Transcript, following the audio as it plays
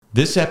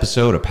This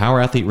episode of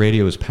Power Athlete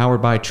Radio is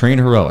powered by Train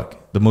Heroic,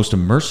 the most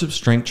immersive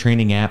strength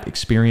training app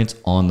experience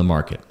on the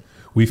market.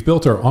 We've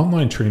built our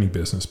online training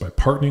business by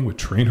partnering with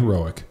Train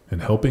Heroic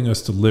and helping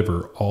us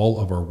deliver all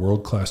of our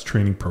world-class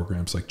training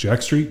programs like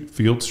Jack Street,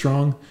 Field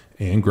Strong,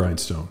 and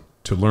Grindstone.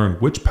 To learn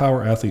which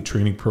Power Athlete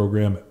training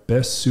program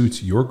best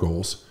suits your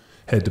goals,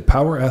 head to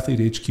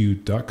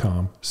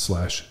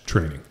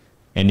powerathletehq.com/training.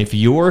 And if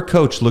you're a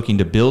coach looking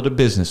to build a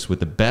business with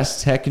the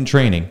best tech and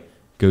training,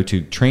 go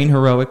to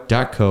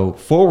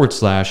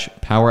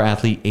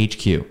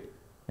trainheroic.co/powerathletehq.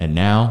 And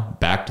now,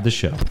 back to the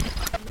show.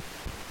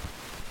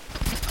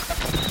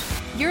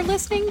 You're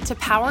listening to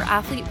Power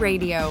Athlete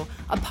Radio,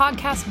 a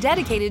podcast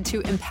dedicated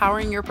to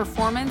empowering your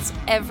performance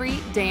every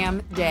damn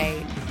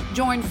day.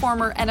 Join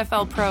former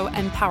NFL pro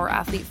and Power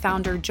Athlete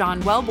founder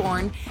John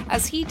Welborn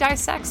as he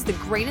dissects the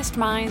greatest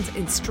minds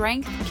in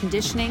strength,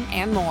 conditioning,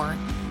 and more.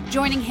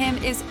 Joining him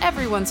is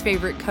everyone's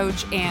favorite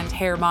coach and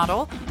hair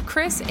model,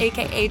 Chris,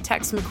 aka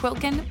Tex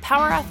McQuilkin,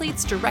 Power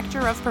Athlete's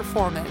Director of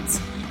Performance.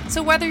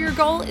 So whether your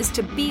goal is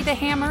to be the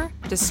hammer,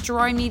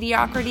 destroy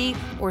mediocrity,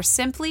 or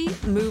simply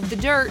move the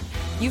dirt,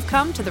 you've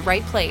come to the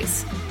right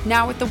place.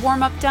 Now with the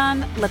warm-up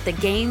done, let the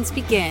gains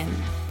begin.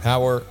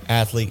 Power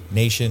Athlete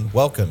Nation,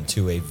 welcome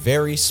to a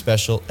very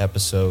special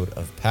episode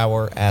of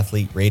Power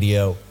Athlete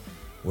Radio,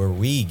 where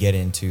we get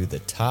into the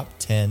top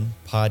 10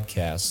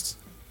 podcasts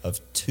of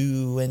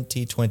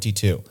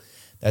 2022.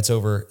 That's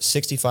over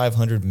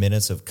 6,500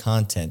 minutes of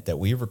content that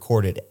we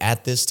recorded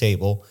at this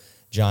table,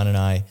 John and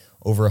I,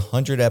 over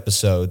 100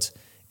 episodes,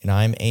 and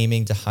I'm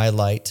aiming to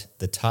highlight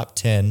the top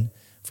 10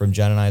 from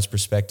John and I's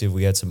perspective.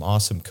 We had some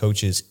awesome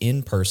coaches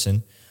in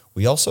person.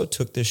 We also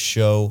took this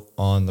show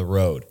on the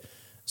road.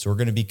 So we're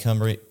going to be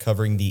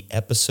covering the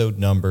episode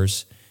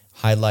numbers,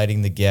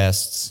 highlighting the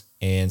guests,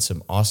 and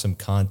some awesome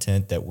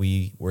content that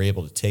we were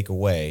able to take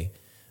away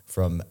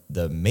from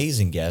the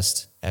amazing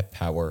guests at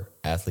Power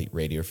Athlete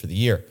Radio for the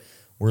year.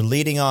 We're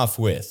leading off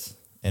with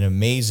an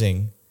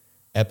amazing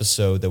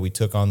episode that we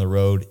took on the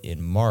road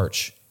in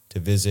March to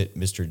visit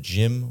Mr.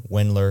 Jim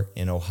Wendler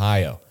in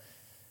Ohio.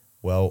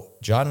 Well,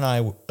 John and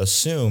I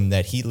assumed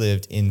that he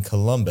lived in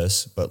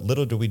Columbus, but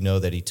little do we know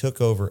that he took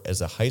over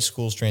as a high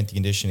school strength and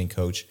conditioning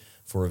coach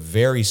for a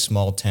very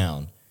small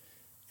town.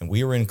 And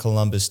we were in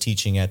Columbus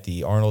teaching at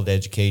the Arnold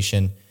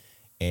Education,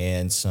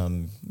 and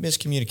some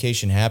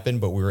miscommunication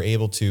happened, but we were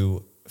able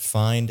to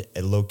find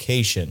a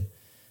location,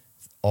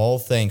 all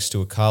thanks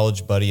to a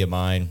college buddy of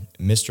mine,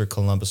 Mr.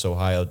 Columbus,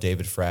 Ohio,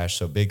 David Frash.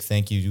 So big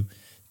thank you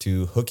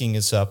to hooking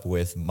us up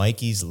with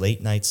Mikey's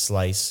Late Night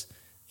Slice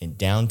in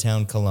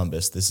downtown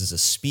Columbus. This is a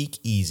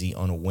speakeasy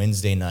on a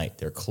Wednesday night.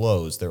 They're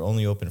closed. They're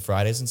only open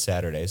Fridays and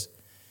Saturdays.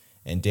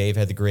 And Dave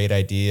had the great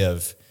idea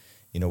of,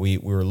 we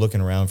were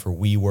looking around for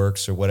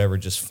WeWorks or whatever,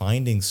 just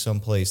finding some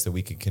place that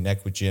we could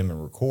connect with Jim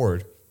and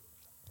record.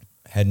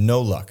 Had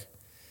no luck.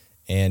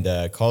 And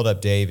called up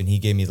Dave, and he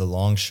gave me the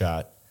long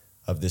shot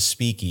of this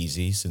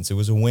speakeasy. Since it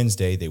was a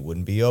Wednesday, they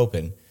wouldn't be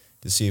open,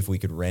 to see if we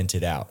could rent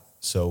it out.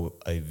 So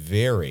a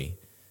very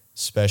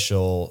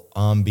special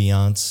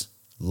ambiance,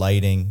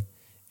 lighting.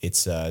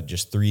 It's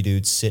just three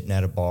dudes sitting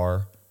at a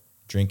bar,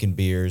 drinking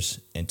beers,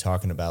 and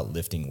talking about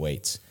lifting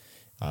weights.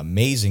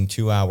 Amazing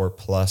 2-hour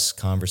plus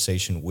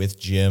conversation with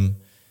Jim.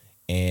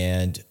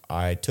 And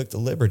I took the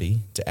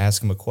liberty to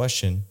ask him a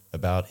question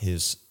about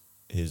his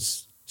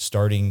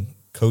starting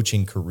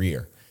coaching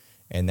career.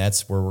 And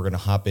that's where we're going to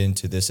hop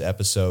into this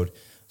episode.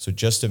 So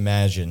just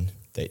imagine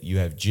that you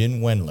have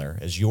Jim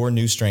Wendler as your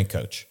new strength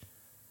coach.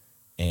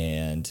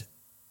 And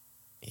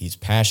he's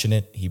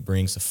passionate. He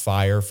brings the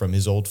fire from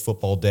his old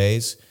football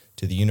days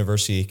to the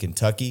University of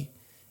Kentucky.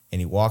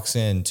 And he walks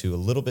into a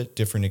little bit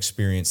different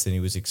experience than he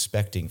was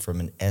expecting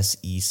from an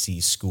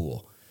SEC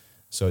school.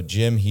 So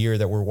Jim here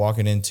that we're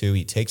walking into,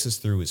 he takes us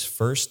through his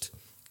first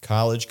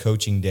college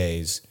coaching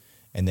days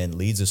and then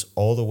leads us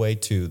all the way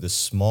to the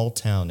small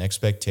town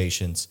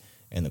expectations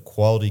and the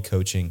quality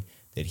coaching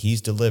that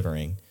he's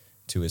delivering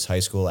to his high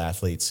school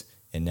athletes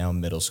and now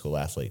middle school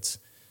athletes.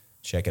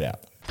 Check it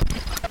out.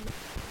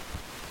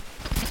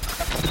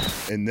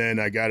 And then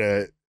I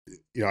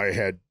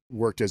had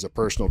worked as a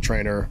personal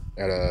trainer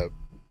at a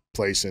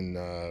place in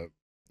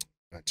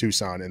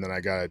Tucson, and then I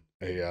got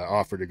a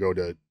offer to go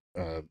to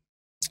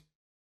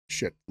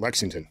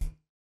Lexington,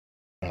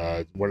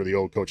 one of the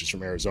old coaches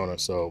from Arizona.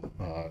 So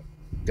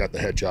got the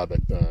head job at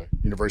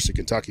University of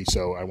Kentucky.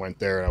 So I went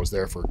there, and I was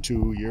there for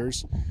 2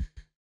 years,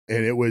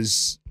 and it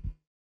was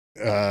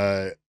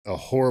a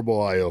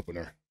horrible eye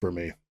opener for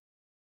me.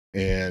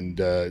 And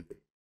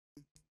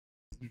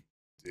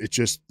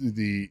it's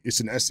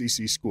an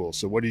SEC school.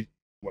 So what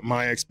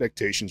my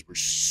expectations were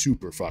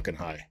super fucking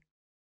high.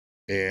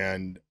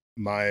 And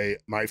my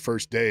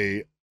first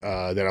day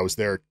that I was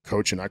there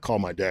coaching, I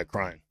called my dad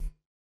crying.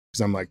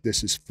 Because I'm like,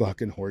 this is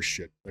fucking horse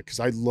shit. Because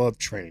I love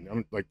training.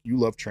 I'm like, you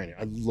love training.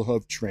 I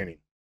love training.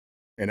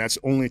 And that's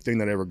the only thing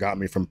that ever got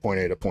me from point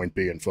A to point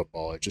B in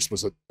football. It just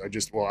was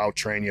I'll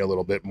train you a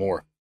little bit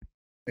more.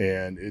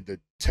 And the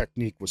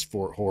technique was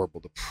horrible.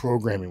 The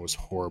programming was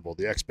horrible.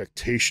 The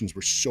expectations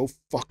were so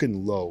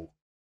fucking low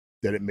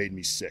that it made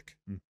me sick.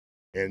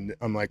 And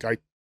I'm like,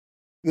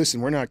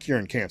 listen, we're not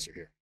curing cancer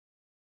here,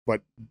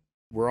 but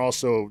we're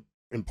also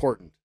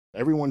important.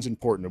 Everyone's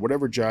important.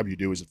 Whatever job you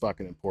do is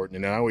fucking important.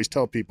 And I always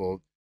tell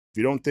people, if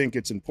you don't think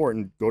it's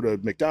important, go to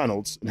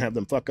McDonald's and have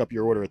them fuck up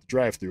your order at the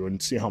drive-thru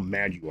and see how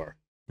mad you are.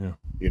 Yeah.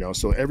 You know,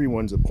 so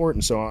everyone's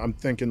important. So I'm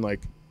thinking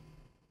like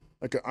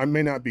I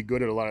may not be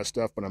good at a lot of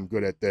stuff, but I'm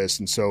good at this.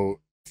 And so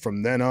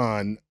from then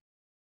on,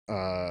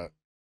 my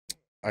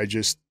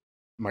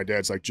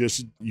dad's like,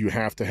 you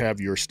have to have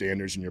your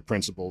standards and your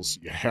principles.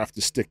 You have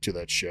to stick to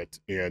that shit.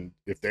 And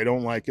if they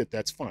don't like it,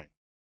 that's fine.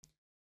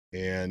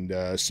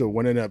 And so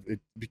what ended up, it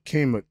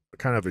became a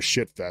kind of a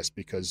shit fest,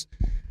 because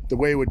the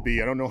way it would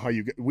be, I don't know how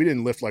we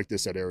didn't lift like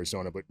this at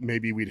Arizona, but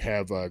maybe we'd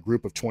have a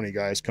group of 20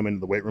 guys come into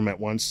the weight room at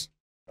once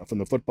from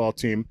the football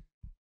team.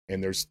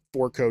 And there's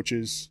 4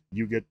 coaches,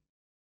 you get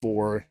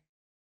 4,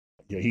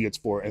 he gets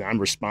 4, and I'm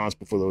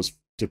responsible for those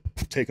to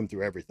take them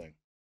through everything.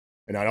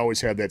 And I'd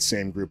always have that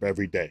same group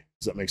every day.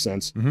 Does that make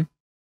sense? Mm-hmm.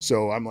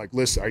 So I'm like,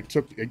 listen, I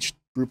took each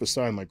group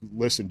aside. I'm like,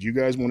 listen, do you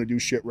guys want to do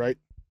shit right?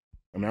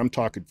 I mean, I'm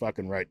talking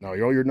fucking right now.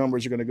 All your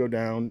numbers are going to go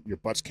down. Your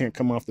butts can't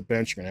come off the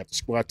bench. You're going to have to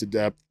squat to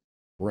depth.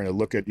 We're going to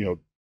look at,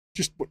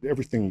 just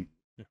everything.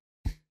 Yeah.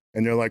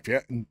 And they're like,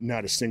 yeah,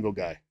 not a single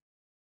guy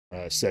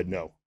said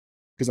no.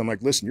 Because I'm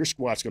like, listen, your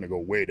squat's going to go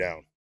way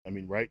down. I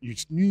mean, right?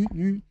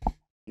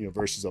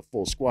 Versus a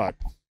full squat.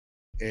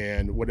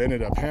 And what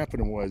ended up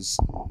happening was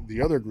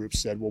the other group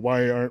said, well,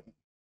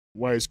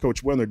 why is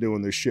Coach Wendler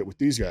doing this shit with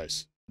these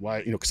guys?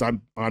 Why, because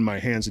I'm on my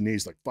hands and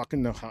knees like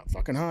fucking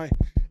high.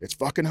 It's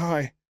fucking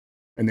high.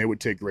 And they would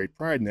take great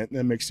pride in it. And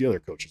that makes the other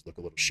coaches look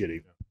a little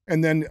shitty.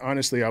 And then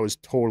honestly, I was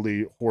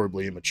totally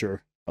horribly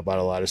immature about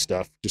a lot of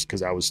stuff just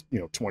because I was,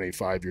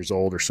 25 years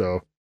old or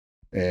so.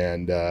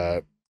 And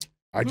a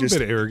bit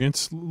of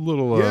arrogance,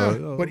 little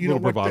but you know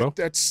what, bravado.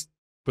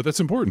 But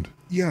that's important.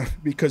 Yeah,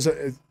 because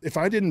if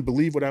I didn't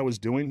believe what I was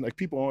doing, like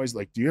people always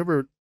like, do you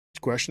ever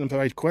question? If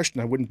I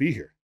questioned, I wouldn't be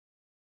here.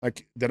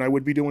 Like then I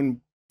would be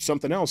doing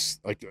something else,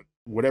 like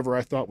whatever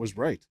I thought was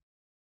right.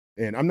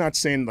 And I'm not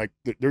saying like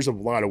there's a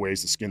lot of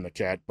ways to skin the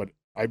cat, but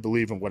I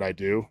believe in what I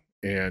do.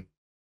 And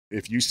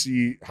if you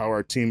see how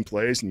our team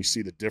plays and you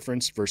see the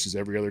difference versus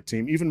every other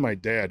team, even my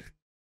dad,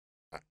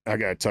 I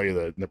got to tell you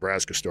the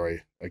Nebraska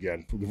story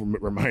again.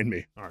 Remind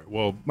me. All right.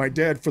 Well, my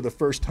dad for the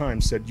first time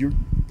said,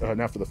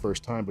 not for the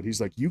first time, but he's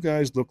like, you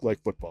guys look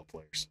like football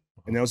players.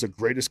 And that was the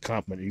greatest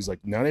compliment. He's like,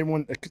 not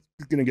everyone is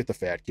going to get the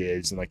fat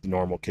kids and like the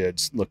normal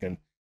kids looking.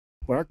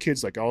 But our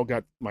kids like all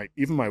got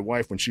even my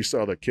wife, when she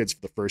saw the kids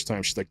for the first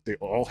time, she's like, they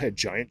all had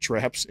giant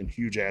traps and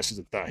huge asses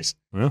and thighs.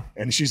 Yeah.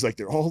 And she's like,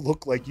 they all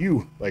look like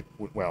you. Like,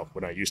 well,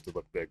 when I used to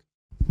look big.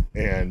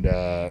 And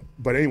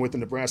but anyway, with the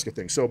Nebraska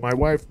thing, so my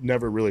wife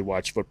never really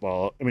watched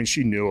football. I mean,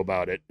 she knew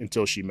about it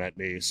until she met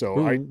me. So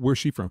where's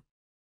she from?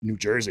 New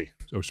Jersey.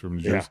 Oh, she's from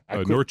New Jersey.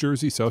 North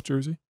Jersey, South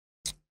Jersey.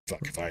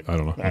 Fuck if I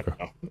don't know. I don't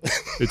know.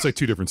 It's like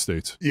 2 different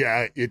states.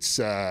 Yeah, it's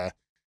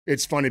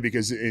funny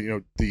because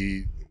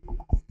if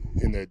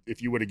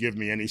you would have given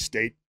me any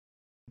state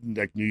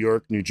like New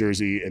York, New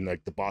Jersey, and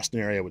like the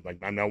Boston area, I would like,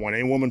 I don't want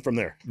any woman from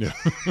there. Yeah.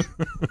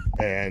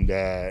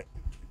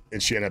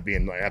 And she ended up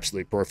being like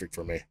absolutely perfect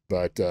for me.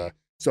 But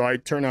so I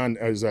turn on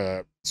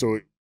so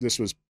this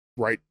was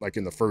right like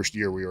in the first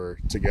year we were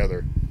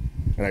together,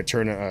 and I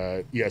turn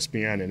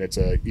ESPN, and it's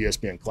a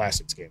ESPN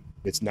Classics game.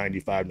 It's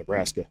 95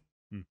 Nebraska.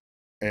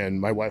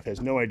 And my wife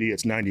has no idea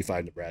it's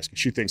 95 Nebraska.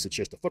 She thinks it's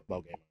just a football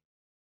game.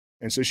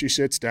 And so she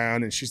sits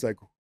down and she's like,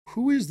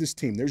 who is this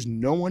team? There's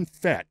no one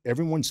fat.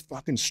 Everyone's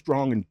fucking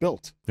strong and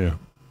built. Yeah.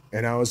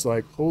 And I was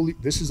like,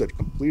 this is a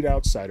complete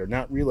outsider,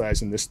 not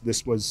realizing this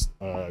was,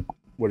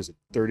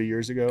 30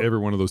 years ago? Every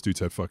one of those dudes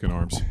had fucking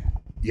arms.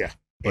 Yeah.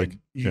 Like,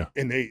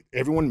 and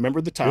everyone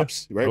remembered the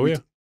tops, right? Oh, yeah.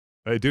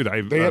 Hey, dude,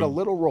 they had a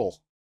little roll.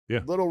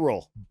 Yeah. Little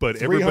roll. But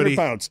 300 everybody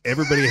pounds.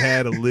 Everybody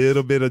had a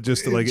little bit of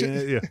just like,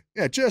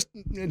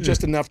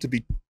 just enough to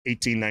be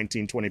 18,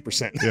 19,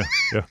 20%. Yeah.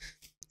 Yeah.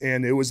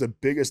 And it was the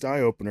biggest eye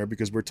opener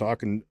because we're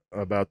talking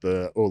about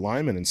the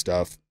O-linemen and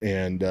stuff.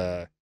 And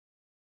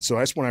so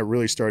that's when I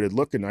really started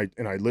looking. I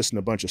listened to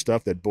a bunch of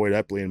stuff that Boyd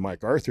Epley and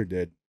Mike Arthur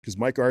did, because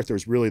Mike Arthur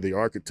is really the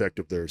architect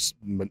of their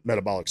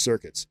metabolic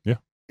circuits. Yeah.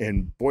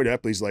 And Boyd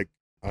Epley's like,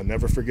 I'll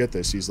never forget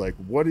this. He's like,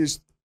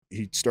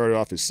 he started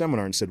off his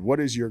seminar and said, what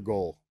is your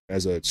goal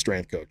as a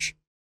strength coach?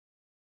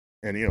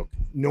 And,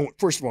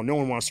 first of all, no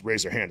one wants to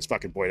raise their hand. It's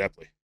fucking Boyd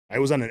Epley. I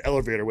was on an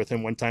elevator with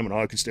him one time, and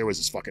all I could stare was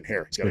his fucking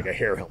hair. He's got like a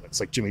hair helmet. It's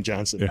like Jimmy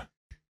Johnson. Yeah.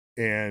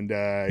 And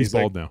he's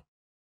bald now.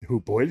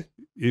 Who, Boyd?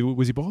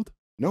 Was he bald?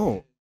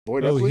 No.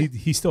 Boyd Epley?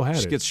 He still had it.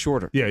 Just gets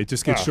shorter. Yeah, it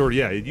just gets shorter.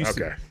 Yeah, it used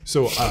to.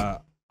 So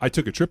I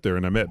took a trip there,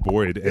 and I met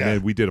Boyd, and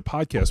then we did a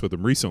podcast with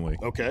him recently.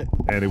 Okay.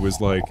 And it was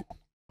like,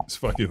 it's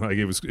fucking like,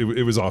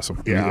 it was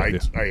awesome. Yeah,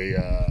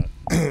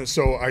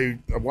 so I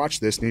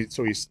watched this, and he's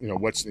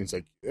he's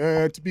like,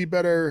 to be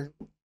better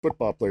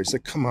football players. He's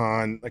like, come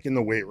on, like in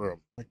the weight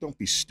room. Like, don't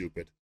be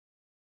stupid.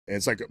 And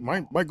it's like,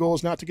 my goal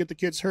is not to get the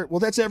kids hurt. Well,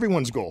 that's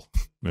everyone's goal,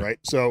 right?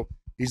 So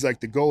he's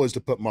like, the goal is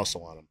to put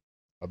muscle on them.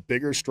 A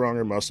bigger,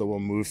 stronger muscle will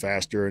move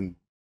faster and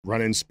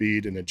run-in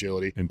speed and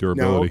agility. And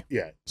durability.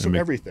 So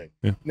everything.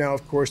 Yeah. Now,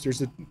 of course,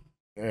 there's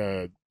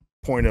a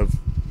point of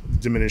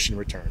diminishing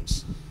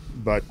returns.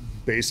 But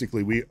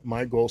basically,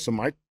 my goal,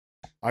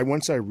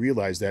 once I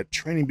realized that,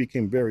 training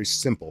became very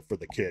simple for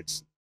the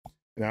kids.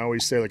 And I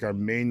always say, like, our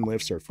main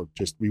lifts are for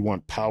we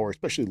want power,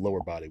 especially lower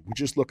body. We're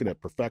just looking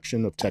at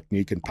perfection of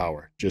technique and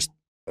power. Just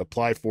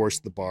apply force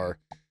to the bar.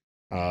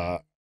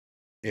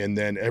 And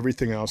then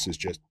everything else is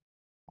just,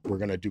 we're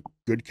going to do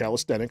good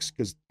calisthenics.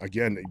 Because,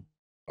 again,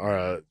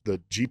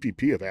 the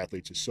GPP of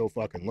athletes is so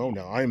fucking low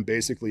now. I am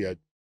basically a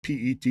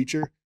PE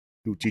teacher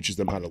who teaches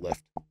them how to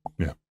lift.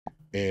 Yeah.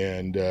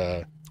 And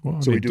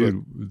we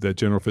do that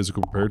general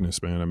physical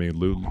preparedness, man. I mean,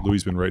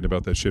 Louis been writing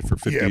about that shit for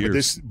 50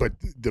 years. But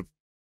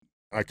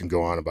I can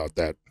go on about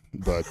that.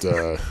 But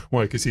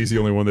why? Because he's the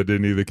only one that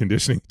didn't need the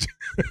conditioning.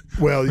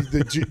 Well,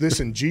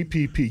 listen,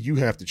 GPP, you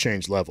have to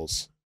change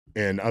levels,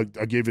 and I'll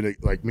give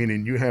it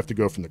meaning you have to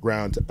go from the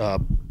ground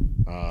up.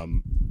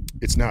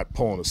 It's not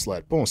pulling a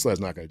sled. Pulling a sled is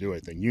not going to do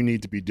anything. You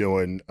need to be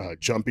doing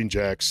jumping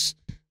jacks,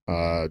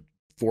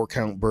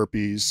 4-count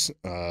burpees,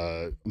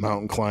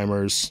 mountain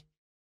climbers,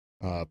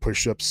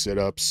 push-ups,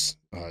 sit-ups.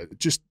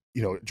 Just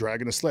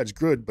dragging a sled's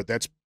good, but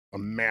that's a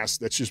mass.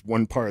 That's just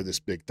one part of this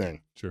big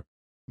thing. Sure.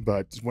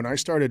 But when I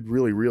started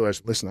really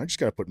realizing, listen, I just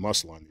got to put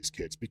muscle on these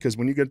kids, because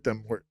when you get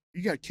them,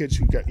 you got kids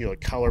who got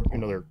collar,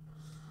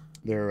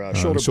 their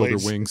shoulder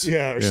blades, wings,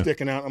 are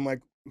sticking out. I'm like,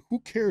 who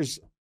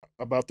cares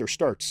about their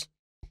starts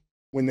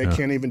when they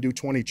can't even do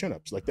 20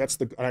 chin-ups? Like,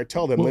 I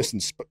tell them, listen,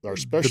 our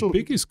special. The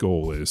biggest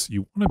goal is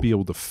you want to be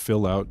able to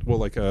fill out.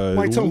 Well, I tell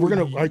them we're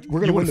gonna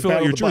win the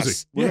battle of the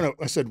bus.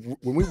 I said,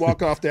 when we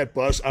walk off that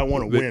bus, I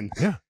want to win.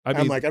 Yeah,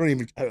 I'm like,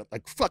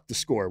 fuck the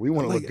score. We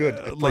want to look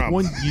good.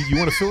 One, you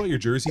want to fill out your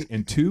jersey,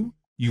 and two,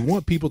 you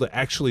want people to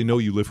actually know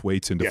you lift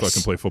weights and to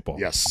fucking play football.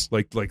 Yes.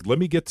 Like, let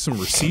me get some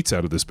receipts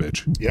out of this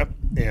bitch. Yep.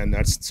 And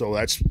that's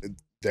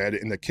that,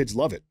 and the kids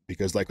love it,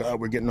 because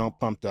we're getting all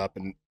pumped up,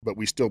 but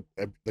we still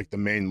like the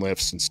main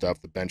lifts and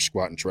stuff, the bench,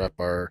 squat, and trap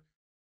bar.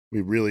 I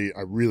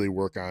really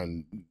work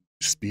on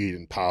speed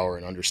and power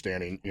and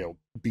understanding,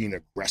 being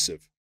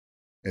aggressive,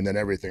 and then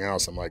everything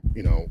else. I'm like,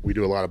 we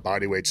do a lot of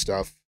body weight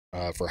stuff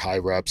for high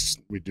reps.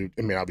 We do,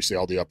 obviously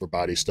all the upper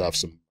body stuff,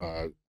 some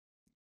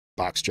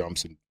box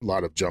jumps and a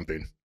lot of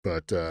jumping.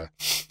 But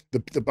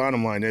the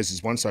bottom line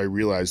is once I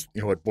realized,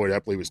 what Boyd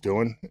Epley was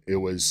doing, it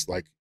was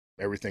like,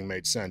 everything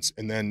made sense.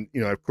 And then,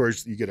 of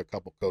course, you get a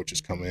couple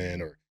coaches come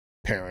in, or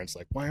parents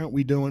like, why aren't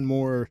we doing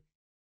more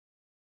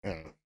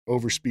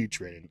over speed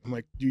training? I'm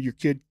like, dude,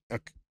 a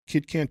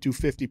kid can't do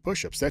 50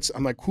 push-ups.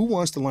 I'm like, who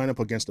wants to line up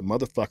against a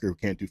motherfucker who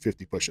can't do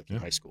 50 push-ups in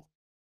high school?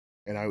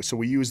 And so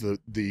we use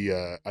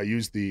I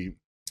use the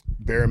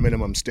bare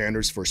minimum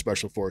standards for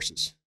special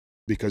forces,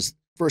 because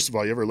first of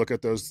all, you ever look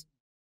at those,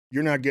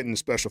 you're not getting the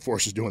special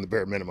forces doing the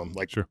bare minimum,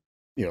 like, sure.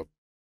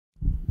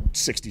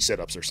 60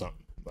 sit-ups or something.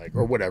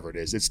 Or whatever it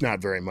is. It's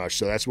not very much.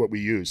 So that's what we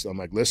use. I'm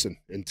like, listen,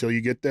 until you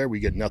get there, we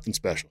get nothing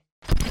special.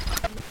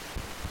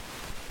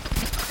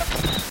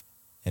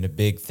 And a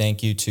big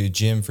thank you to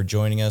Jim for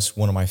joining us.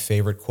 One of my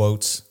favorite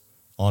quotes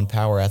on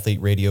Power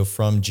Athlete Radio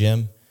from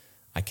Jim: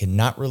 I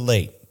cannot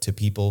relate to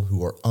people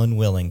who are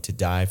unwilling to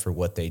die for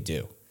what they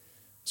do.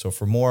 So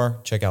for more,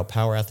 check out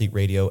Power Athlete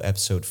Radio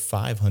episode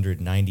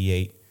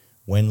 598,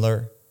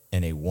 Wendler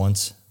and a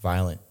Once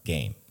Violent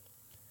Game.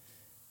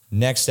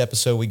 Next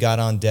episode we got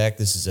on deck,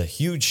 this is a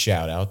huge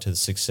shout out to the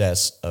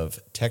success of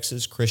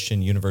Texas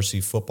Christian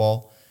University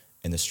football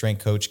and the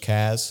strength coach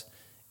Kaz.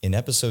 In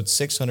episode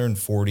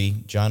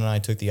 640, John and I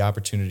took the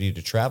opportunity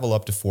to travel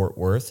up to Fort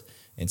Worth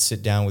and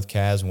sit down with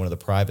Kaz in one of the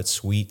private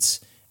suites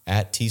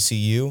at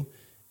TCU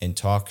and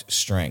talk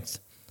strength.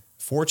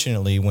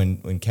 Fortunately, when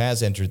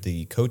Kaz entered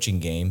the coaching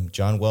game,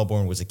 John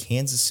Welborn was a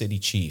Kansas City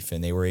Chief,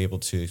 and they were able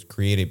to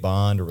create a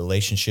bond, a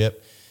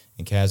relationship.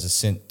 And Kaz has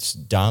since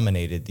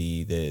dominated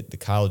the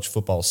college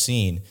football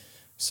scene,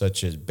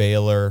 such as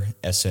Baylor,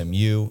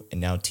 SMU, and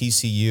now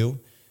TCU.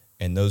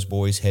 And those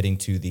boys heading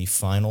to the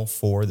Final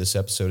Four. This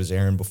episode is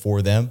airing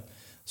before them.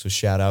 So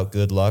shout out,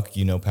 good luck.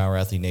 Power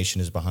Athlete Nation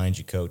is behind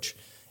you, Coach.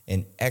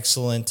 An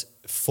excellent,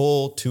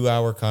 full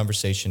 2-hour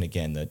conversation.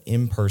 Again, the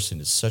in-person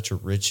is such a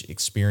rich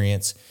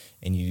experience,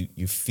 and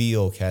you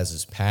feel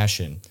Kaz's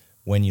passion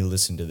when you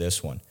listen to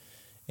this one.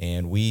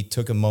 And we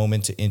took a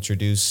moment to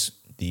introduce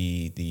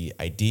the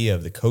idea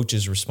of the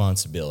coach's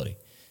responsibility.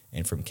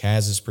 And from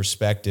Kaz's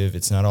perspective,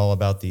 it's not all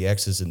about the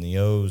X's and the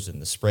O's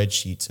and the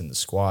spreadsheets and the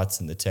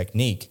squats and the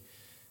technique.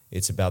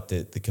 It's about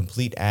the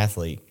complete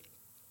athlete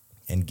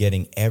and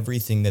getting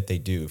everything that they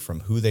do,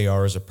 from who they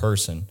are as a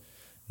person,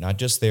 not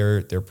just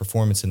their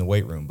performance in the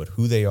weight room, but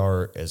who they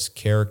are as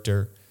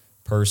character,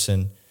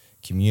 person,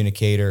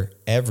 communicator.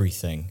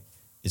 Everything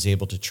is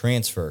able to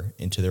transfer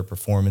into their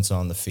performance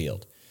on the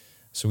field.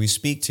 So we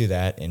speak to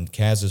that and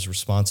Kaz's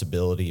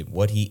responsibility of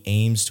what he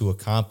aims to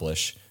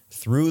accomplish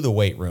through the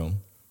weight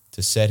room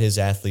to set his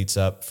athletes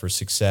up for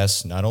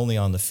success, not only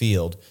on the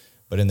field,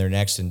 but in their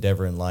next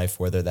endeavor in life,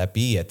 whether that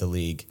be at the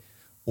league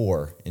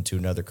or into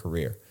another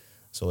career.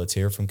 So let's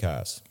hear from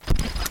Kaz.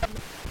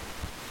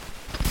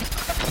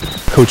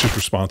 coach's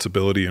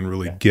responsibility and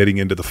really getting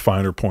into the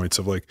finer points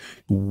of like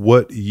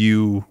what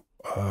you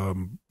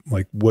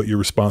what your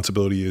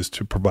responsibility is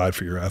to provide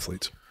for your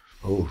athletes.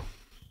 Oh,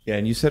 Yeah,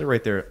 and you said it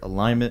right there,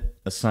 alignment,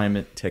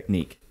 assignment,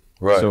 technique.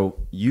 Right.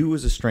 So you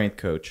as a strength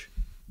coach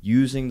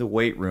using the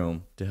weight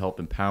room to help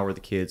empower the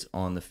kids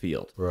on the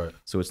field. Right.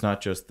 So it's not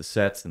just the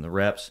sets and the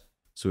reps.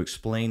 So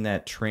explain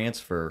that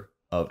transfer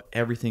of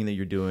everything that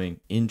you're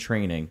doing in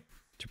training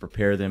to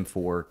prepare them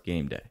for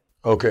game day.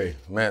 Okay,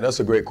 man, that's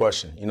a great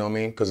question. You know what I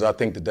mean? Because I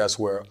think that that's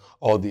where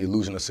all the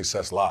illusion of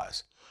success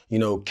lies. You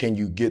know, can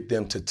you get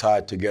them to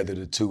tie together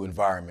the two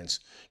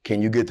environments?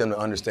 Can you get them to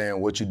understand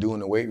what you do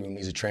in the weight room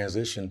needs to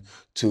transition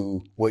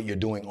to what you're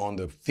doing on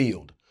the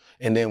field?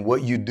 And then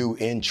what you do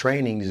in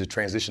training needs to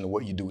transition to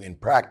what you do in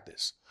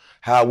practice.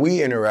 How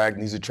we interact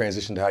needs to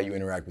transition to how you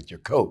interact with your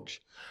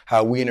coach.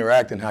 How we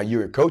interact and how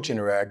you and your coach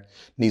interact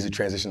needs to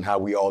transition to how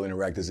we all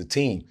interact as a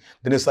team.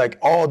 Then it's like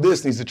all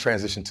this needs to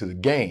transition to the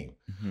game.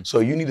 Mm-hmm. So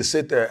you need to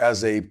sit there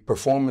as a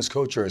performance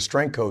coach or a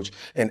strength coach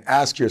and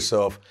ask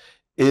yourself,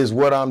 is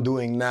what I'm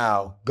doing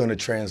now going to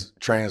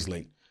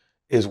translate?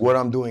 Is what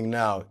I'm doing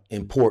now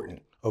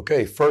important?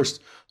 Okay,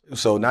 first,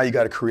 so now you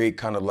got to create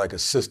kind of like a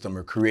system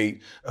or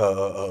create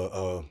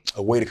a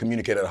way to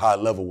communicate at a high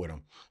level with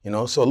them. You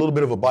know, so a little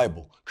bit of a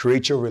Bible.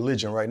 Create your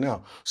religion right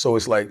now. So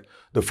it's like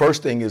the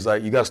first thing is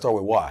like you got to start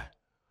with why.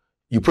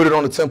 You put it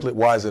on the template,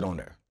 why is it on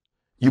there?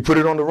 You put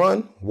it on the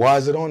run, why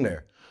is it on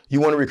there? You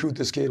want to recruit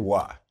this kid,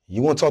 why?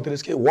 You want to talk to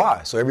this kid,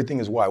 why? So everything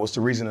is why. What's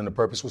the reason and the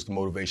purpose? What's the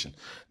motivation?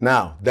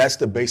 Now, that's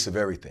the base of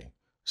everything.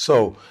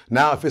 So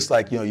now if it's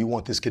like, you know, you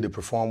want this kid to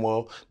perform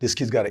well, this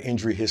kid's got an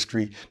injury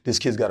history, this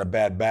kid's got a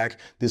bad back,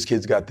 this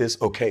kid's got this,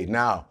 okay,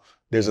 now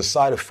there's a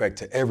side effect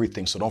to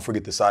everything, so don't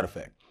forget the side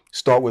effect.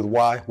 Start with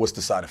why, what's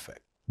the side effect?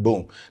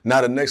 Boom.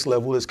 Now the next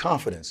level is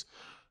confidence.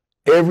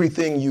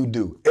 Everything you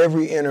do,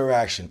 every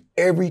interaction,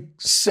 every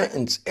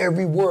sentence,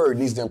 every word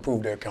needs to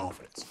improve their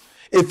confidence.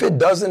 If it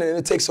doesn't and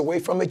it takes away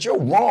from it, you're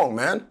wrong,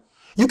 man.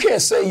 You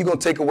can't say you're going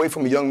to take away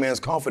from a young man's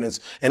confidence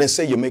and then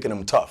say you're making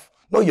him tough.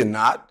 No, you're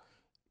not.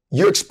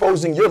 You're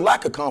exposing your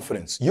lack of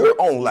confidence, your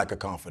own lack of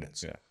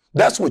confidence. Yeah.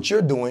 That's what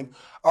you're doing.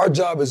 Our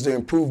job is to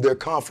improve their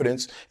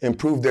confidence,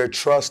 improve their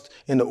trust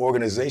in the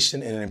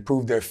organization, and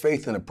improve their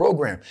faith in the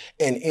program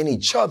and in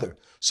each other.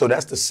 So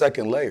that's the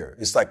second layer.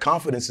 It's like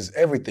confidence is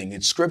everything.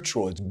 It's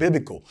scriptural. It's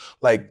biblical.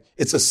 Like,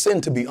 it's a sin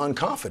to be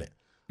unconfident.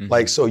 Mm-hmm.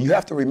 Like, so you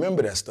have to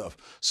remember that stuff.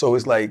 So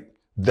it's like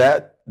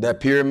that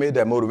pyramid,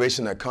 that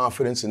motivation, that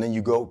confidence, and then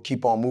you go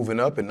keep on moving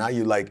up, and now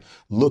you're like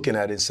looking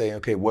at it and saying,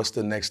 okay, what's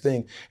the next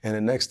thing? And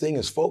the next thing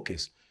is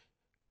focus.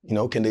 You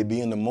know, can they be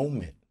in the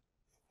moment?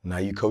 Now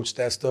you coach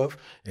that stuff,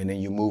 and then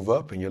you move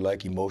up, and you're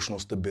like emotional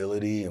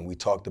stability, and we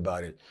talked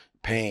about it,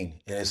 pain.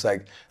 And it's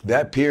like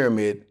that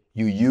pyramid,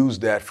 you use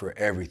that for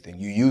everything.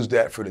 You use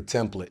that for the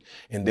template.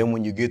 And then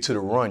when you get to the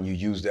run, you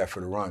use that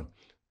for the run.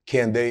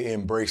 Can they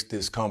embrace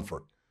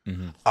discomfort?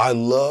 Mm-hmm. I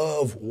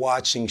love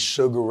watching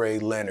Sugar Ray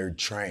Leonard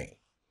train.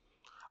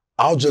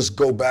 I'll just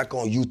go back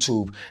on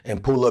YouTube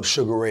and pull up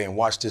Sugar Ray and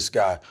watch this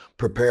guy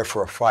prepare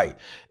for a fight.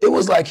 It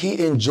was like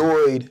he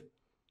enjoyed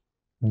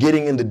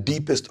getting in the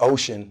deepest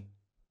ocean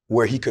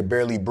where he could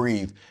barely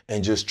breathe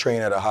and just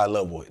train at a high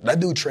level. That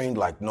dude trained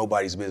like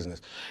nobody's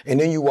business. And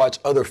then you watch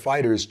other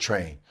fighters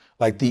train,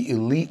 like the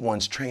elite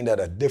ones trained at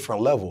a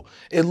different level.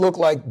 It looked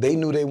like they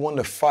knew they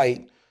wanted to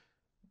fight,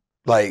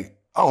 like,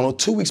 I don't know,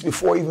 2 weeks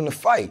before even the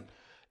fight.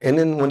 And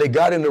then when they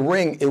got in the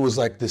ring, it was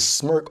like this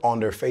smirk on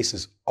their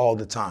faces all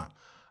the time.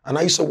 And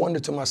I used to wonder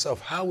to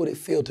myself, how would it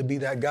feel to be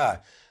that guy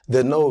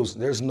that knows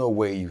there's no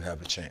way you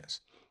have a chance?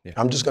 Yeah.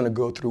 I'm just going to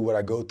go through what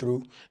I go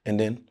through, and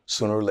then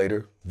sooner or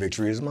later,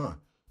 victory is mine.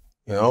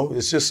 You know,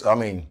 it's just, I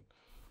mean,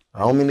 I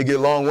don't mean to get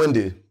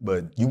long-winded,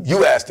 but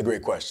you asked a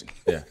great question.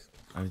 Yeah.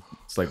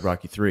 It's like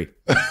Rocky III.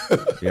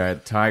 Yeah,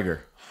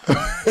 Tiger.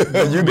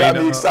 You got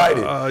me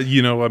excited.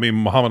 You know, I mean,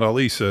 Muhammad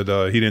Ali said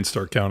he didn't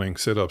start counting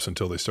sit-ups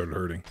until they started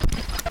hurting.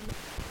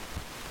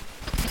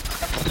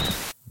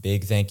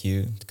 Big thank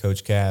you to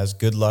Coach Kaz.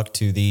 Good luck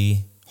to the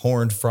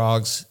Horned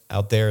Frogs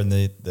out there in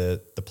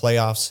the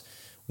playoffs.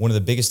 One of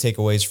the biggest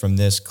takeaways from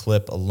this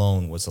clip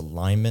alone was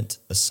alignment,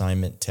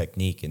 assignment,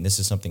 technique. And this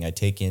is something I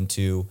take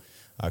into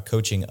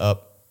coaching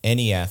up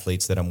any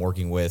athletes that I'm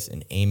working with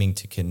and aiming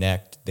to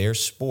connect their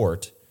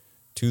sport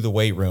to the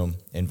weight room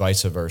and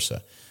vice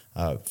versa.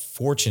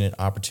 Fortunate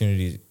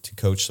opportunity to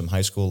coach some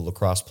high school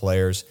lacrosse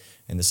players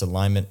and this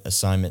alignment,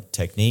 assignment,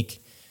 technique.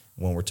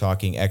 When we're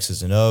talking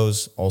X's and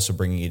O's, also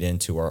bringing it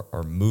into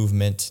our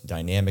movement,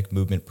 dynamic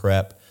movement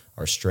prep,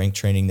 our strength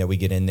training that we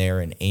get in there,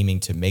 and aiming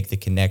to make the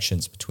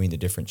connections between the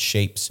different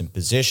shapes and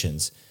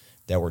positions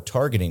that we're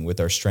targeting with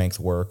our strength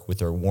work,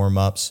 with our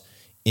warm-ups,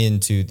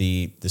 into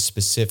the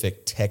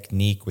specific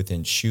technique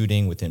within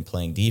shooting, within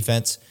playing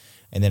defense.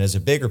 And then as a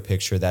bigger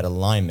picture, that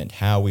alignment,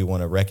 how we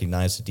want to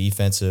recognize the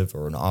defensive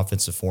or an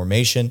offensive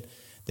formation,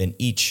 then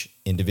each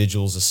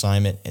individual's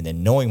assignment, and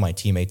then knowing my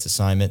teammate's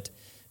assignment,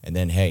 and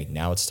then, hey,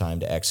 now it's time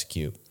to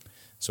execute.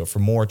 So for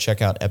more,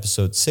 check out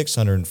episode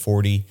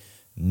 640,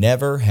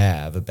 Never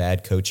Have a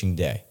Bad Coaching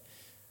Day.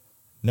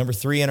 Number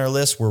 3 on our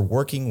list, we're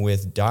working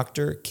with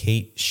Dr.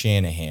 Kate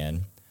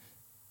Shanahan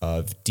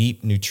of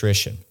Deep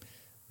Nutrition.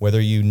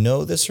 Whether you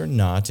know this or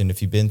not, and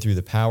if you've been through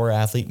the Power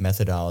Athlete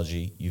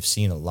methodology, you've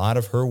seen a lot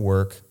of her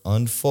work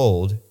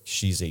unfold.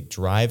 She's a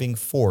driving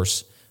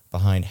force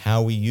behind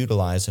how we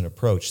utilize and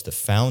approach the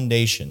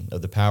foundation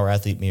of the Power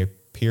Athlete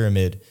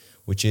pyramid,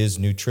 which is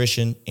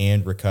nutrition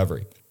and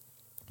recovery.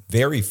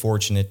 Very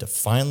fortunate to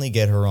finally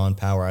get her on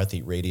Power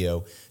Athlete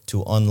Radio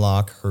to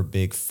unlock her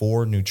big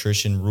 4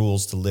 nutrition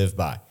rules to live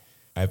by.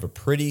 I have a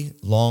pretty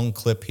long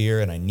clip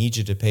here, and I need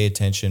you to pay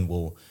attention.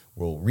 We'll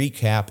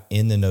recap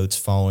in the notes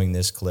following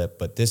this clip,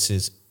 but this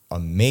is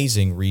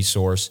amazing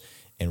resource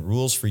and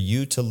rules for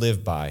you to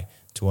live by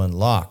to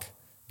unlock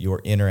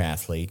your inner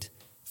athlete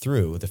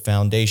through the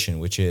foundation,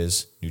 which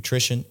is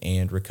nutrition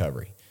and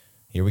recovery.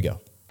 Here we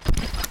go.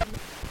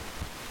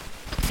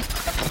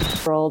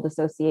 World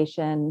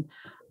Association,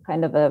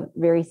 kind of a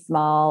very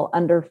small,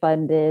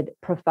 underfunded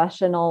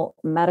professional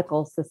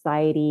medical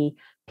society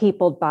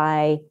peopled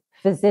by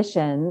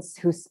physicians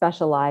who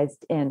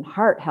specialized in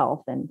heart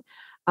health. And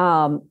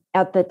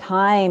at the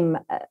time,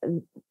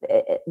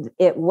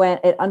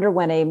 it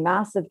underwent a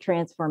massive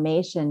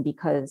transformation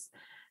because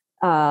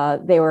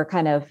they were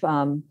kind of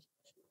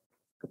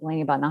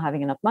complaining about not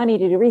having enough money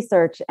to do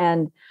research.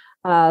 And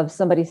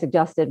somebody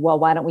suggested, well,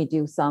 why don't we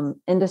do some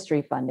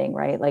industry funding,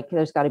 right? Like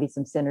there's got to be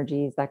some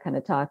synergies, that kind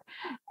of talk.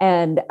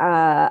 And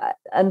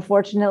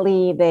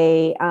unfortunately,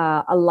 they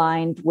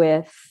aligned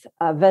with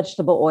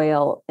vegetable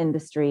oil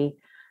industry.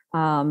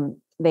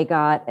 They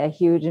got a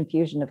huge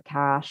infusion of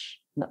cash,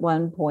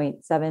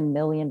 $1.7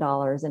 million in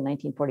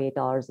 1948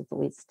 dollars. It's at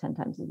least 10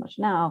 times as much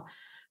now,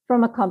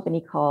 from a company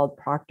called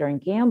Procter &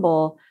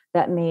 Gamble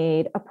that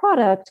made a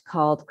product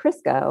called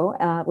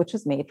Crisco, which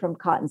was made from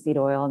cottonseed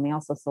oil, and they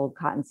also sold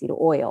cottonseed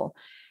oil.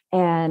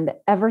 And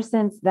ever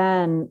since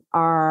then,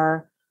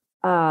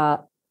 the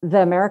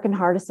American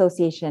Heart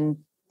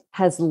Association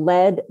has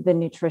led the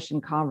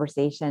nutrition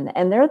conversation,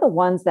 and they're the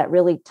ones that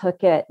really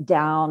took it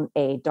down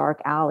a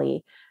dark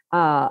alley.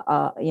 Really,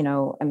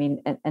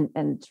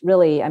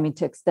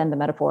 to extend the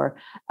metaphor,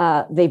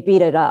 they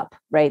beat it up,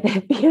 right? They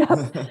beat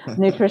up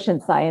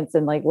nutrition science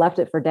and like left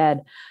it for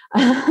dead.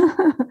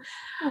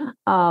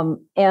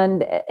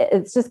 And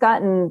it's just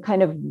gotten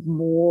kind of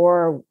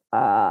more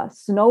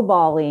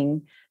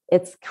snowballing.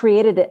 It's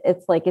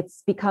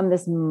become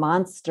this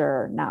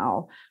monster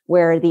now,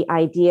 where the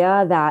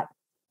idea that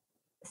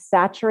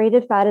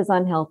saturated fat is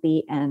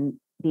unhealthy and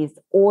these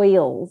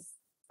oils,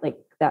 like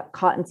that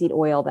cottonseed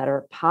oil that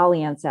are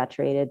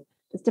polyunsaturated,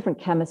 it's different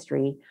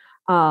chemistry.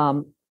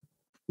 The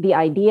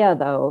idea,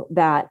 though,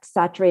 that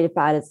saturated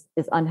fat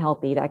is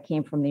unhealthy, that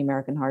came from the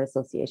American Heart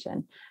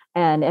Association.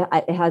 And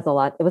it has a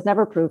lot, it was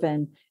never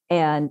proven,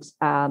 and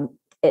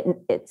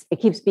it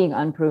keeps being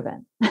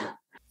unproven.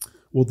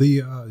 Well,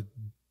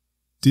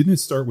 didn't it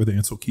start with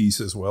Ancel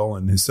Keys as well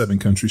and his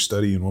 7-country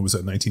study in, what was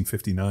that,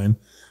 1959,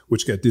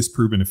 which got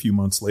disproven a few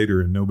months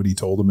later and nobody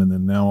told him. And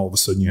then now all of a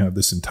sudden you have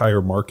this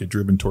entire market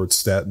driven towards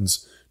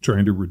statins,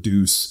 trying to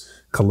reduce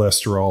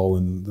cholesterol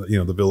and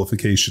the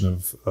vilification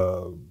of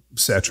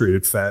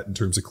saturated fat in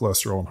terms of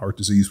cholesterol and heart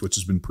disease, which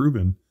has been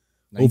proven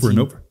over and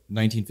over.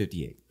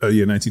 1958. Oh,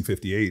 yeah,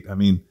 1958. I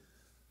mean.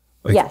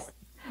 Yes.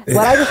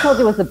 What I just told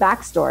you was the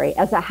backstory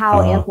as to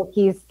how Ancel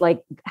Keys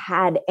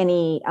had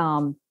any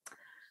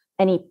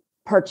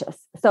purchase.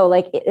 So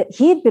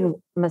he had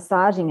been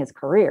massaging his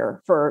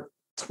career for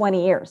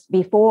 20 years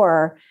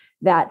before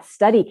that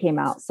study came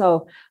out.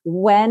 So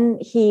when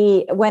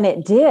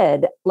it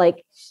did,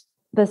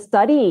 the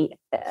study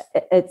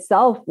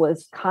itself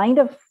was kind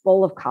of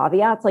full of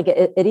caveats.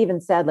 It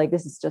even said,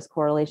 this is just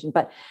correlation,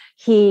 but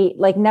he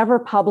never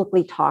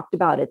publicly talked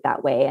about it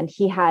that way. And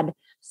he had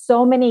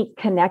so many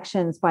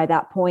connections by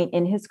that point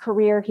in his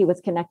career. He was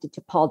connected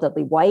to Paul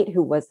W. White,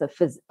 who was the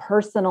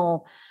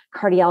personal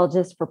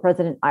cardiologist for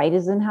President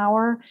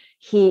Eisenhower.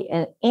 He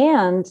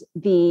and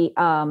the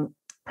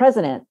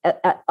president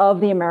of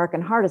the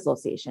American Heart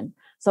Association.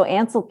 So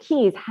Ancel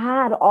Keys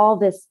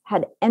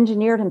had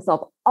engineered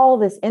himself all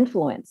this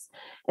influence.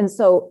 And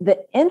so the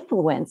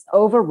influence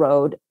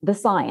overrode the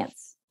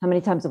science. How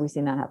many times have we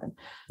seen that happen?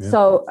 Yeah.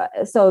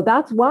 So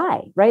that's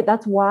why, right?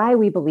 That's why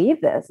we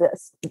believe this.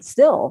 It's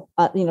still,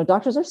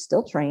 doctors are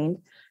still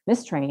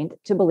mistrained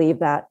to believe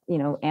that,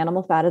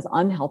 animal fat is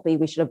unhealthy.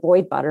 We should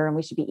avoid butter and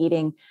we should be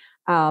eating,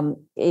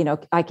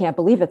 I can't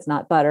believe it's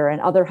not butter and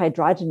other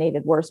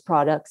hydrogenated worse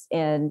products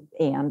and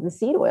the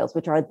seed oils,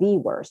 which are the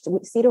worst.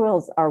 Seed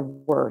oils are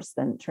worse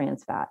than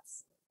trans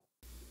fats.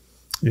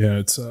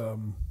 Yeah,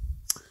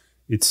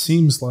 it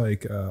seems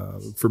like,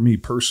 for me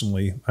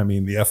personally,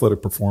 the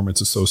athletic performance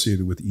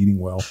associated with eating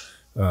well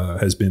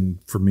has been,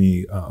 for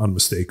me,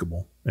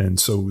 unmistakable. And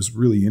so it was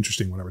really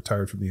interesting when I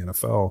retired from the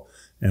NFL.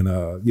 And,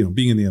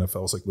 being in the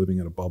NFL is like living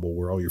in a bubble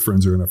where all your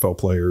friends are NFL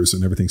players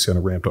and everything's kind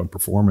of ramped on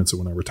performance.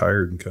 And when I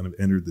retired and kind of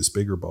entered this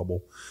bigger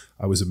bubble,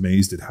 I was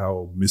amazed at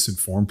how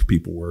misinformed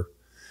people were.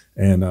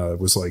 And it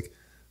was like,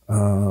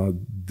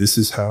 this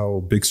is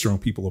how big, strong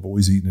people have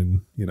always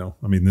eaten.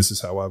 And, this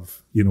is how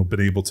I've,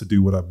 been able to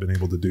do what I've been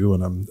able to do.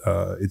 And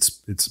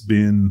it's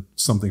been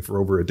something for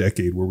over a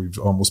decade where we've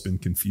almost been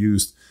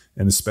confused.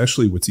 And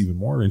especially what's even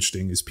more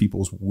interesting is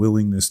people's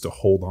willingness to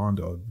hold on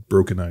to a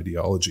broken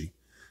ideology.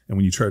 And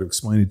when you try to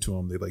explain it to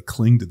them, they like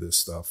cling to this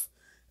stuff.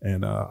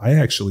 And I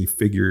actually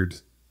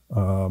figured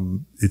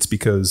it's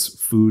because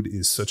food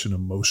is such an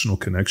emotional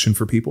connection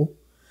for people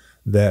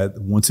that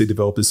once they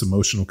develop this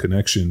emotional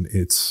connection,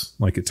 it's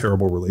like a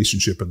terrible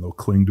relationship, and they'll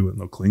cling to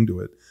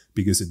it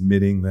because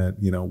admitting that,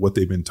 what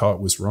they've been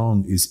taught was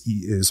wrong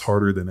is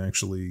harder than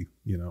actually,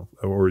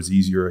 or is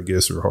easier, I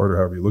guess, or harder,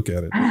 however you look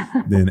at it,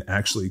 than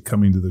actually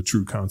coming to the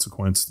true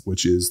consequence,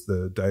 which is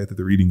the diet that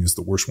they're eating is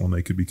the worst one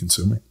they could be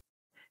consuming.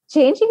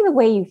 Changing the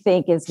way you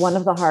think is one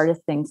of the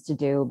hardest things to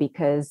do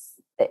because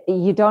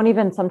you don't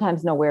even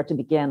sometimes know where to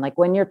begin. Like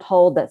when you're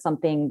told that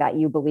something that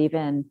you believe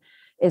in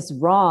is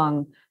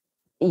wrong,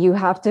 you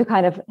have to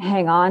kind of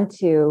hang on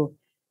to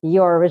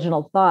your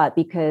original thought,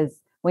 because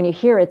when you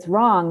hear it's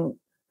wrong,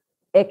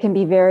 it can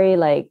be very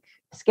like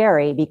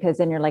scary, because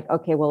then you're like,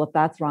 okay, well, if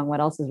that's wrong,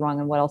 what else is wrong?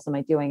 And what else am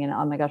I doing? And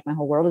oh my gosh, my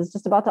whole world is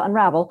just about to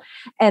unravel.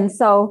 And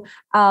so,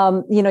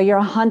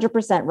 you're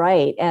 100%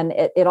 right. And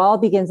it all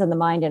begins in the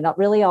mind, and it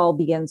really all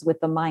begins with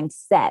the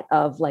mindset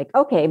of like,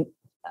 okay,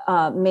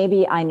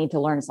 maybe I need to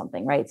learn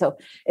something, right? So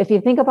if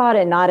you think about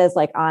it, not as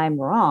like I'm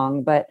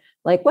wrong, but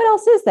like, what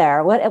else is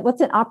there?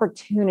 What's an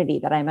opportunity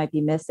that I might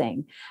be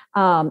missing?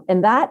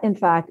 And that, in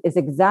fact, is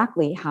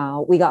exactly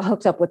how we got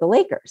hooked up with the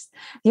Lakers.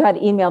 You had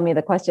emailed me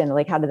the question,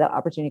 like, how did that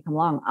opportunity come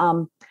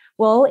along?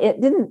 Well,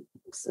 it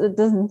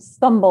doesn't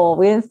stumble.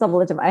 We didn't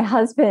stumble into it. My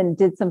husband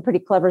did some pretty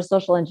clever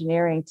social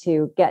engineering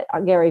to get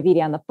Gary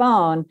Vitti on the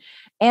phone.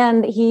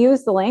 And he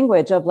used the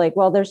language of like,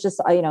 well, there's just,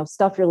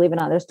 stuff you're leaving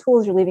on, there's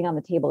tools you're leaving on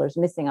the table, there's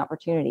missing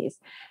opportunities.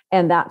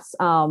 And that's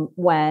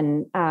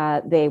when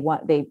he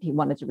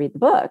wanted to read the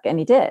book, and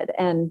he did.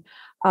 And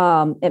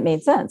it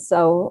made sense.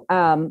 So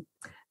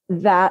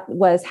that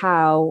was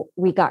how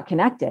we got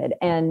connected.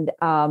 And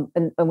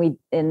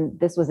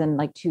this was in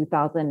like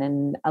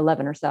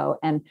 2011 or so.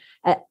 And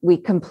we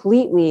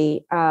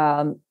completely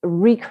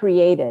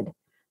recreated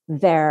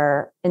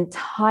their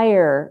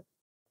entire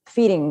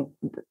feeding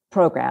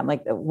program.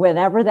 Like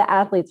whenever the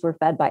athletes were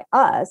fed by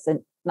us, and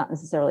not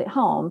necessarily at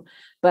home,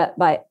 but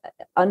by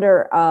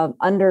under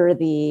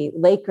the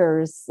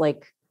Lakers,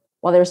 like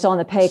while they were still on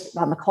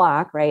the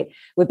clock, right,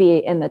 would be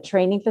in the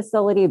training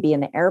facility, it would be in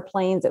the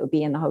airplanes, it would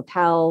be in the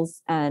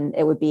hotels, and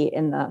it would be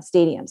in the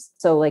stadiums.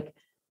 So like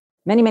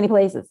many, many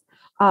places.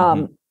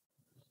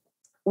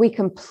 We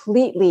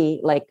completely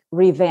like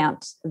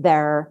revamped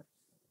their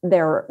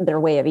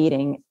way of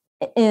eating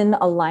in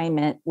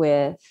alignment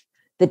with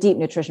the deep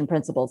nutrition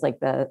principles. Like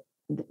the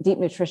deep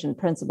nutrition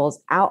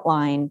principles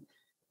outline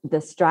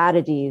the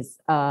strategies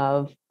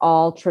of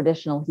all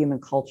traditional human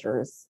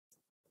cultures,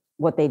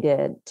 what they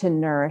did to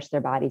nourish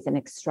their bodies and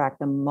extract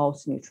the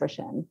most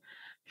nutrition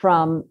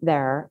from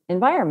their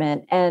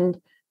environment. And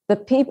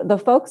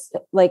the folks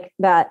like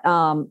that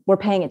were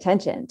paying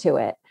attention to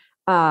it.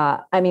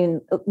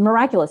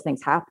 Miraculous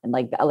things happened.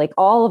 Like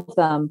all of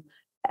them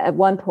at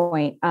one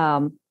point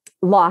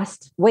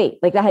lost weight.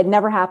 Like that had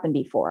never happened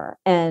before.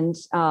 And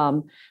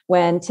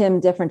when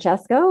Tim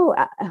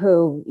DeFrancesco,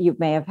 who you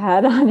may have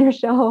had on your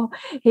show,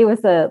 he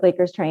was a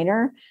Lakers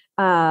trainer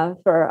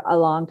for a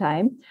long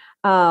time.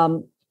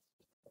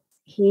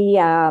 He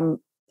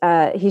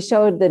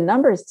showed the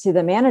numbers to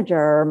the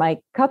manager,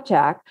 Mike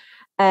Kupchak,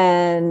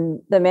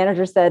 and the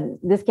manager said,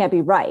 this can't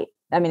be right.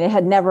 I mean, it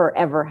had never,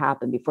 ever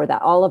happened before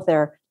that. All of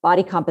their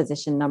body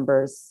composition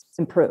numbers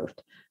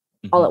improved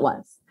all at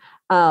once.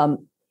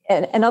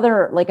 And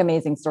other like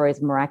amazing stories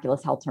of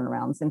miraculous health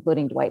turnarounds,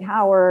 including Dwight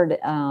Howard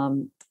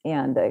and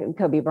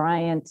Kobe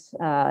Bryant,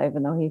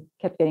 even though he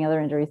kept getting other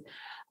injuries.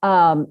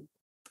 And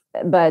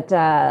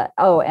Metta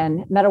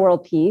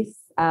World Peace.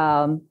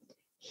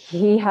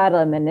 He had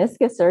a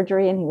meniscus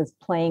surgery and he was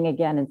playing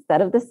again. Instead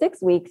of the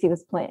 6 weeks, he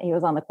was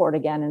on the court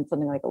again in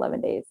something like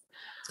 11 days.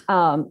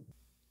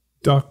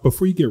 Doc,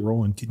 before you get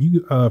rolling, can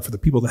you, for the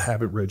people that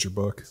haven't read your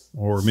book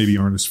or maybe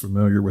aren't as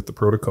familiar with the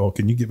protocol,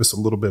 can you give us a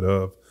little bit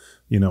of,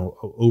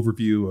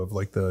 overview of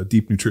like the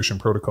deep nutrition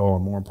protocol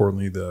and more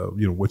importantly,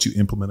 what you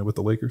implemented with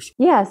the Lakers?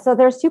 Yeah. So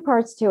there's two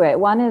parts to it.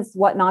 One is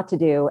what not to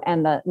do.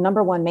 And the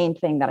number one main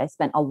thing that I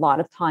spent a lot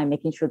of time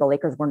making sure the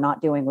Lakers were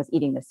not doing was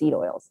eating the seed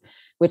oils,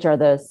 which are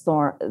the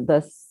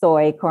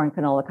soy, corn,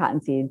 canola,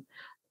 cottonseed.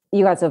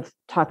 You guys have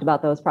talked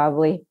about those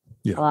probably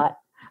a lot.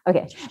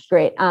 Okay,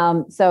 great.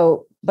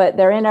 But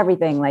they're in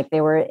everything. Like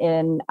they were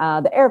in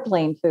the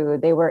airplane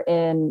food. They were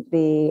in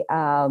the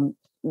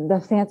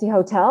fancy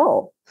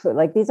hotel food.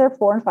 Like these are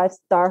 4 and 5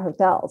 star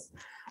hotels.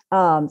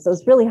 So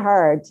it's really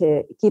hard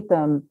to keep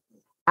them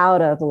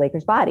out of the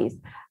Lakers' bodies.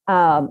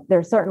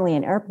 They're certainly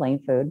in airplane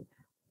food,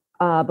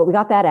 but we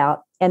got that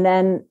out. And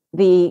then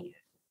we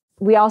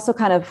also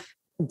kind of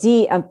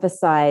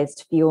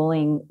de-emphasized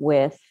fueling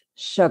with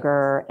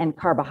sugar and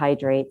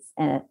carbohydrates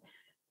and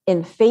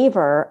in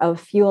favor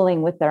of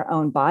fueling with their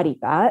own body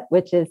fat,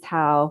 which is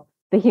how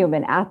the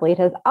human athlete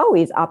has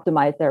always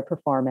optimized their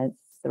performance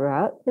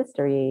throughout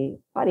history.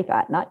 Body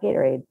fat, not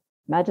Gatorade.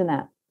 Imagine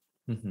that.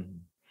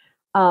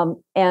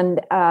 And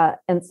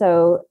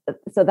so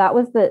that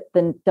was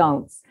the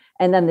don'ts.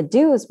 And then the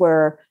do's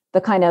were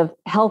the kind of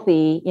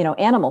healthy,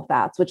 animal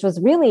fats, which was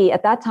really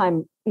at that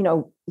time,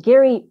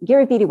 Gary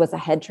Vitti was a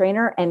head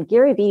trainer, and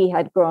Gary Vitti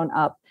had grown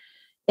up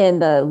in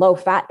the low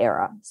fat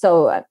era.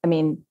 So, I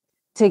mean,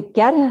 to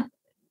get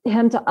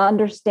him to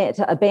understand,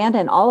 to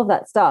abandon all of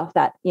that stuff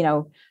that,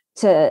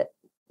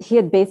 he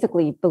had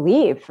basically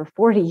believed for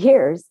 40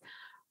 years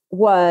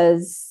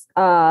was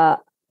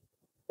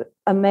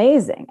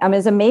amazing. I mean,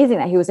 it's amazing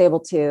that he was able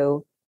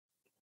to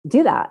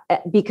do that,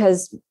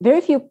 because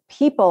very few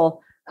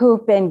people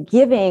who've been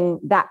giving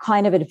that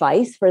kind of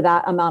advice for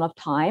that amount of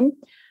time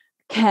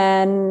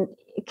can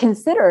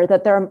consider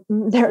that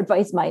their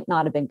advice might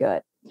not have been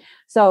good.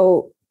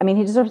 So, I mean,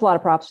 he deserves a lot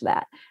of props for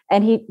that.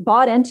 And he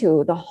bought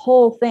into the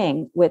whole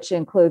thing, which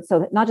includes,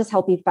 so not just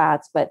healthy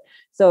fats, but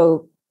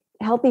so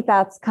healthy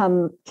fats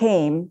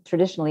came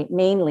traditionally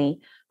mainly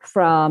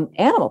from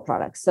animal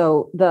products.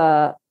 So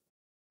the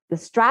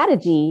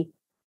strategy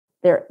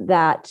there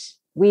that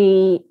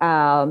we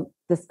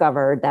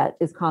discovered that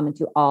is common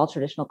to all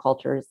traditional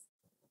cultures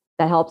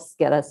that helps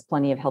get us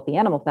plenty of healthy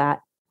animal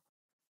fat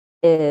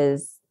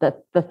is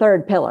the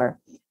third pillar,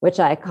 which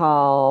I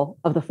call,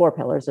 of the 4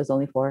 pillars, there's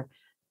only 4,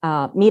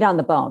 meat on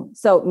the bone.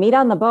 So meat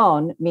on the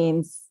bone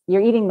means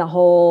you're eating the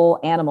whole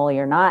animal.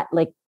 You're not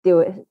like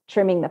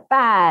trimming the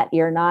fat.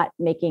 You're not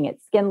making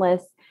it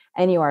skinless,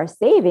 and you are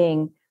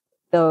saving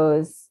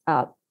those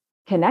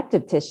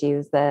connective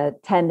tissues, the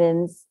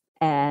tendons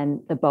and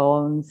the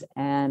bones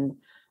and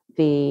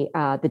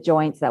the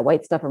joints, that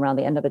white stuff around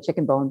the end of the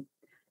chicken bone,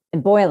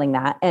 and boiling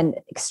that and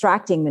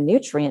extracting the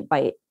nutrient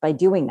by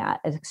doing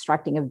that, is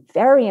extracting a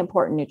very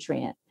important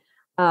nutrient,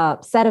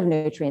 set of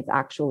nutrients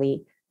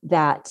actually,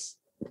 that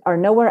are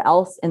nowhere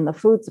else in the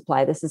food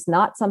supply. This is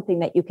not something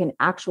that you can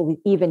actually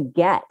even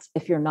get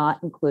if you're not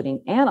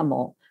including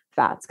animal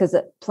fats, because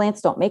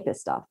plants don't make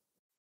this stuff.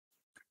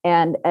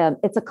 And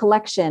it's a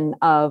collection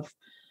of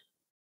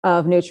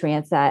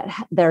nutrients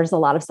that there's a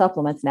lot of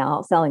supplements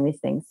now selling these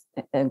things,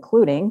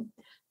 including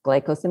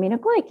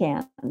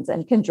glycosaminoglycans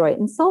and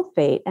chondroitin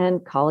sulfate and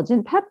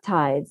collagen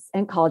peptides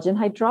and collagen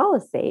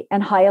hydrolysate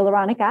and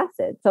hyaluronic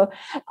acid. So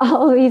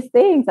all of these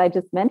things I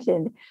just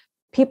mentioned,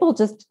 people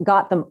just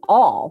got them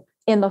all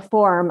in the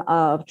form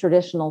of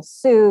traditional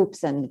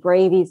soups and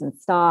gravies and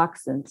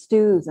stocks and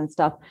stews and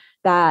stuff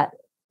that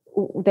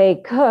they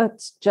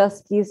cooked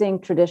just using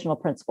traditional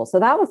principles. So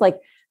that was like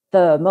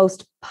the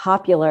most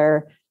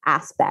popular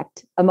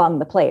aspect among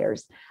the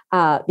players,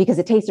 because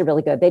it tasted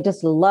really good. They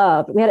just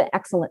loved. We had an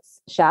excellent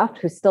chef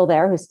who's still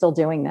there, who's still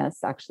doing this,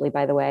 actually,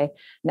 by the way.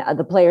 Now,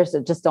 the players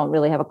just don't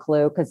really have a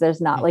clue, because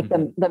there's not like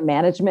the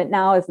management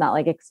now is not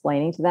like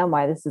explaining to them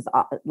why this is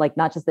like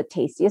not just the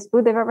tastiest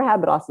food they've ever had,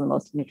 but also the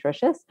most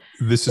nutritious.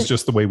 This is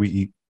just the way we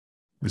eat.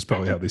 This is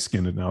probably how they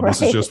skin it now. Right.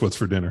 This is just what's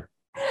for dinner.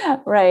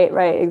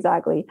 Right,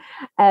 exactly.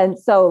 And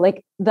so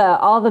like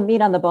all the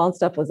meat on the bone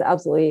stuff was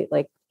absolutely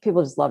like,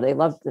 people just loved it. They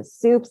loved the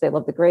soups, they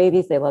loved the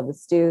gravies, they loved the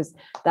stews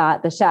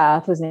that the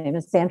chef, whose name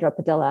is Sandra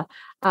Padilla,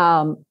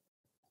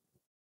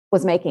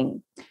 was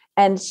making.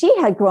 And she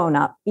had grown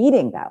up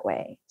eating that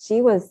way.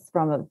 She was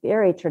from a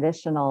very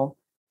traditional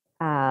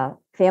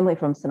family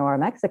from Sonora,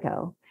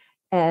 Mexico.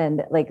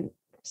 And like,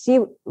 she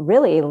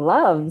really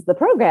loves the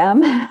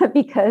program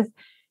because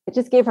it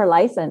just gave her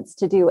license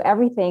to do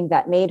everything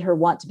that made her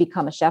want to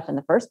become a chef in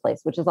the first place,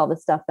 which is all the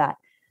stuff that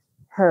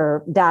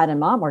her dad and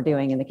mom were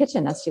doing in the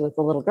kitchen as she was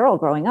a little girl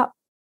growing up.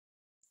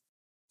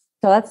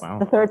 So that's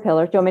the third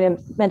pillar. Do you want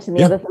me to mention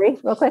the other 3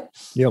 real quick?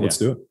 Yeah, let's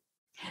do it.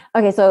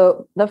 Okay,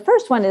 so the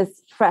first one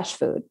is fresh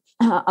food.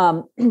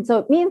 So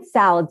it means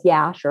salads,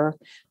 yeah, sure,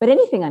 but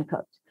anything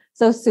uncooked.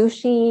 So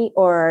sushi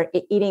or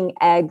eating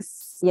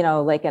eggs,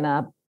 like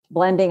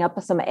blending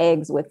up some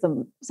eggs with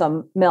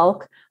some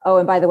milk. Oh,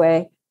 and by the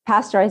way,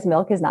 pasteurized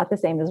milk is not the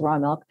same as raw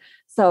milk.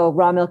 So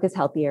raw milk is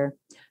healthier.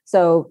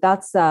 So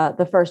that's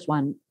the first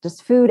one,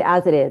 just food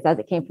as it is, as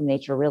it came from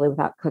nature, really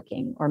without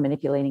cooking or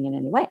manipulating in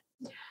any way.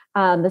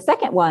 The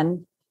second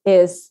one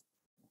is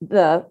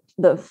the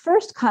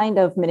first kind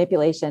of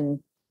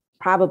manipulation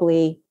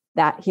probably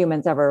that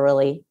humans ever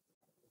really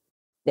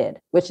did,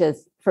 which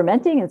is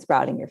fermenting and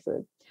sprouting your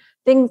food.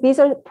 These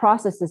are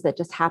processes that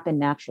just happen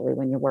naturally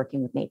when you're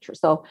working with nature.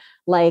 So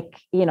like,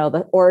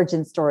 the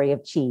origin story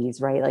of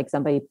cheese, right? Like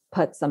somebody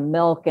put some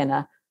milk in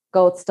a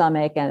goat's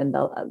stomach and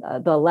the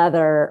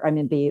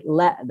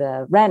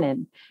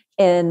renin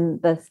in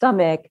the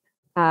stomach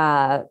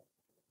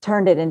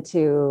turned it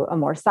into a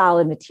more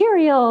solid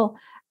material,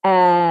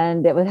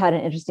 and it had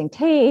an interesting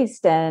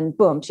taste, and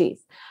boom,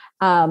 cheese,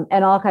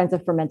 and all kinds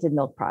of fermented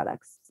milk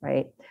products,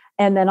 right?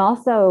 And then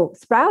also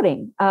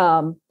sprouting.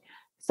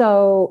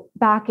 So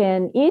back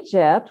in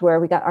Egypt, where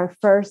we got our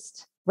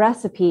first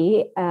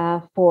recipe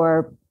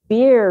for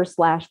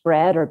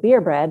beer/bread or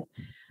beer bread,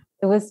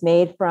 it was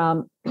made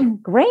from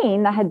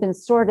grain that had been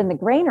stored in the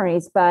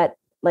granaries, but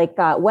like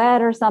got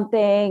wet or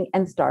something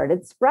and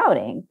started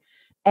sprouting.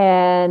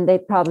 And they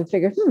probably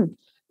figured,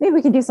 maybe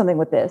we can do something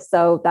with this.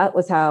 So that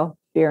was how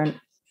beer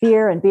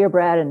and beer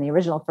bread and the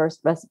original first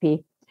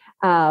recipe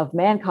of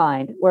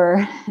mankind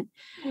were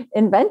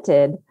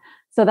invented.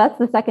 So that's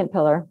the second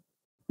pillar.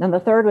 And the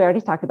third, we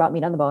already talked about,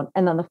 meat on the bone.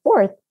 And then the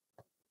fourth,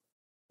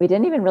 we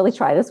didn't even really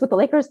try this with the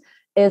Lakers,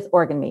 is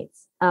organ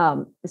meats.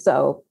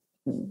 So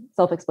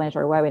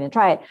self-explanatory why we didn't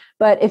try it.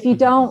 But if you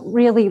don't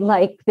really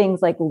like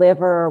things like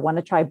liver, or want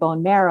to try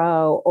bone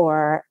marrow,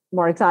 or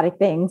more exotic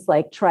things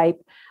like tripe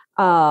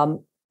and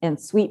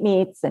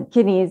sweetmeats and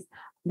kidneys,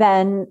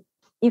 then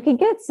you can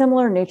get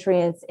similar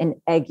nutrients in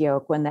egg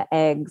yolk when the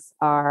eggs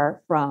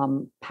are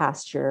from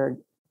pastured,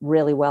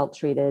 really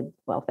well-treated,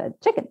 well-fed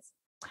chickens.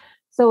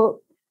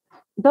 So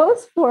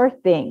those four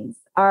things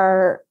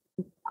are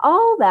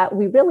all that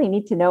we really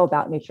need to know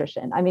about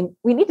nutrition. I mean,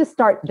 we need to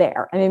start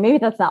there. I mean, maybe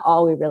that's not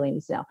all we really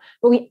need to know,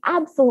 but we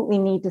absolutely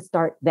need to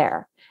start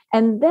there.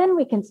 And then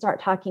we can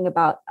start talking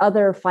about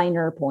other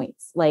finer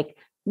points like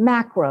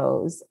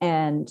macros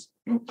and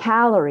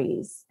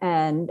calories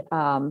and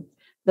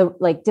the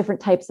like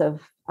different types of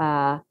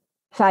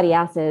fatty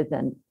acids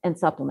and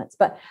supplements.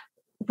 But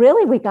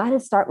really, we got to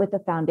start with the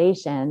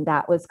foundation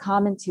that was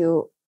common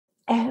to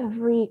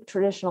every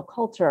traditional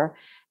culture,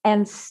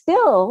 and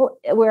still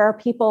where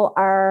people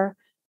are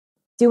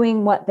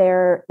doing what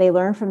they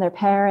learn from their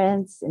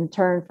parents, in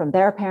turn from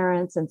their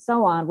parents, and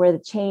so on, where the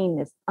chain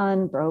is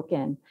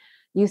unbroken.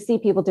 You see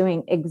people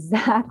doing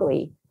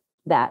exactly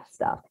that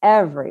stuff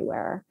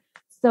everywhere.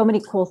 So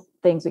many cool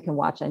things we can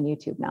watch on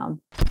YouTube now.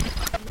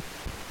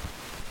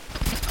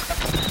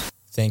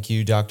 Thank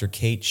you, Dr.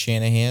 Kate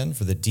Shanahan,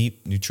 for the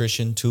deep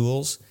nutrition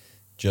tools.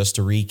 Just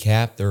to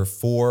recap, there are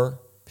 4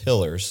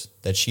 pillars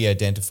that she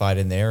identified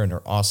in there in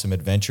her awesome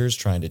adventures,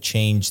 trying to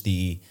change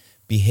the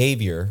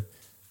behavior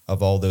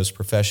of all those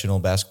professional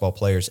basketball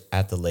players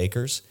at the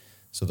Lakers.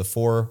 So the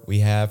 4 we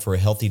have for a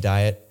healthy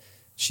diet,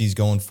 she's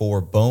going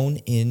for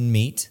bone-in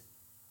meat,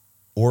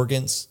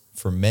 organs,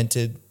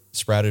 fermented,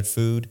 sprouted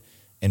food,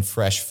 and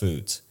fresh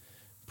foods.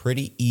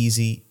 Pretty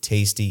easy,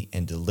 tasty,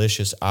 and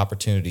delicious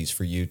opportunities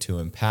for you to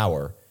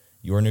empower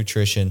your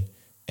nutrition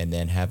and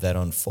then have that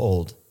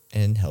unfold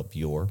and help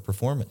your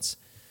performance.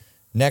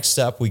 Next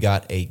up, we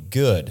got a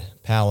good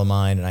pal of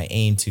mine, and I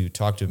aim to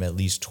talk to him at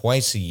least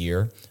twice a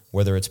year,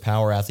 whether it's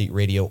Power Athlete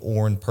Radio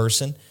or in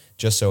person.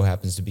 Just so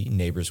happens to be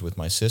neighbors with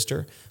my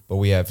sister. But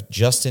we have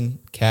Justin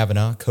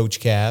Kavanaugh, Coach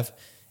Cav,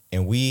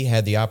 and we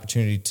had the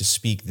opportunity to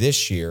speak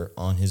this year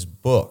on his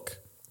book,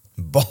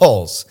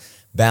 Balls,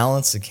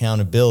 Balance,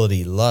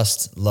 Accountability,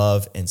 Lust,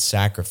 Love, and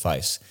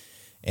Sacrifice.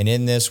 And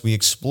in this, we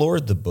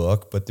explored the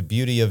book, but the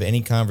beauty of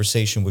any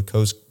conversation with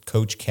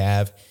Coach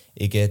Cav,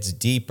 it gets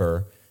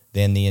deeper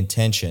than the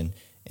intention,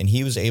 and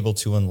he was able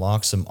to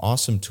unlock some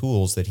awesome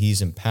tools that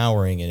he's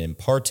empowering and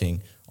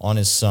imparting on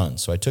his son.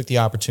 So I took the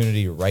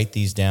opportunity to write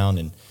these down,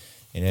 and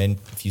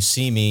if you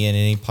see me in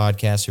any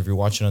podcast, or if you're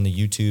watching on the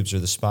YouTubes or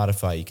the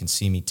Spotify, you can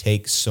see me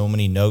take so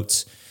many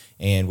notes.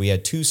 And we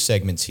had 2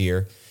 segments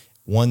here,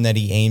 one that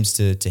he aims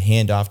to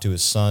hand off to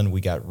his son. We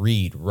got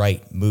read,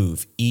 write,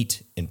 move,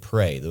 eat, and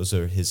pray. Those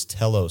are his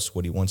telos,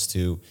 what he wants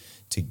to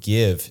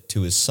give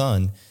to his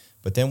son.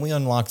 But then we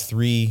unlocked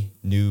 3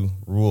 new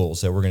rules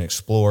that we're going to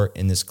explore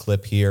in this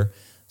clip here.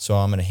 So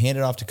I'm going to hand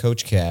it off to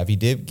Coach Cav. He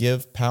did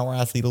give Power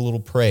Athlete a little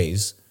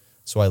praise,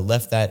 so I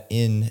left that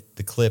in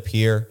the clip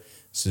here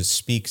to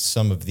speak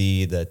some of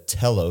the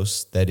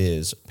telos, that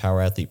is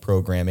Power Athlete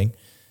programming,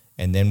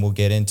 and then we'll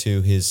get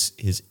into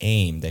his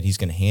aim that he's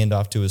going to hand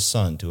off to his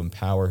son to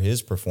empower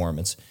his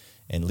performance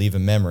and leave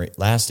a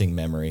lasting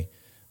memory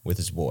with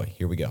his boy.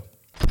 Here we go.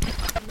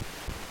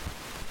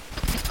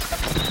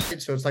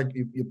 So it's like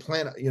you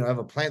plant, have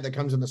a plant that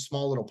comes in a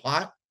small little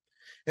pot.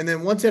 And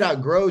then once it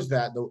outgrows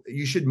that,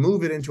 you should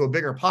move it into a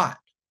bigger pot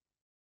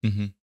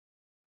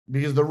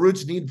because the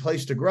roots need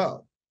place to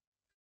grow.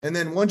 And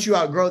then once you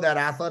outgrow that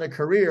athletic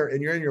career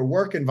and you're in your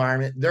work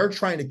environment, they're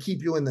trying to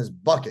keep you in this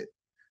bucket.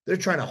 They're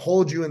trying to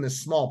hold you in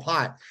this small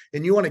pot.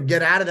 And you want to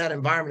get out of that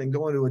environment and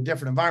go into a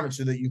different environment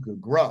so that you can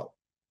grow.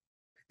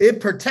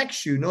 It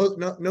protects you,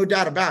 no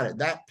doubt about it.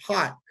 That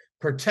pot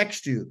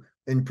protects you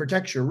and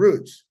protects your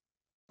roots.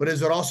 But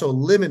is it also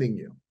limiting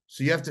you?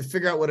 So you have to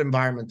figure out what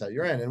environment that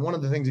you're in. And one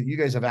of the things that you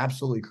guys have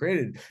absolutely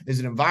created is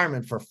an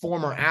environment for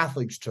former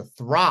athletes to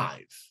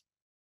thrive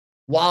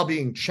while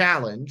being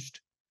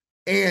challenged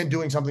and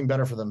doing something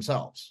better for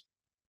themselves.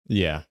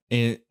 Yeah.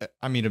 And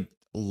I mean, a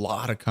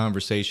lot of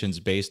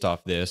conversations based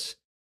off this,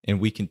 and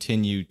we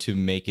continue to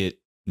make it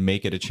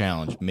a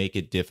challenge, make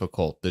it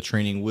difficult. The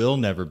training will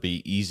never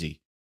be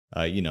easy.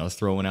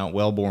 Throwing out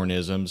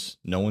Wellborn-isms,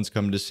 no one's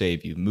coming to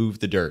save you. Move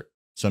the dirt.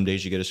 Some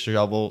days you get a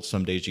shovel,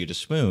 some days you get a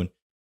spoon,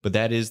 but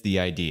that is the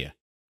idea.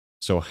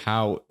 So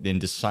how, in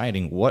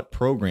deciding what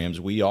programs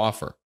we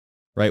offer,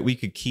 right? We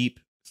could keep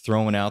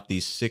throwing out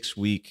these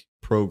 6-week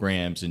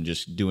programs and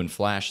just doing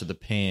flash of the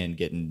pan,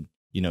 getting,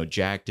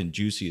 jacked and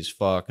juicy as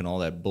fuck and all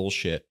that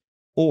bullshit.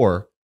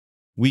 Or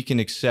we can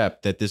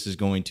accept that this is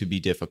going to be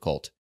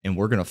difficult and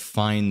we're going to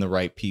find the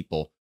right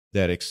people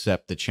that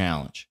accept the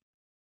challenge.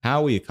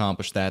 How we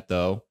accomplish that,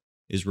 though,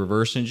 is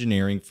reverse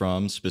engineering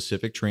from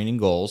specific training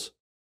goals.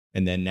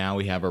 And then now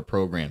we have our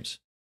programs,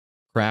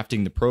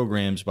 crafting the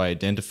programs by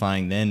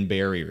identifying then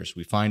barriers.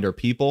 We find our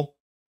people,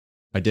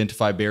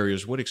 identify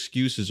barriers. What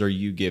excuses are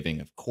you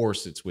giving? Of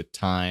course, it's with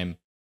time,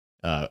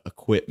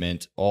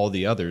 equipment, all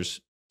the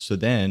others. So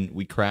then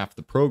we craft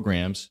the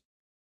programs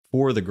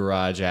for the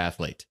garage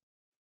athlete.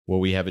 Well,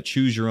 we have a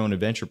choose your own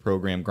adventure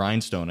program,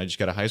 Grindstone. I just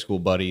got a high school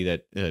buddy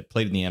that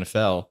played in the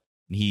NFL,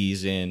 and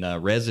he's in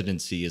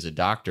residency as a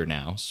doctor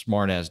now,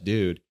 smart ass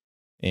dude.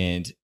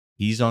 And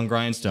he's on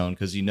Grindstone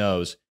because he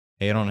knows,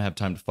 hey, I don't have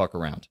time to fuck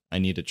around. I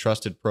need a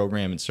trusted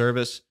program and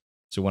service.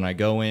 So when I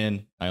go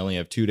in, I only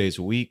have 2 days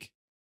a week.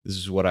 This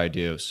is what I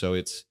do. So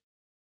it's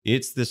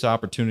this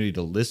opportunity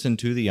to listen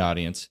to the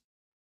audience.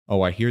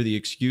 Oh, I hear the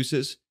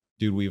excuses.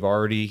 Dude, we've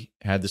already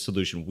had the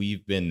solution.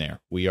 We've been there.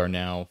 We are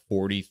now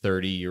 40,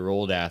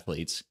 30-year-old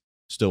athletes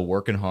still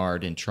working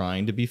hard and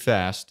trying to be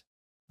fast.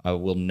 I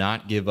will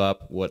not give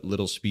up what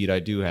little speed I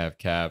do have,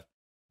 Cav.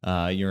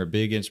 You're a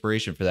big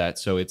inspiration for that.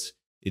 So it's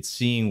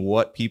seeing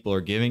what people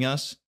are giving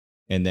us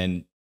and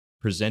then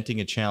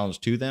presenting a challenge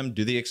to them.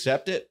 Do they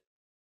accept it?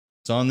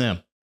 It's on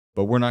them.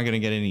 But we're not going to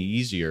get any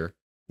easier.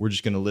 We're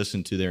just going to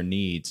listen to their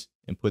needs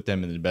and put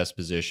them in the best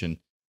position,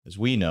 as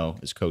we know,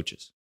 as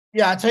coaches.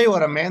 Yeah, I tell you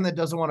what, a man that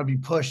doesn't want to be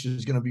pushed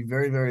is going to be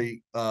very,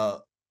 very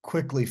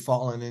quickly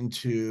fallen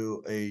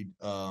into the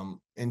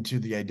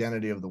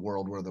identity of the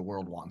world where the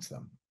world wants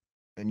them,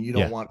 and you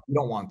don't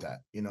want that.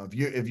 You know,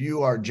 if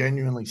you are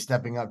genuinely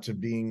stepping up to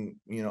being,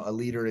 you know, a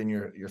leader in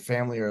your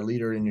family or a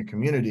leader in your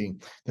community,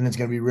 then it's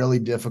going to be really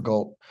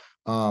difficult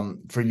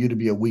for you to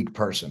be a weak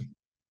person,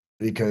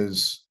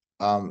 because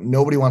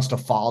nobody wants to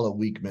follow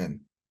weak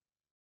men.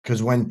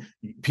 Because when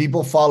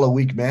people follow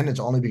weak men, it's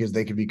only because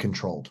they can be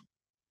controlled.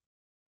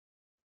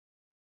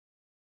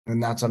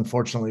 And that's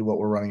unfortunately what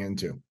we're running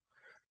into.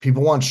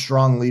 People want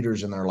strong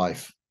leaders in their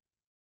life.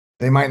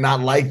 They might not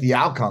like the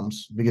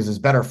outcomes because it's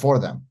better for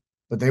them,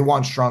 but they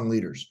want strong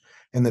leaders.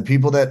 And the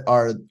people that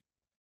are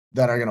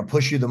going to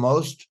push you the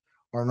most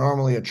are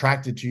normally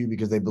attracted to you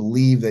because they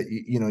believe that,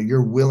 you know,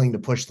 you're willing to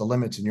push the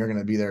limits and you're going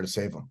to be there to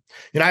save them.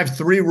 You know, I have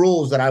 3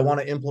 rules that I want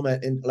to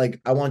implement, and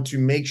like, I want to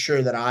make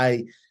sure that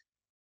I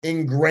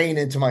ingrain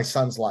into my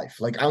son's life.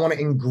 Like, I want to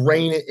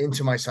ingrain it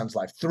into my son's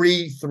life.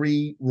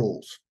 Three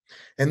rules.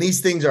 And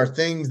these things are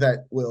things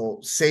that will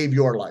save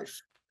your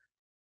life.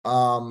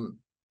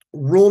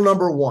 Rule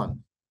number 1,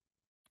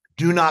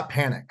 do not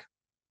panic.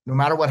 No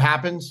matter what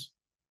happens,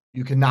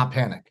 you cannot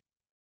panic.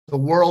 The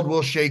world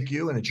will shake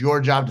you, and it's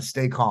your job to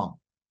stay calm.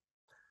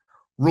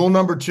 Rule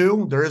number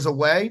 2, there is a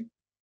way.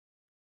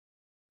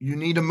 You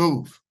need to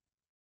move.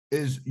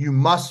 You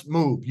must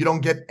move. You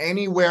don't get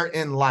anywhere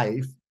in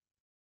life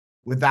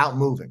without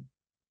moving.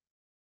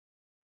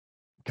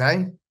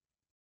 Okay?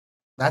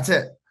 That's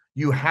it.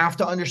 You have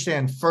to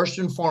understand first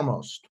and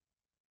foremost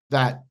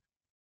that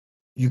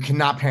you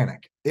cannot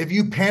panic. If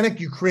you panic,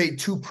 you create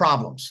 2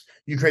 problems.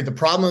 You create the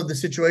problem of the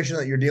situation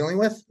that you're dealing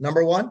with,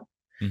 number 1,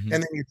 and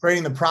then you're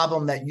creating the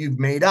problem that you've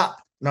made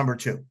up, number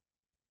 2.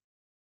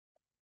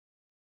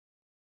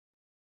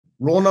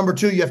 Rule number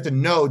 2, you have to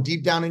know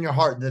deep down in your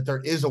heart that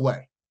there is a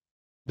way.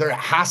 There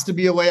has to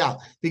be a way out,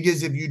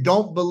 because if you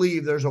don't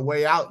believe there's a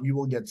way out, you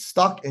will get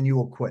stuck and you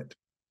will quit.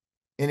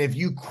 And if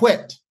you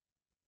quit,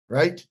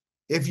 right?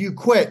 If you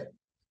quit,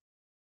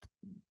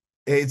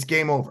 it's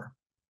game over.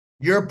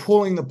 You're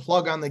pulling the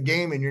plug on the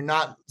game, and you're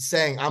not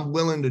saying, I'm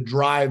willing to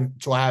drive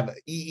to have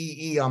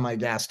EEE on my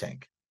gas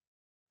tank.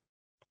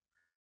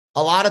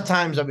 A lot of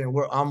times, I mean,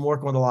 I'm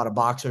working with a lot of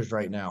boxers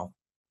right now.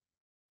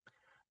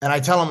 And I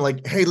tell them,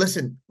 like, hey,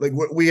 listen, like,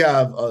 we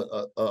have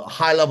a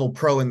high-level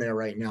pro in there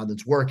right now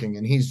that's working.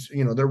 And he's,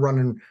 you know, they're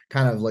running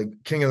kind of like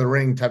King of the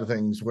Ring type of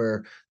things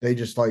where they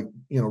just, like,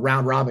 you know,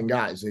 round robin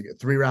guys. They get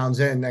 3 rounds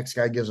in. Next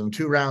guy gives them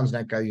 2 rounds.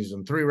 Next guy gives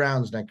them 3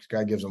 rounds. Next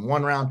guy gives them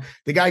 1 round.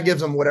 The guy gives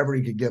them whatever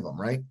he could give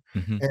them, right?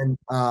 And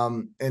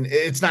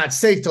it's not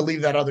safe to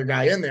leave that other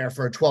guy in there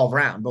for a 12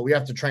 round, but we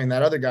have to train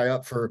that other guy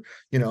up for,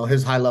 you know,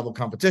 his high-level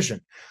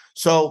competition.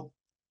 So,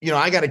 you know,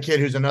 I got a kid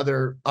who's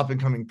another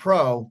up-and-coming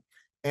pro,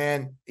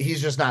 and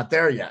he's just not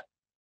there yet.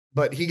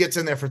 But he gets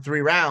in there for 3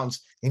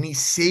 rounds, and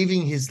he's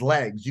saving his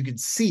legs. You could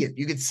see it.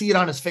 You could see it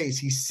on his face.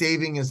 He's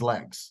saving his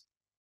legs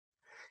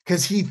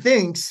because he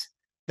thinks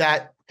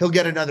that he'll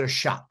get another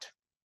shot.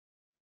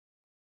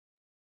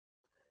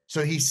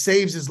 So he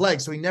saves his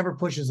legs, so he never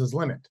pushes his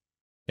limit.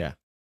 Yeah.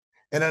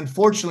 And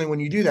unfortunately, when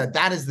you do that,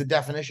 that is the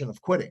definition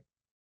of quitting.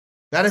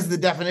 That is the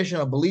definition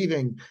of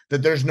believing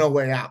that there's no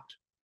way out.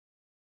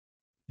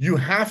 You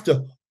have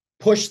to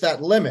push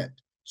that limit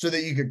so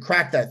that you could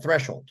crack that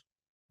threshold.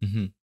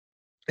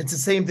 It's the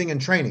same thing in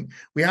training.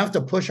 We have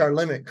to push our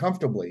limit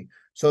comfortably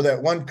so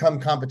that when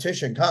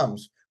competition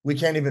comes, we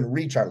can't even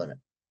reach our limit.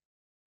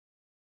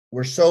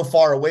 We're so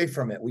far away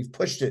from it. We've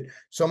pushed it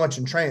so much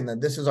in training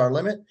that this is our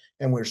limit,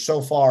 and we're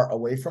so far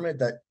away from it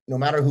that no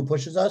matter who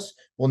pushes us,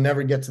 we'll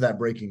never get to that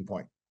breaking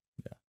point.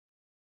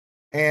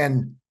 Yeah.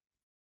 And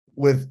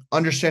with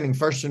understanding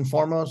first and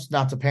foremost,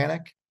 not to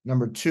panic.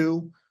 Number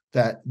 2,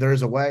 that there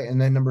is a way. And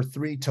then number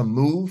 3, to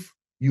move.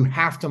 You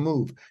have to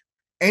move.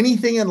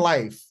 anything in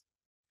life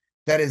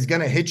that is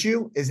going to hit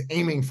you is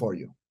aiming for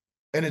you.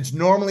 And it's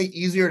normally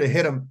easier to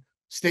hit a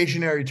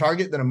stationary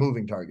target than a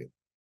moving target.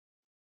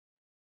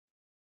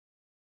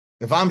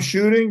 If I'm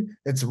shooting,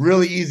 it's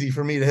really easy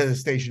for me to hit a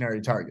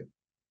stationary target.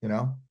 You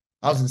know,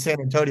 I was in San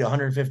Antonio,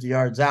 150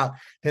 yards out,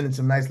 hitting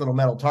some nice little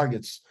metal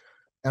targets,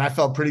 and I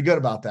felt pretty good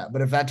about that.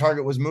 But if that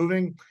target was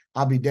moving,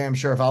 I'll be damn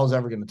sure if I was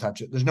ever going to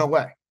touch it. There's no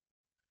way.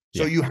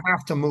 So you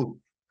have to move.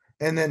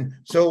 And then,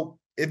 so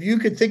if you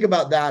could think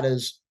about that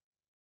as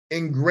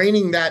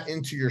ingraining that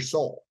into your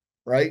soul,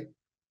 right?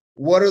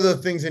 What are the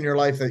things in your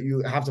life that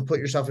you have to put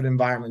yourself in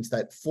environments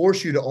that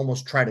force you to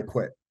almost try to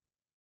quit?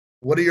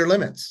 What are your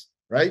limits,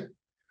 right?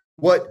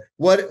 What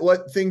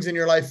things in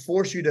your life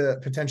force you to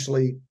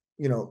potentially,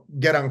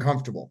 get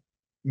uncomfortable?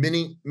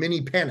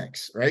 Mini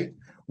panics, right?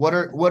 What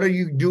are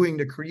you doing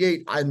to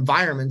create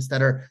environments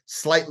that are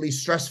slightly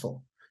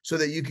stressful so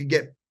that you could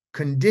get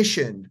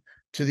conditioned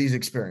to these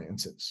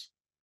experiences?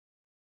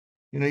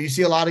 You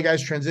see a lot of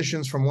guys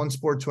transitions from one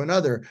sport to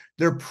another.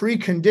 They're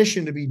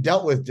preconditioned to be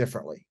dealt with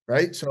differently,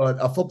 right? So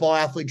a football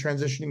athlete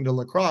transitioning to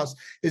lacrosse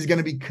is going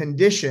to be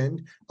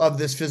conditioned of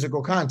this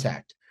physical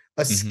contact.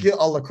 A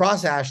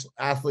lacrosse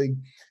athlete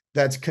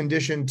that's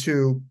conditioned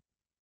to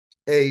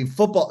a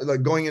football,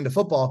 like going into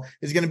football,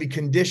 is going to be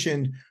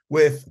conditioned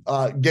with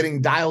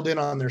getting dialed in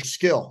on their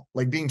skill,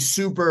 like being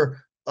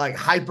super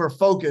hyper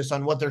focused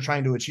on what they're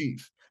trying to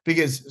achieve,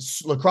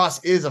 because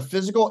lacrosse is a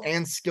physical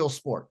and skill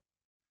sport,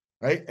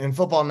 right? And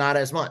football, not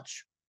as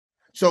much.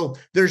 So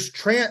there's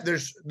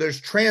translators,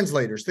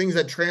 things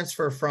that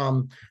transfer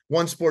from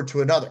one sport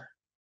to another,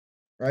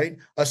 right?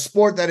 A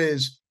sport that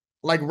is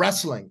like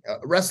wrestling, a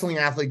wrestling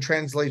athlete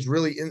translates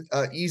really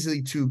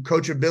easily to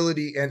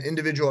coachability and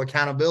individual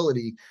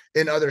accountability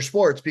in other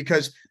sports,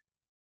 because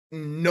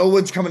no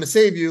one's coming to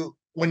save you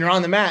when you're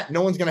on the mat.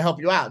 No one's going to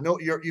help you out. No,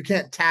 you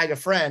can't tag a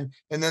friend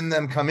and then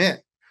them come in.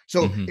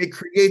 So it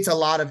creates a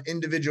lot of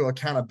individual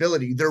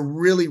accountability. They're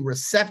really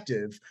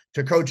receptive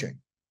to coaching.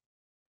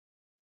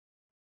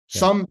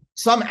 Yeah.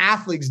 Some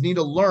athletes need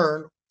to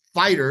learn,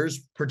 fighters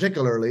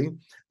particularly,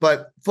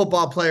 but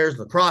football players,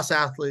 lacrosse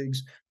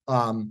athletes,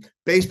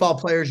 baseball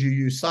players, you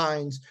use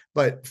signs,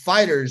 but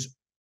fighters,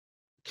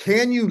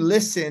 can you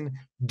listen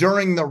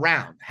during the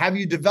round? Have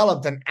you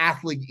developed an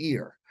athlete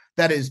ear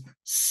that is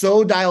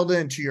so dialed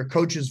into your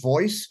coach's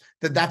voice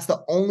that that's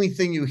the only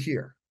thing you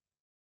hear?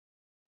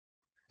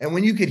 And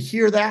when you could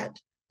hear that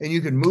and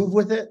you can move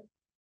with it,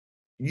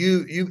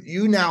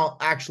 you now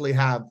actually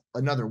have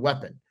another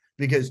weapon,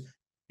 because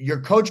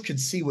your coach could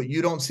see what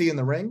you don't see in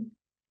the ring.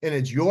 And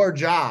it's your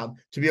job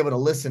to be able to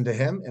listen to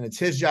him, and it's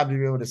his job to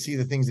be able to see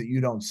the things that you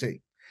don't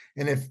see.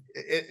 And if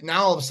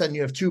now all of a sudden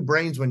you have two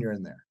brains when you're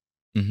in there,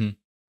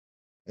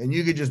 and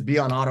you could just be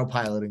on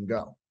autopilot and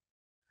go.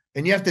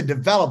 And you have to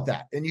develop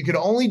that. And you could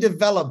only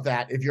develop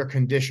that if you're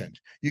conditioned.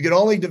 You could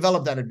only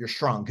develop that if you're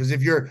strong. Because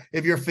if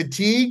you're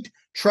fatigued,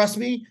 trust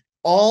me,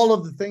 all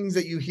of the things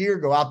that you hear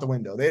go out the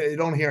window. They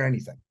don't hear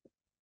anything.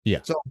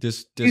 Yeah. So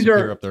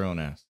disappear up their own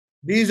ass.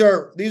 These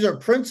are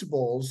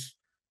principles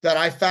that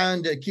I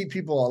found to keep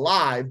people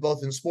alive,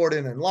 both in sport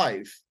and in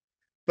life.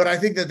 But I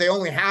think that they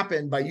only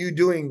happen by you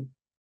doing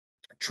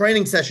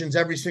training sessions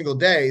every single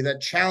day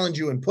that challenge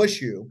you and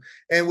push you,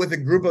 and with a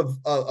group of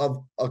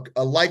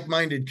a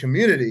like-minded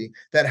community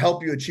that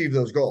help you achieve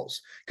those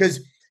goals. Because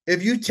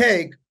if you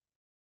take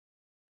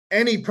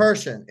any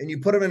person and you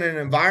put them in an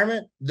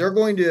environment, they're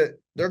going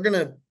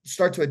to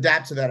start to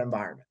adapt to that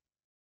environment.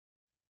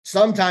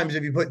 Sometimes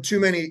if you put too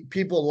many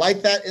people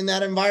like that in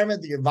that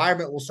environment, the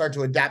environment will start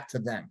to adapt to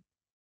them.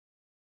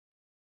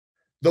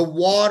 The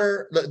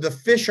water, the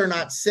fish are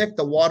not sick.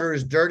 The water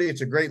is dirty.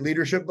 It's a great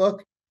leadership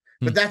book.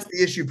 But that's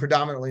the issue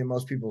predominantly in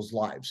most people's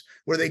lives,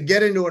 where they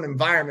get into an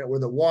environment where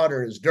the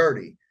water is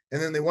dirty,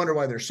 and then they wonder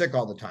why they're sick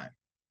all the time.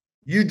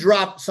 You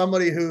drop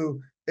somebody who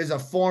is a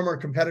former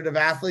competitive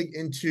athlete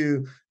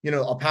into,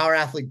 a power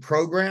athlete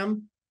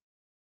program.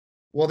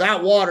 Well,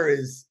 that water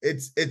is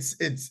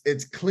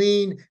it's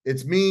clean,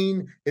 it's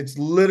mean, it's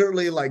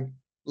literally like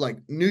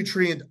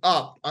nutrient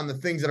up on the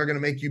things that are going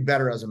to make you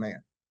better as a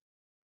man.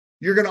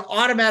 You're going to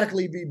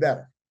automatically be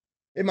better.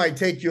 It might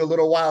take you a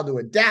little while to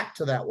adapt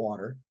to that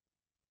water,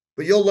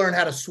 but you'll learn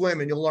how to swim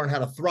and you'll learn how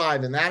to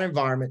thrive in that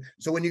environment.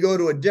 So when you go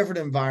to a different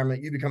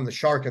environment, you become the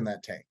shark in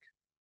that tank.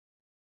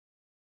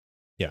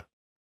 Yeah.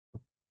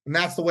 And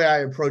that's the way I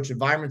approach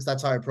environments.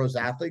 That's how I approach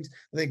athletes.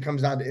 I think it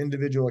comes down to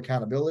individual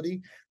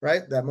accountability,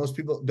 right? That most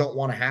people don't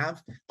want to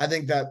have. I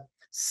think that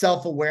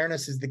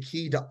self-awareness is the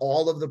key to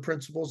all of the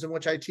principles in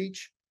which I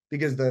teach.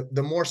 Because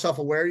the more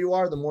self-aware you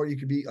are, the more you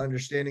could be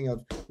understanding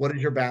of what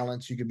is your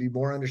balance. You could be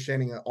more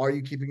understanding of, are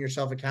you keeping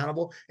yourself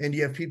accountable? And do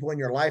you have people in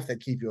your life that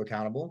keep you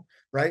accountable,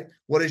 right?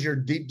 What is your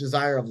deep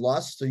desire of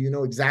lust? So you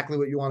know exactly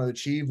what you want to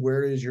achieve.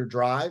 Where is your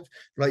drive?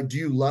 Like, do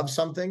you love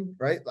something,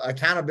 right?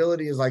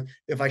 Accountability is like,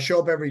 if I show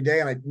up every day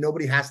and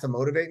nobody has to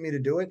motivate me to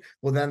do it,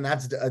 well, then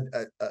that's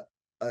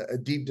a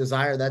deep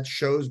desire that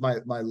shows my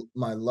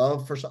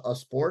love for a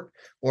sport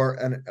or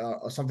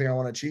something I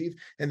want to achieve.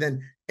 And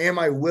then am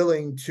I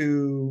willing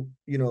to,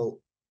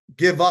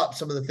 give up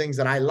some of the things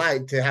that I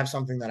like to have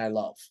something that I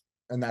love.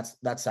 And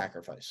that's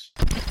sacrifice.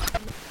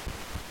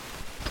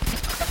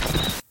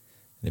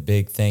 And a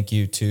big thank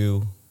you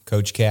to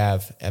Coach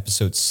Cav,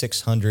 episode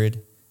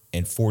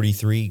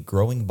 643,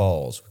 Growing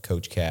Balls with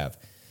Coach Cav.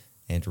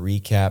 And to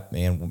recap,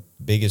 man,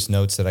 biggest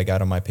notes that I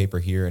got on my paper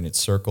here, and it's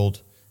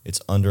circled,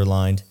 it's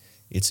underlined,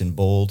 it's in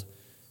bold,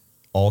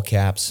 all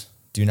caps.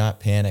 Do not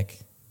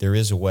panic. There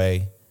is a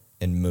way,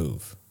 and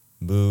move.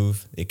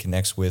 Move. It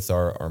connects with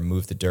our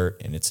Move the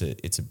Dirt, and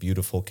it's a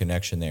beautiful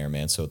connection there,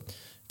 man. So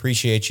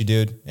appreciate you,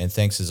 dude. And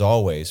thanks as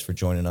always for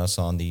joining us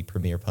on the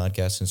premier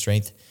podcast in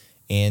strength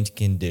and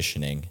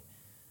conditioning.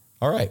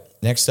 All right.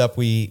 Next up,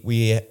 we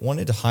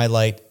wanted to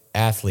highlight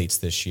athletes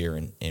this year,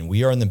 and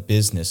we are in the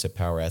business at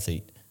Power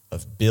Athlete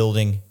of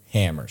building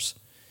hammers.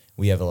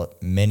 We have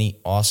many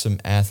awesome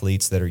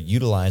athletes that are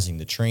utilizing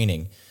the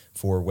training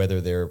for whether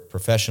they're a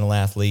professional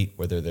athlete,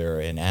 whether they're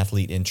an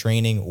athlete in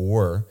training,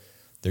 or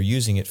they're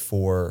using it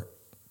for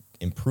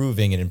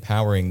improving and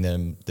empowering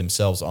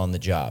themselves on the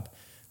job.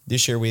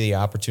 This year, we had the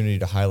opportunity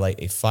to highlight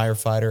a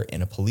firefighter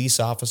and a police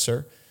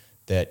officer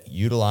that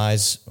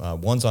utilize,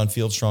 one's on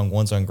Field Strong,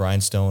 one's on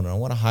Grindstone. And I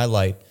want to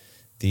highlight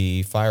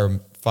the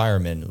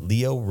fireman,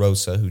 Leo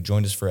Rosa, who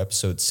joined us for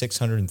episode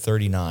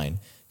 639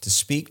 to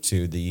speak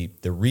to the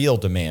real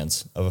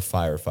demands of a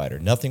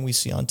firefighter. Nothing we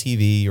see on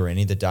TV or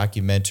any of the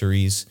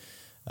documentaries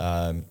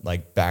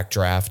like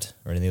Backdraft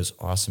or any of those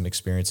awesome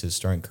experiences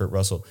starring Kurt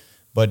Russell.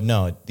 But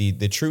no,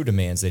 the true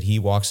demands that he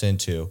walks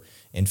into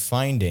and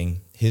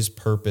finding his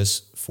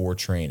purpose for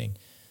training.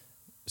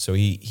 So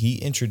he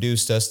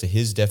introduced us to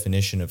his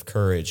definition of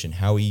courage and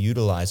how he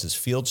utilizes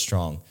Field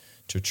Strong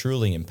to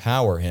truly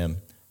empower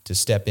him to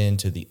step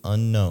into the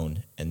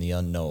unknown and the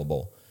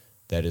unknowable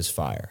that is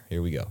fire.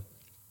 Here we go.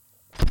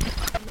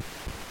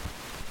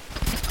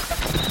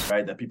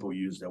 Right, that people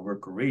use that we're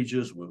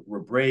courageous, we're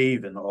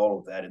brave, and all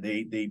of that, and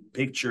they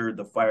picture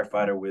the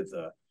firefighter with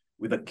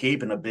a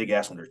cape and a big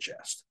ass on their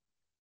chest.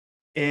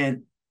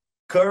 And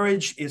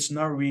courage is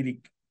not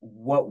really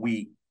what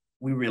we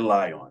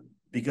rely on,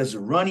 because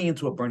running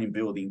into a burning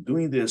building,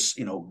 doing this,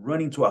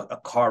 running to a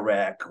car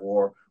wreck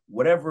or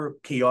whatever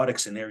chaotic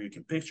scenario you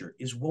can picture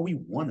is what we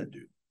want to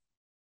do.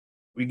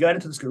 We got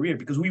into this career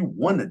because we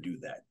want to do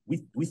that.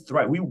 We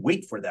thrive. We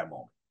wait for that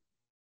moment.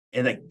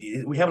 And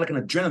we have like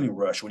an adrenaline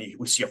rush when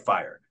we see a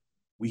fire.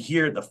 We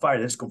hear the fire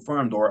that's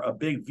confirmed or a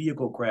big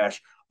vehicle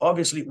crash.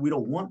 Obviously, we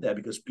don't want that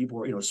because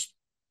people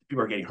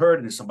are getting hurt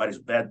and it's somebody's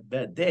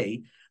bad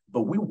day.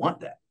 But we want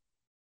that.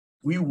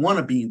 We want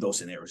to be in those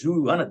scenarios. We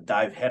want to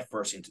dive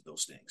headfirst into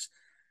those things.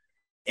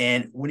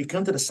 And when it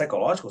comes to the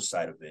psychological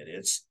side of it,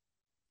 it's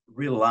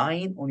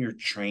relying on your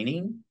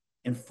training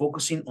and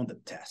focusing on the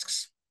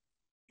tasks.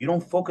 You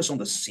don't focus on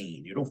the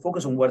scene. You don't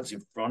focus on what's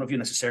in front of you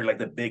necessarily, like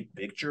the big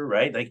picture,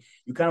 right? Like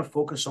you kind of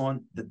focus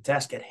on the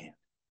task at hand.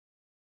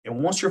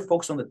 And once you're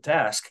focused on the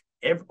task,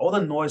 all the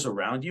noise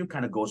around you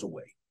kind of goes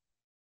away.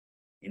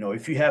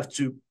 If you have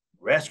to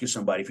rescue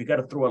somebody, if you got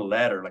to throw a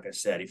ladder, like I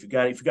said, if you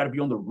got to be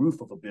on the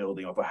roof of a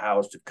building, of a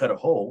house to cut a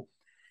hole,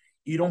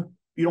 you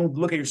don't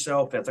look at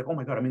yourself as like, oh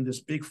my God, I'm in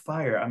this big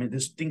fire. I mean,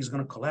 this thing's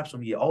going to collapse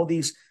on me. All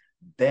these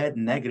bad,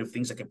 negative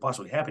things that can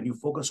possibly happen. You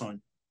focus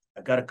on, I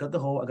got to cut the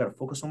hole. I got to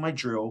focus on my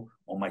drill,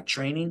 on my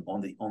training,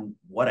 on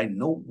what I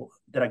know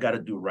that I got to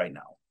do right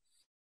now.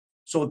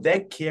 So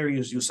that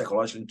carries you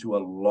psychologically into a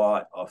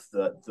lot of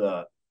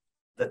the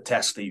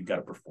tasks that you got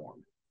to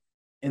perform.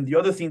 And the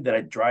other thing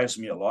that drives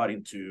me a lot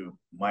into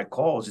my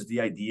calls is the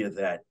idea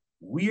that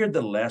we are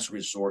the last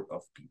resort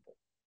of people.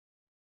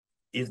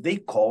 If they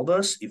called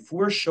us, if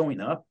we're showing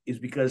up, it's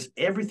because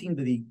everything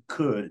that they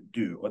could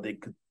do or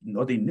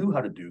they knew how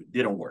to do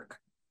didn't work.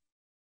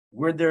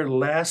 We're their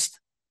last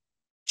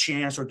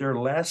chance or their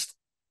last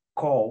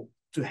call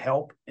to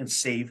help and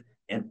save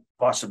and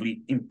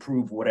possibly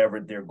improve whatever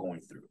they're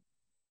going through.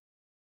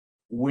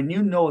 When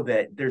you know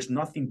that there's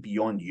nothing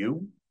beyond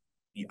you,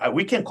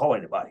 we can't call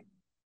anybody.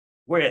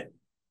 We're it.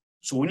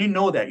 So when you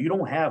know that you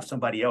don't have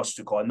somebody else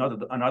to call,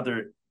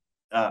 another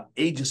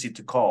agency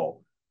to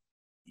call,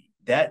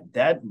 that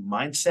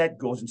mindset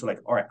goes into like,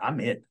 all right, I'm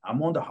it.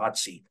 I'm on the hot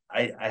seat.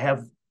 I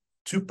have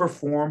to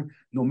perform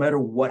no matter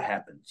what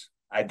happens.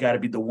 I got to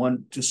be the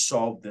one to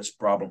solve this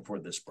problem for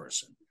this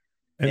person.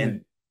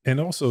 And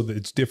also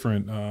it's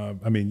different.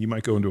 I mean, you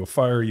might go into a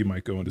fire, you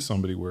might go into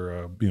somebody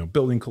where,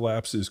 building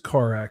collapses,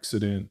 car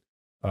accident,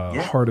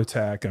 heart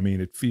attack. I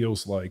mean, it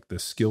feels like the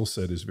skill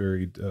set is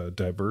very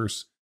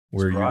diverse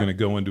where you're going to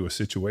go into a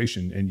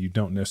situation and you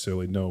don't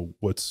necessarily know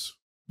what's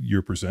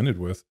you're presented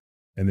with.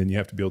 And then you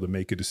have to be able to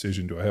make a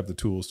decision. Do I have the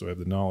tools? Do I have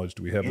the knowledge?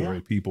 Do we have the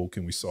right people?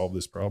 Can we solve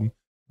this problem?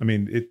 I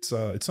mean, it's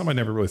something I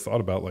never really thought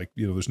about. Like,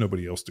 there's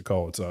nobody else to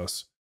call. It's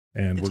us.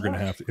 And we're going to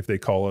have to, if they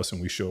call us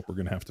and we show up, we're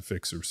going to have to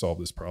fix or solve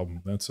this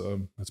problem. That's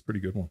a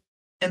pretty good one.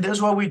 And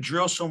that's why we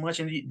drill so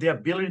much, and the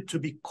ability to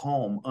be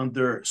calm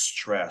under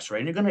stress, right?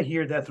 And you're going to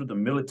hear that through the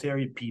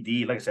military,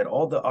 PD, like I said,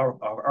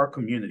 our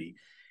community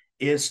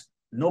is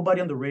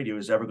nobody on the radio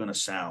is ever going to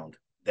sound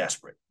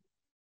desperate.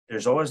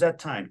 There's always that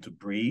time to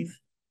breathe.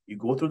 You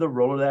go through the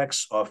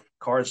Rolodex of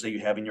cards that you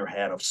have in your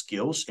head of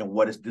skills and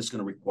what is this going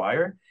to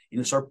require, and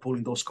you start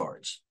pulling those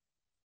cards.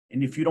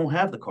 And if you don't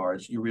have the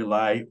cards, you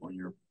rely on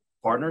your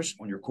partners,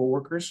 on your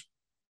coworkers,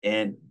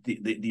 and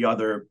the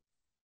other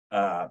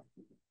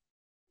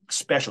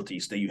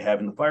specialties that you have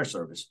in the fire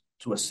service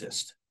to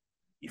assist.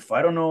 If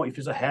I don't know if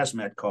it's a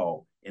hazmat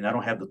call and I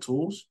don't have the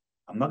tools,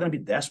 I'm not going to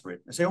be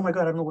desperate and say, oh my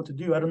God, I don't know what to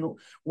do. I don't know.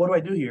 What do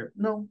I do here?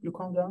 No, you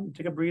calm down, you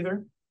take a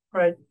breather.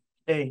 All right.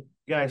 Hey,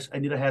 guys, I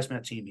need a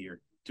hazmat team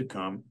here to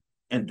come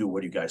and do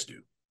what you guys do.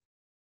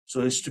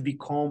 So it's to be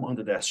calm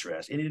under that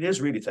stress. And it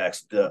is really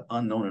the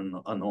unknown and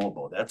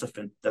unknowable. That's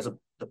the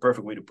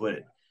perfect way to put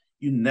it.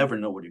 You never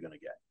know what you're going to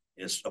get.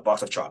 It's a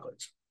box of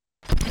chocolates.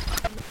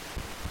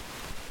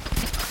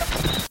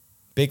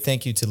 Big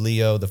thank you to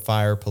Leo, the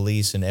fire,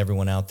 police, and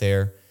everyone out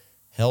there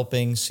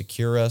helping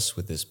secure us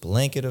with this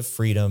blanket of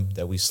freedom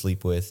that we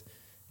sleep with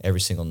every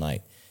single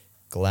night.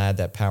 Glad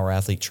that Power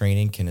Athlete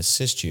Training can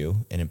assist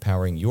you in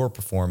empowering your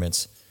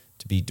performance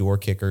to be door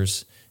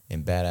kickers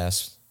and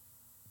badass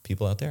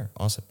people out there.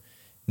 Awesome.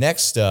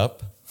 Next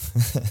up,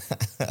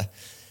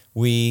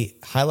 we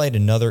highlight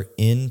another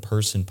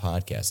in-person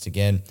podcast.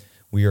 Again,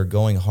 we are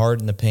going hard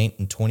in the paint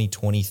in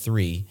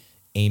 2023,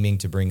 aiming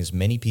to bring as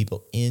many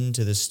people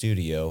into the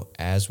studio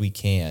as we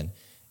can.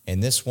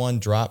 And this one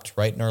dropped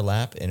right in our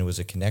lap, and it was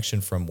a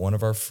connection from one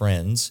of our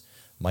friends,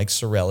 Mike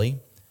Sorelli,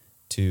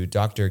 to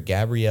Dr.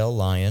 Gabrielle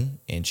Lyon,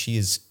 and she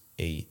is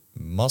a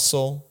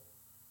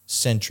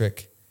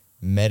muscle-centric,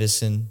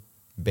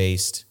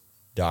 medicine-based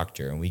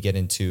doctor. And we get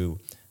into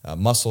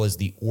muscle as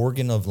the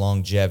organ of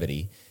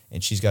longevity,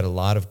 and she's got a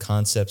lot of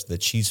concepts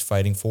that she's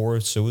fighting for.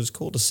 So it was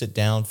cool to sit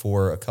down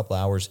for a couple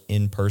hours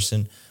in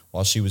person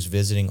while she was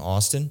visiting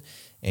Austin,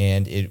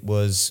 and it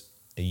was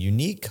a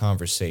unique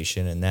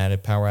conversation. And that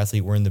at Power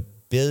Athlete, we're in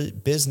the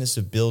business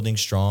of building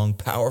strong,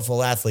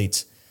 powerful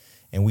athletes.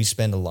 And we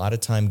spend a lot of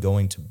time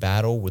going to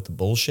battle with the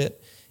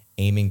bullshit,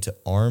 aiming to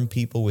arm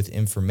people with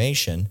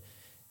information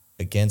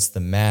against the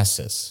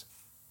masses.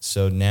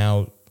 So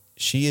now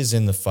she is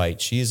in the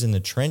fight. She is in the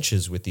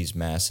trenches with these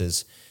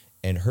masses.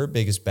 And her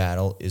biggest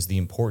battle is the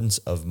importance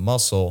of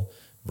muscle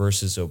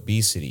versus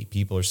obesity.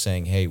 People are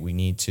saying, hey, we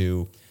need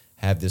to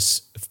have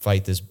this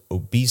fight, this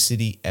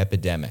obesity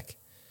epidemic.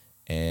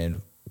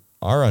 And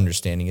our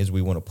understanding is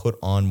we want to put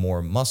on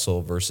more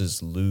muscle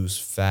versus lose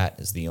fat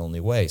is the only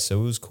way.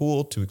 So it was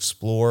cool to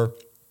explore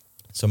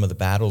some of the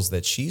battles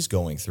that she's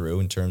going through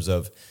in terms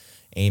of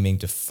aiming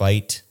to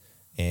fight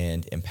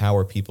and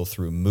empower people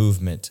through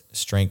movement,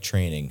 strength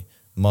training,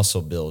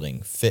 muscle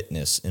building,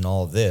 fitness, and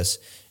all of this,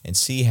 and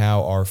see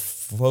how our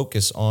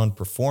focus on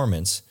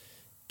performance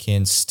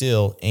can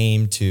still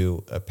aim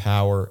to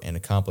empower and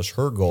accomplish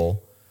her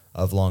goal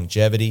of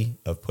longevity,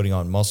 of putting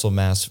on muscle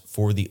mass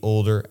for the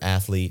older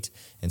athlete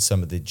and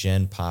some of the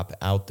gen pop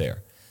out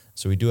there.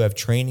 So we do have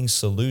training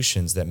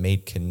solutions that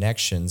made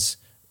connections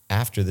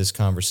after this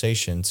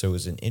conversation. So it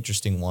was an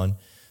interesting one.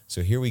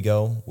 So here we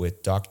go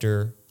with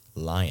Dr.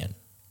 Lyon.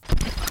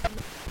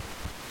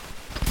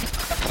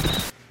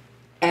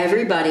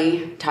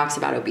 Everybody talks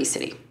about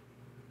obesity.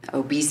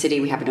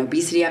 We have an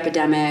obesity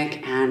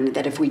epidemic, and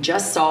that if we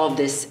just solve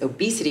this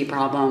obesity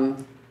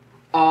problem,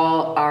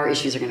 all our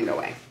issues are going to go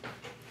away.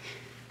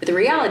 But the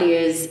reality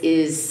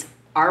is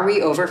are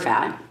we over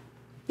fat?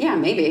 Yeah,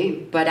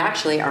 maybe, but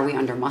actually, are we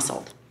under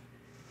muscled?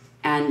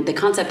 And the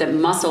concept that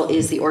muscle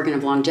is the organ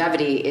of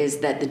longevity is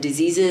that the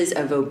diseases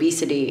of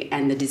obesity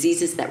and the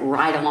diseases that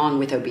ride along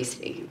with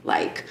obesity,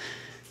 like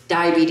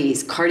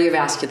diabetes,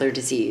 cardiovascular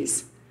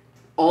disease,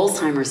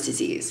 Alzheimer's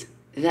disease,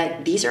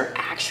 that these are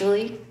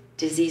actually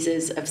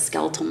diseases of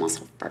skeletal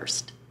muscle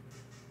first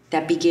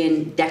that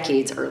begin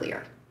decades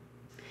earlier.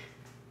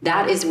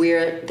 That is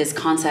where this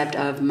concept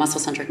of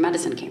muscle-centric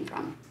medicine came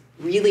from,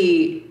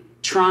 really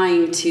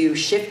trying to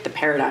shift the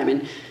paradigm.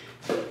 And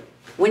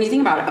when you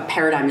think about a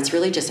paradigm, it's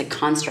really just a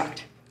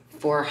construct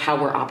for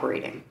how we're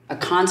operating, a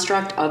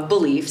construct of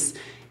beliefs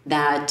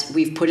that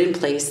we've put in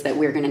place that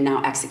we're going to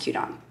now execute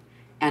on.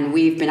 And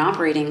we've been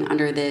operating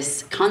under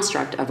this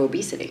construct of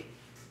obesity.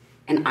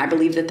 And I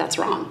believe that that's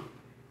wrong,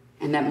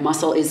 and that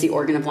muscle is the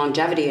organ of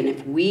longevity. And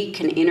if we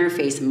can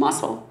interface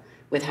muscle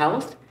with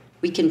health,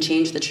 we can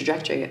change the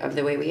trajectory of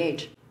the way we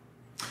age.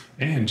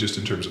 And just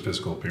in terms of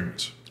physical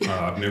appearance,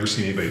 I've never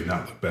seen anybody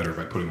not look better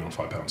by putting on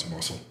 5 pounds of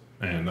muscle.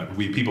 And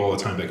people all the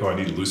time think, oh, I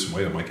need to lose some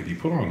weight. I'm like, if you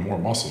put on more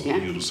muscle,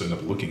 you'll just end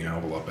up looking a hell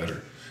of a lot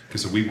better.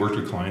 Because we worked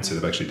with clients that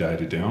have actually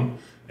dieted down,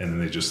 and then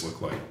they just look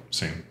like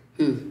same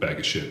bag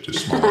of shit,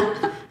 just smaller.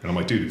 And I'm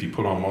like, dude, if you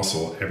put on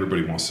muscle,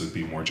 everybody wants to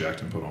be more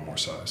jacked and put on more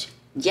size.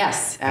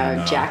 Yes,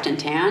 jacked and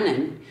tan,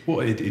 and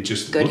it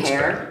just good looks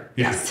hair. Better.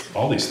 Yeah, yes.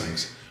 All these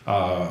things.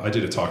 I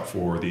did a talk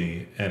for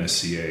the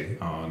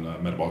NSCA on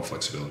metabolic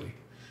flexibility,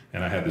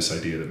 and I had this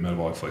idea that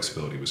metabolic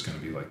flexibility was going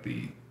to be like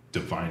the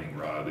divining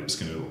rod. It was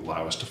going to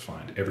allow us to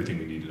find everything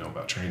we need to know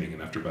about training.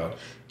 And after about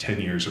 10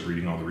 years of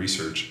reading all the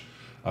research,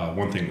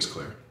 one thing was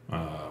clear.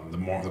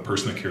 The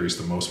person that carries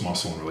the most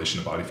muscle in relation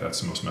to body fat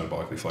is the most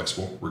metabolically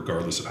flexible,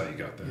 regardless of how you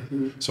got there.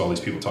 Mm-hmm. So all these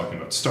people talking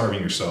about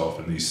starving yourself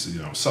and these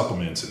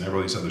supplements and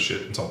all these other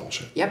shit, it's all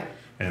bullshit. Yep.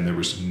 And there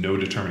was no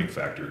determining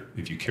factor.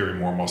 If you carry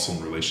more muscle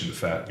in relation to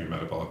fat, you're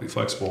metabolically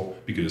flexible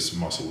because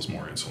muscle is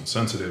more insulin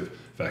sensitive,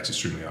 fat's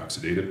extremely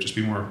oxidative. Just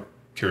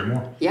carry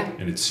more. Yeah.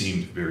 And it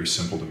seemed very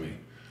simple to me.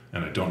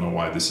 And I don't know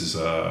why this is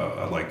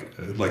like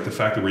the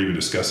fact that we're even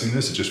discussing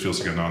this. It just feels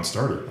like a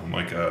non-starter. I'm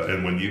like,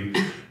 and when you,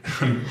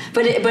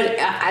 but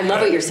I love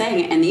what you're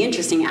saying. And the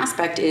interesting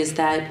aspect is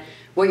that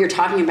what you're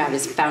talking about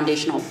is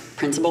foundational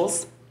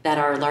principles that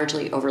are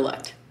largely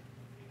overlooked.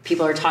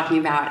 People are talking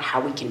about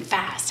how we can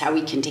fast, how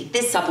we can take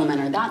this supplement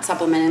or that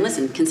supplement. And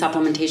listen, can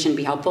supplementation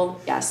be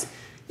helpful? Yes.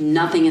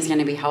 Nothing is going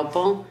to be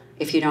helpful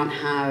if you don't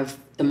have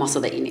the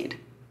muscle that you need.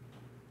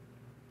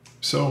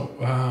 So,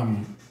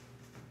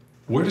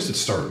 where does it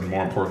start? And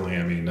more importantly,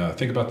 I mean,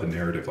 think about the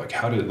narrative. Like,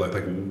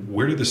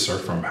 where did this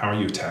start from? How are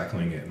you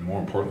tackling it? And more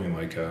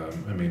importantly,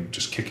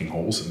 just kicking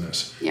holes in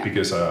this. Yeah.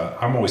 Because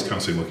I'm always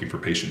constantly looking for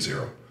patient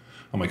zero.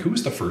 I'm like, who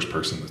was the first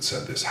person that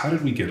said this? How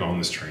did we get on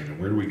this train?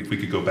 And if we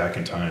could go back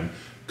in time,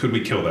 could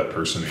we kill that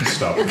person and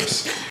stop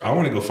this? I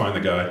want to go find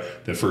the guy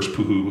that first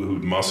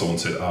poo-hooed muscle and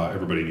said,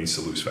 everybody needs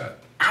to lose fat.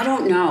 I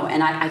don't know.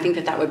 And I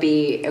think that would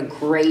be a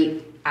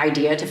great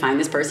idea to find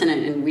this person.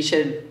 And we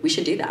should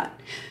do that.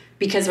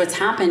 Because what's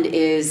happened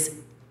is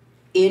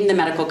in the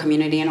medical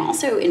community and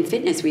also in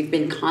fitness, we've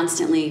been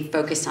constantly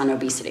focused on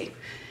obesity.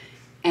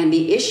 And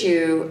the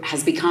issue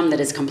has become that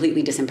it's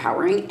completely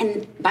disempowering.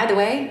 And by the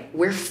way,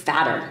 we're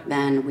fatter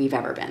than we've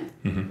ever been.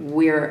 Mm-hmm.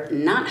 We're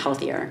not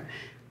healthier,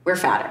 we're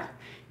fatter.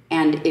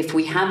 And if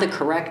we had the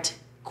correct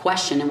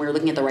question and we were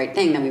looking at the right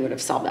thing, then we would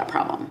have solved that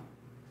problem,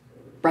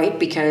 right?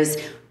 Because,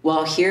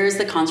 well, here's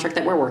the construct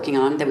that we're working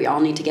on, that we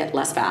all need to get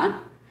less fat.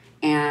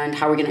 And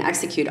how we're going to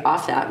execute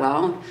off that,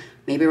 well,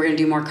 maybe we're going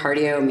to do more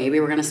cardio, maybe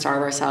we're going to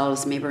starve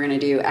ourselves, maybe we're going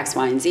to do X,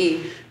 Y, and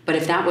Z. But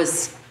if that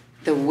was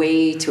the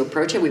way to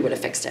approach it, we would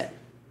have fixed it.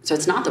 So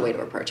it's not the way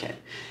to approach it.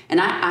 And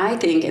I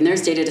think, and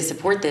there's data to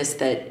support this,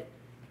 that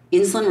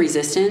insulin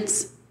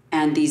resistance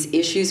and these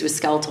issues with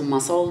skeletal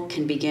muscle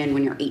can begin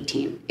when you're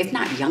 18, if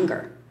not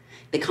younger.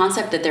 The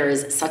concept that there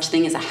is such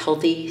thing as a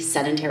healthy,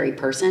 sedentary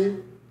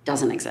person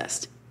doesn't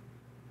exist.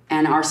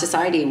 And our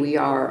society, we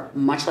are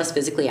much less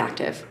physically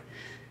active.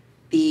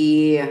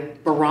 The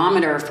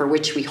barometer for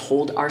which we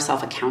hold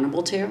ourselves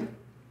accountable to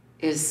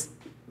has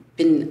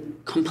been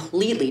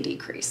completely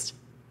decreased,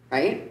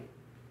 right?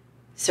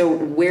 So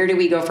where do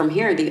we go from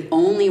here? The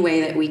only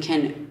way that we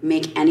can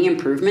make any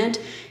improvement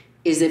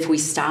is if we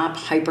stop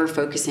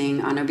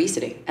hyper-focusing on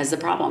obesity as the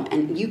problem.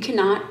 And you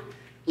cannot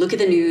look at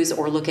the news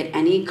or look at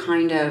any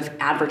kind of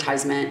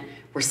advertisement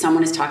where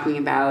someone is talking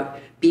about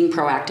being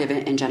proactive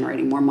and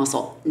generating more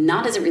muscle,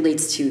 not as it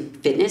relates to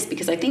fitness,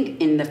 because I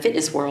think in the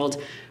fitness world,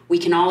 we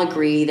can all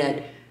agree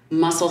that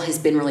muscle has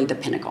been really the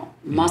pinnacle.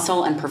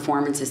 Muscle and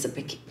performance is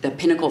the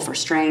pinnacle for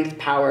strength,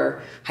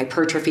 power,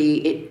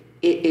 hypertrophy.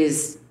 It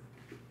is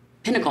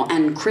pinnacle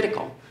and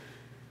critical.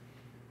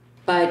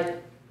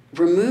 But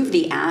remove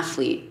the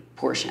athlete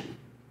portion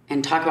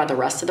and talk about the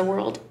rest of the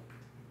world,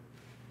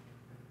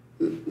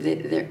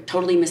 they're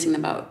totally missing the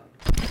boat.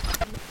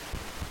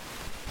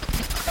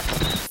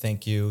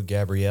 Thank you,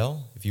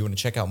 Gabrielle. If you want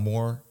to check out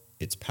more,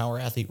 it's Power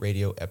Athlete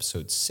Radio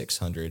episode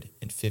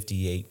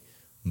 658,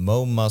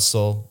 Mo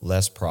Muscle,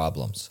 Less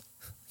Problems.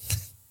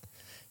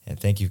 And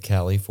thank you,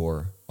 Callie,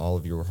 for all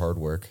of your hard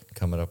work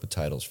coming up with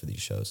titles for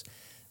these shows.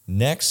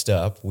 Next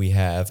up, we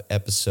have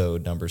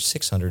episode number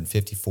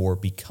 654,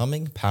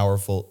 Becoming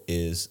Powerful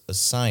is a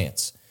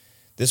Science.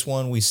 This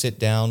one, we sit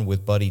down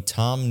with buddy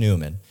Tom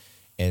Newman,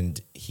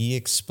 and he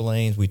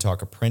explains, we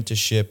talk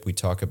apprenticeship, we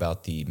talk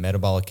about the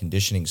metabolic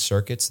conditioning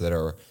circuits that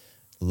are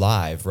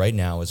live right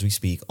now as we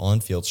speak on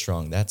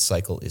FieldStrong. That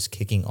cycle is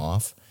kicking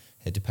off.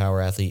 Head to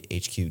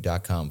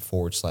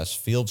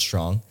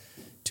powerathletehq.com/FieldStrong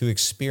to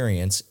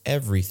experience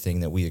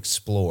everything that we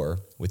explore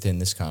within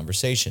this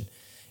conversation.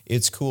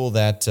 It's cool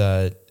that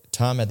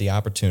Tom had the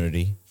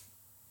opportunity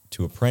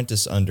to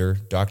apprentice under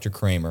Dr.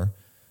 Kramer,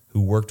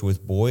 who worked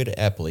with Boyd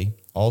Epley,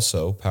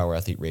 also Power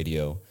Athlete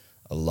Radio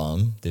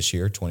alum this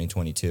year,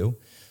 2022.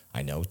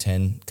 I know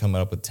coming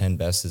up with 10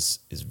 best is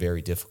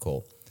very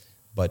difficult,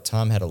 but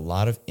Tom had a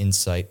lot of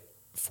insight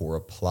for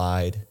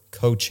applied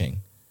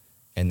coaching,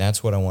 and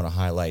that's what I want to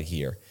highlight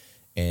here,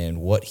 and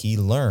what he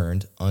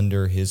learned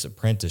under his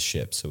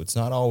apprenticeship. So it's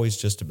not always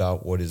just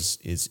about what is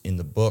in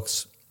the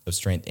books of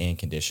strength and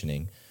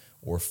conditioning,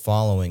 or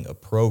following a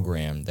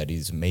program that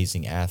these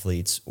amazing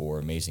athletes or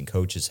amazing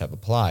coaches have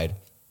applied.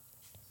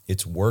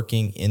 It's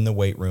working in the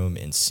weight room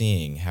and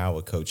seeing how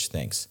a coach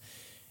thinks.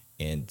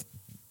 And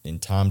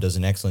Tom does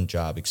an excellent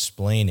job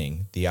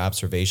explaining the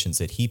observations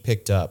that he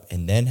picked up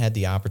and then had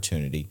the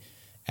opportunity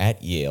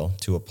at Yale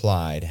to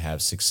apply to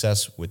have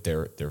success with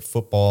their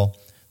football,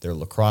 their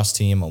lacrosse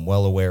team. I'm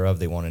well aware of.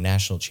 They won a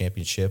national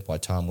championship while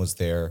Tom was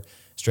their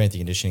strength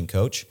and conditioning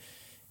coach.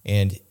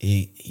 And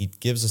he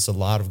gives us a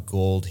lot of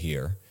gold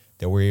here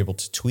that we're able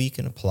to tweak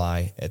and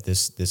apply at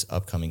this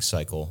upcoming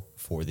cycle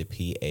for the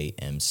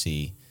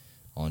PAMC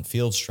on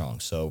Field Strong.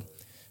 So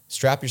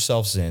strap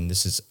yourselves in.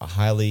 This is a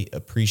highly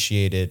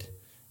appreciated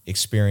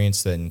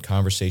experience and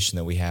conversation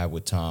that we have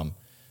with Tom.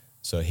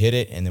 So hit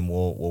it, and then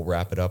we'll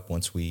wrap it up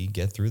once we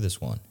get through this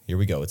one. Here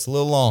we go. It's a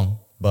little long,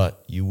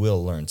 but you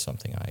will learn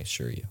something, I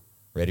assure you.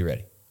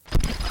 Ready.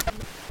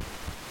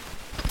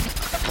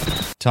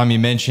 Tom, you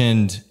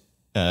mentioned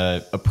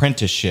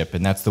apprenticeship,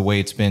 and that's the way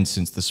it's been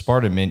since the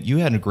Sparta Mint. You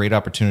had a great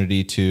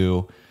opportunity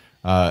to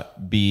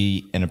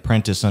be an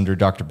apprentice under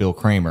Dr. Bill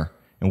Kramer,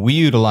 and we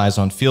utilize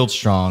on Field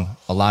Strong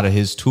a lot of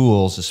his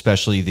tools,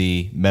 especially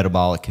the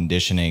metabolic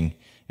conditioning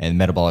and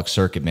metabolic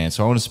circuit, man.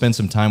 So I want to spend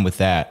some time with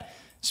that.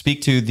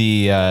 Speak to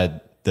the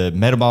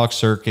metabolic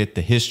circuit,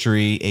 the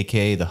history,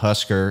 aka the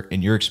Husker,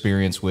 and your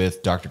experience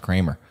with Dr.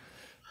 Kramer.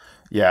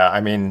 Yeah,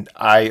 I mean,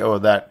 I owe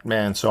that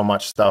man so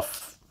much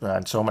stuff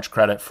and so much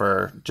credit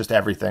for just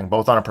everything,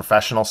 both on a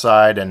professional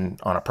side and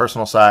on a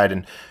personal side.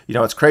 And, you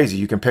know, it's crazy.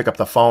 You can pick up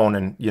the phone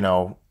and, you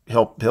know,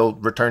 he'll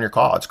return your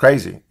call. It's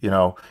crazy. You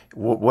know,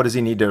 what does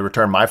he need to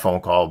return my phone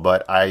call?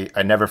 But I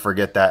never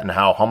forget that and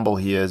how humble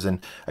he is.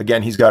 And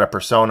again, he's got a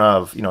persona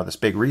of, you know, this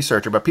big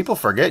researcher, but people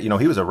forget, you know,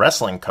 he was a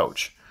wrestling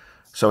coach.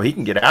 So he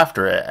can get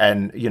after it.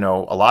 And, you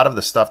know, a lot of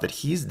the stuff that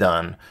he's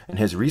done in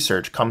his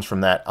research comes from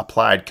that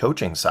applied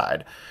coaching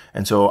side.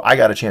 And so I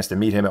got a chance to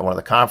meet him at one of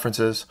the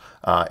conferences,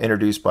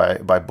 introduced by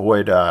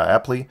Boyd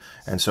Epley.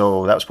 And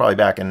so that was probably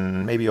back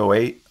in maybe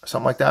 2008,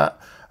 something like that.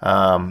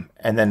 And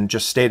then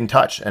just stayed in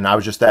touch. And I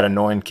was just that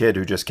annoying kid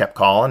who just kept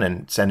calling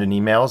and sending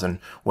emails and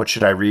what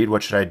should I read?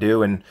 What should I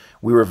do? And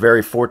we were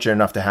very fortunate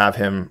enough to have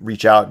him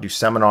reach out, do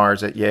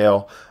seminars at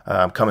Yale,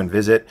 come and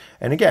visit.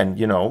 And again,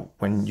 you know,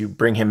 when you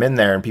bring him in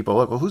there and people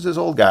look, well, who's this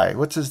old guy?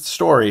 What's his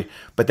story?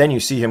 But then you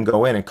see him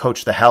go in and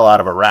coach the hell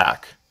out of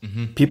Iraq.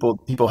 Mm-hmm.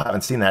 People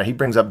haven't seen that. He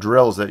brings up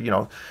drills that, you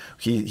know,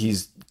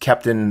 he's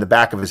kept in the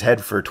back of his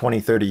head for 20,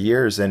 30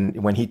 years.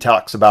 And when he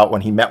talks about when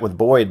he met with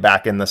Boyd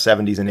back in the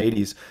 70s and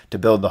 80s to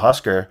build the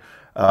Husker,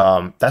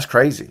 that's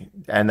crazy.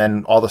 And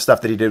then all the stuff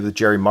that he did with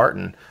Jerry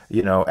Martin,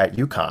 you know, at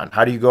UConn.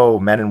 How do you go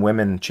men and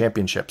women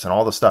championships and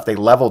all the stuff? They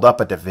leveled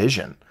up a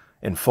division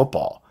in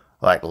football,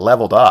 like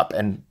leveled up.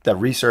 And the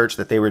research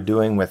that they were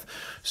doing with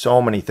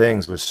so many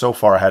things was so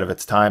far ahead of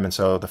its time. And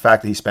so the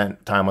fact that he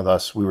spent time with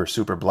us, we were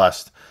super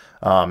blessed.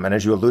 And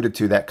as you alluded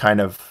to, that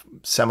kind of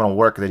seminal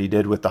work that he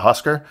did with the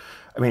Husker,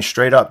 I mean,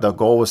 straight up, the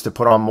goal was to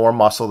put on more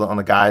muscle on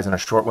the guys in a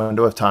short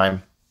window of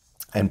time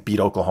and beat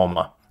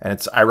Oklahoma. And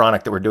it's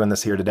ironic that we're doing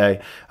this here today,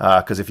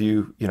 because if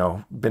you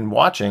been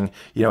watching,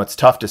 you know, it's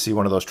tough to see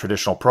one of those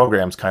traditional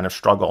programs kind of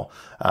struggle.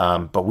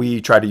 But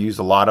we try to use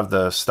a lot of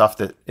the stuff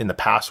that in the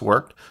past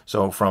worked.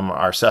 So from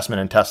our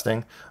assessment and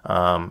testing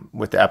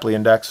with the Epley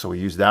Index, so we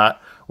use that.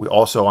 We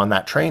also, on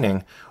that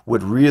training,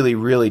 would really,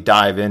 really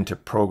dive into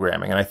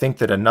programming. And I think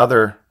that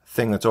another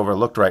thing that's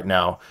overlooked right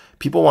now,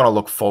 people want to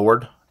look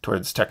forward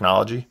towards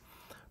technology,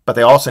 but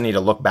they also need to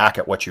look back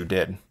at what you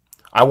did.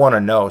 I want to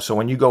know. So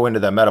when you go into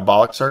the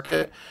metabolic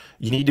circuit,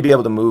 you need to be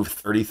able to move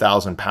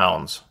 30,000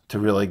 pounds to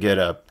really get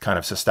a kind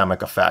of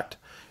systemic effect.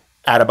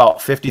 At about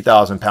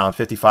 50,000 pounds,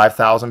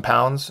 55,000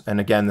 pounds,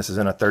 and again, this is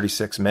in a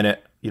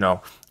 36-minute,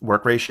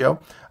 work ratio,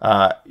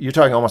 you're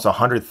talking almost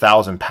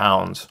 100,000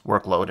 pounds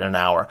workload in an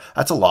hour.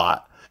 That's a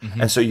lot.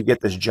 Mm-hmm. And so you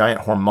get this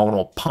giant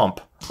hormonal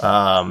pump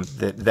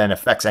that then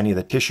affects any of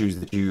the tissues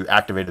that you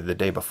activated the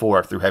day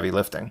before through heavy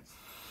lifting.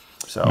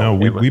 So no,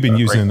 we've been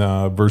using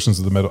versions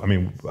of the metal. I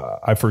mean,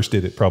 I first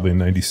did it probably in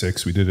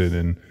 96. We did it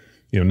in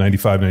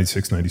 95,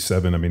 96,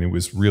 97. I mean, it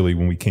was really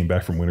when we came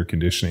back from winter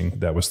conditioning,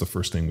 that was the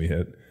first thing we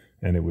hit.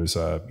 And it was,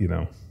 I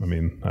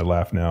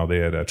laugh now. They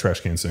had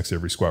trash cans next to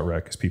every squat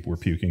rack because people were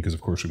puking because,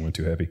 of course, we went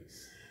too heavy.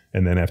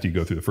 And then after you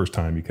go through the first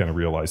time, you kind of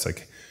realize,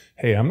 like,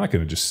 hey, I'm not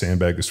going to just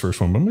sandbag this first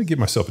one, but I'm going to give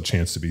myself a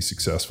chance to be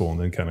successful and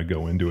then kind of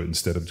go into it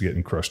instead of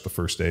getting crushed the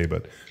first day.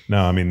 But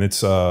no, I mean,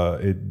 it's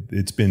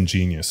been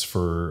genius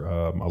for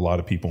a lot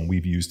of people, and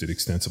we've used it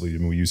extensively. I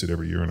mean, we use it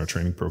every year in our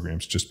training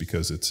programs just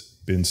because it's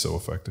been so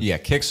effective. Yeah,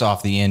 kicks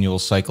off the annual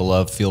cycle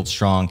of Field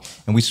Strong,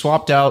 and we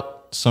swapped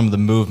out some of the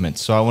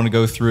movements. So I want to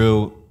go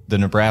through the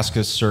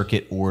Nebraska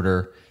circuit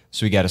order.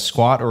 So we got a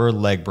squat or a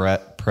leg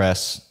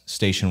press,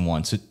 station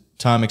one. So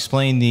Tom,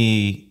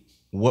 explain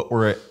what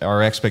were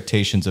our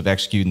expectations of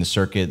executing the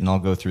circuit, and I'll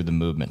go through the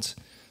movements.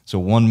 So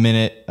 1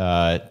 minute,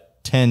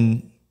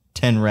 10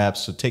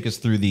 reps. So take us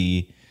through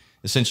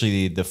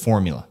essentially the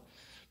formula.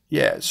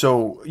 Yeah.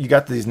 So you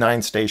got these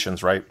 9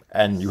 stations, right?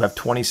 And you have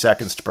 20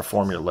 seconds to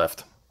perform your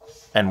lift.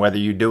 And whether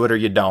you do it or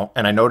you don't,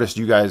 and I noticed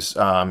you guys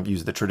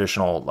use the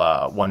traditional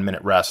 1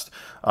 minute rest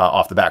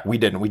off the back. We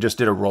didn't. We just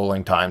did a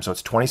rolling time. So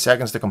it's 20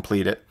 seconds to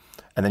complete it.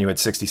 And then you had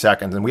 60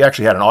 seconds. And we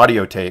actually had an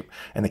audio tape.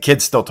 And the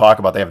kids still talk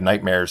about, they have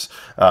nightmares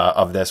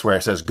of this, where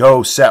it says,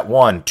 go set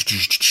 1.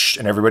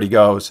 And everybody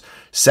goes,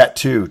 set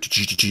 2,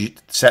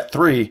 set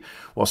 3.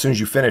 Well, as soon as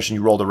you finish and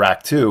you roll to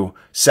rack 2,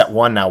 set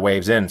 1 now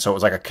waves in. So it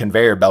was like a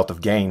conveyor belt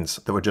of gains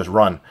that would just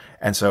run.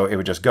 And so it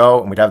would just go,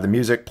 and we'd have the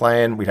music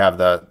playing. We'd have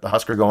the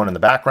Husker going in the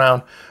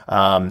background.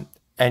 And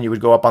you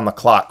would go up on the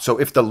clock. So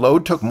if the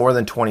load took more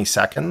than 20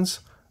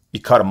 seconds,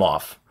 you cut them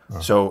off.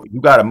 So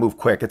you got to move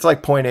quick. It's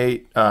like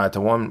 0.8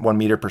 to 1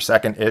 meter per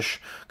second ish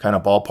kind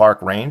of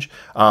ballpark range.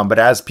 But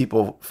as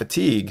people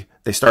fatigue,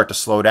 they start to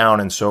slow down.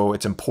 And so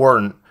it's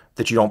important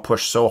that you don't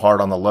push so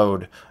hard on the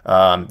load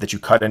that you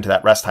cut into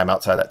that rest time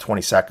outside that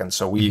 20 seconds.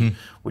 So we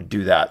would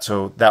do that.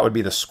 So that would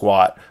be the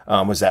squat,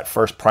 was that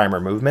first primer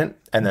movement.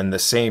 And then the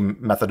same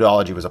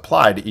methodology was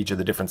applied to each of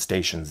the different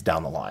stations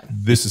down the line.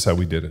 This is how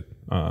we did it.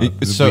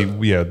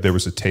 There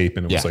was a tape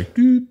and it was like,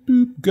 doop,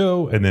 doop,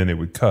 go, and then it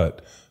would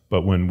cut.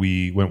 But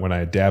when I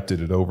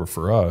adapted it over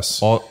for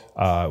us,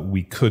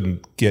 we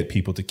couldn't get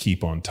people to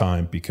keep on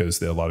time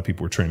because a lot of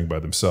people were training by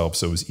themselves.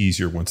 So it was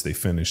easier once they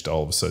finished,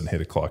 all of a sudden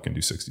hit a clock and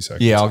do 60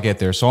 seconds. Yeah, I'll get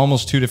there. So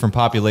almost two different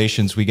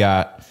populations. We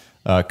got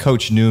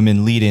Coach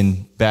Newman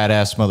leading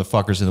badass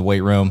motherfuckers in the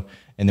weight room.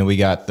 And then we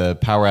got the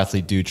power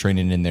athlete dude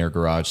training in their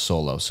garage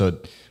solo. So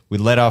we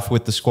led off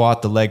with the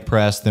squat, the leg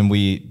press, then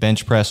we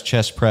bench press,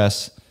 chest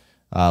press,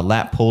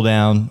 lat pull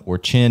down or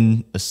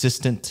chin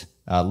assistant,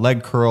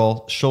 leg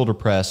curl, shoulder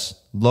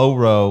press, low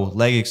row,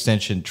 leg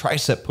extension,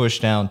 tricep push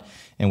down,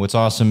 and what's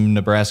awesome,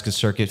 Nebraska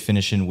circuit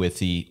finishing with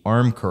the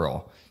arm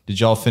curl. Did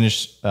y'all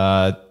finish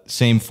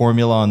same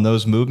formula on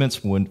those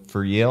movements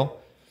for Yale?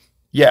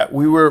 Yeah,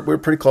 we were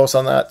pretty close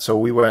on that. So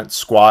we went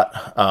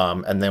squat,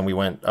 and then we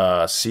went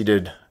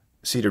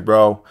seated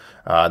row,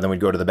 then we'd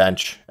go to the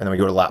bench, and then we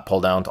go to lat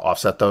pull down to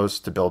offset those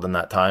to build in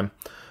that time.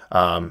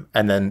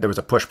 And then there was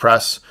a push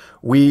press.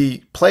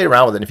 We played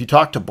around with it. And if you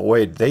talk to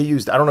Boyd, I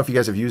don't know if you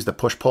guys have used the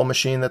push pull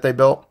machine that they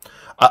built.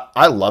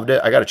 I loved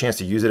it. I got a chance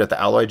to use it at the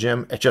Alloy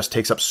Gym. It just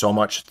takes up so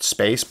much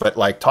space. But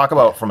like, talk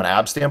about from an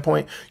ab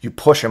standpoint, you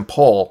push and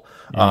pull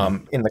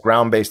in the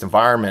ground-based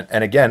environment.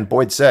 And again,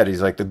 Boyd said,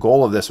 he's like, the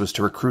goal of this was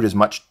to recruit as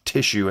much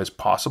tissue as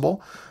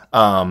possible.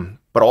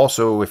 But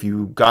also, if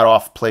you got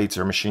off plates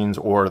or machines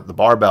or the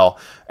barbell,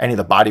 any of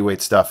the body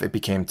weight stuff, it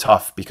became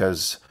tough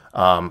because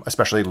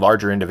especially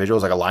larger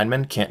individuals like a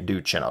lineman can't do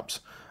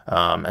chin-ups.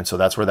 And so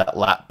that's where that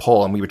lat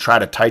pull, and we would try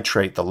to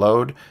titrate the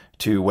load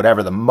to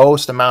whatever the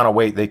most amount of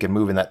weight they could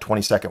move in that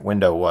 20-second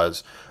window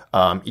was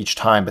each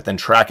time, but then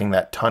tracking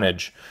that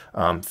tonnage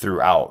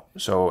throughout.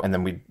 So, and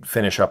then we'd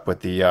finish up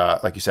with the,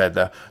 like you said,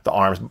 the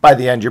arms. By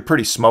the end, you're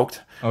pretty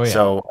smoked. Oh, yeah.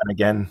 So, and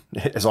again,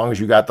 as long as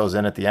you got those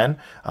in at the end,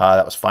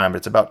 that was fine. But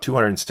it's about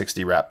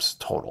 260 reps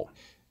total.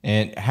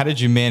 And how did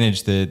you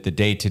manage the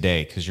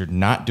day-to-day? Because you're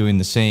not doing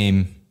the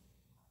same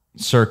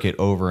circuit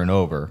over and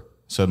over.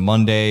 So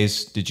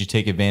Mondays, did you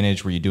take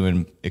advantage? Were you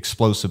doing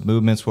explosive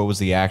movements? What was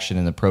the action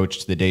and approach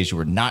to the days you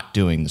were not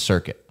doing the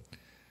circuit?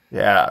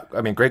 Yeah,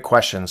 I mean, great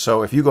question.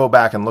 So if you go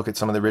back and look at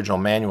some of the original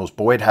manuals,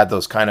 Boyd had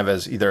those kind of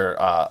as either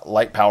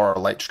light power or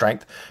light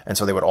strength. And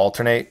so they would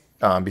alternate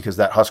because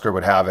that Husker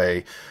would have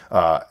a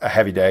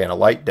heavy day and a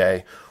light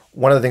day.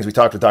 One of the things we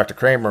talked with Dr.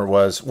 Kramer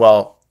was,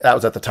 well, that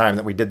was at the time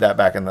that we did that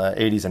back in the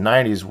 80s and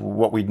 90s.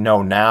 What we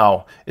know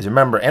now is,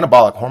 remember,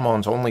 anabolic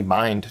hormones only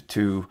bind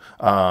to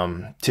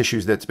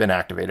tissues that's been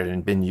activated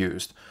and been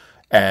used.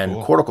 And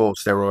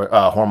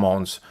corticosteroid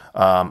hormones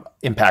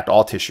impact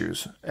all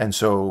tissues. And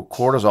so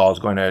cortisol is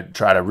going to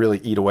try to really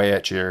eat away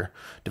at your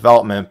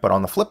development. But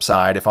on the flip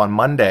side, if on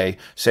Monday,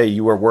 say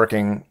you were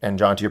working, and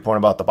John, to your point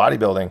about the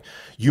bodybuilding,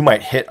 you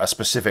might hit a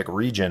specific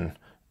region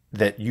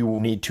that you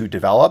need to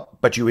develop,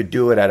 but you would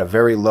do it at a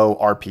very low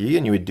RPE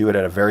and you would do it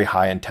at a very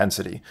high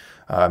intensity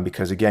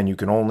because again, you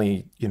can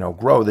only,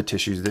 grow the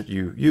tissues that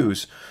you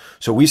use.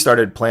 So we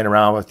started playing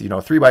around with,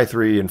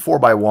 3x3 and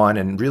 4x1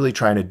 and really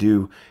trying to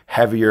do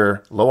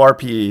heavier, low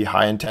RPE,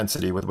 high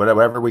intensity with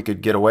whatever we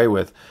could get away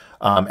with.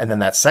 And then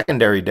that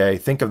secondary day,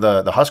 think of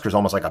the Huskers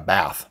almost like a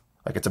bath.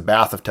 Like it's a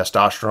bath of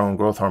testosterone,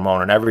 growth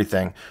hormone, and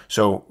everything.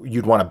 So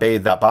you'd want to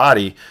bathe that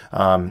body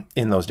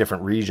in those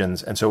different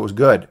regions. And so it was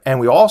good.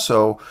 And we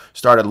also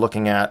started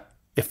looking at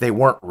if they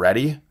weren't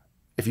ready,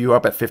 if you were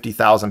up at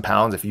 50,000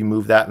 pounds, if you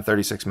move that in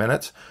 36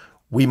 minutes,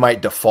 we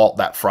might default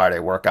that Friday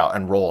workout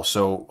and roll.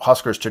 So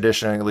Huskers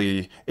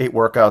traditionally 8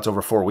 workouts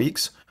over 4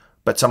 weeks,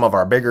 but some of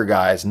our bigger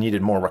guys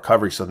needed more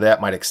recovery. So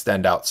that might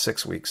extend out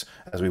 6 weeks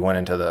as we went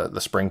into the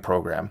spring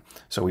program.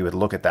 So we would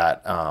look at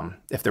that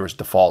if there was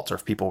defaults or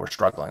if people were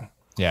struggling.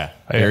 Yeah,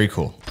 very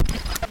cool.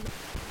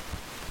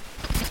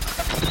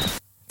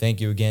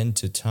 Thank you again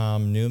to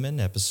Tom Newman,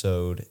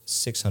 episode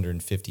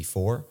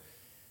 654.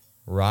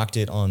 Rocked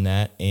it on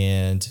that.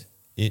 And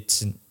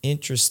it's an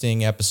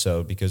interesting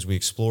episode because we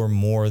explore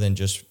more than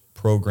just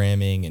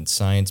programming and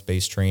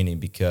science-based training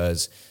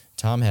because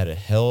Tom had a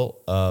hell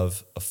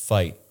of a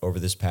fight over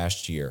this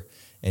past year.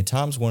 And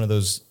Tom's one of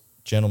those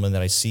gentlemen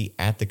that I see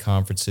at the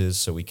conferences,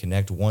 so we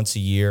connect once a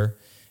year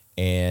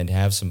and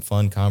have some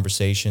fun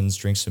conversations,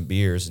 drink some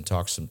beers, and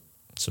talk some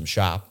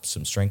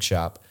strength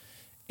shop.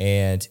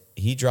 And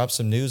he dropped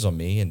some news on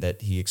me and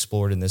that he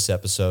explored in this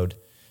episode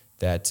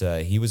that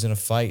he was in a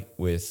fight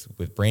with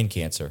brain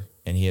cancer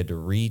and he had to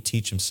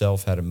reteach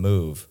himself how to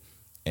move,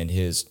 and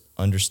his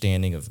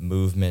understanding of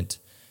movement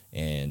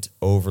and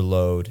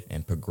overload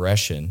and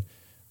progression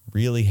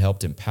really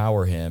helped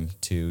empower him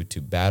to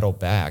battle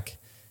back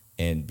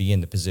and be in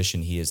the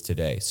position he is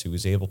today. So he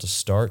was able to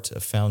start a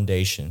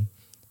foundation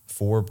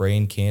for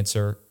brain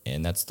cancer,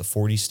 and that's the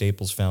 40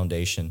 Staples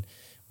Foundation,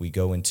 We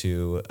go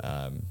into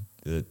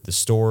the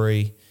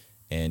story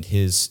and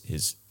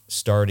his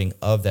starting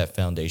of that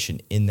foundation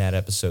in that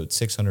episode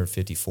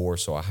 654.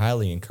 So I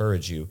highly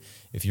encourage you,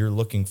 if you're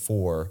looking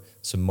for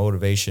some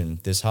motivation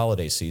this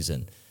holiday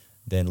season,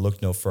 then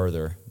look no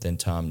further than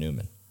Tom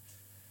Newman.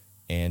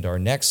 And our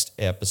next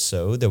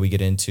episode that we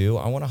get into,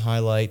 I want to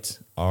highlight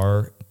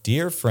our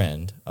dear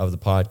friend of the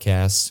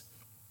podcast,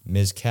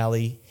 Ms.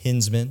 Callie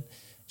Hinsman.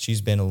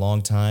 She's been a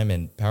long time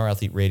in Power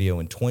Athlete Radio.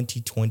 In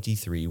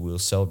 2023, we'll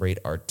celebrate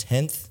our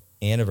 10th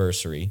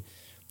anniversary.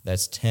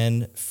 That's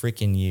 10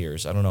 freaking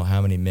years. I don't know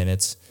how many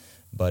minutes,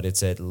 but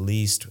it's at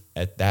least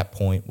at that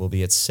point, we'll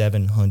be at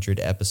 700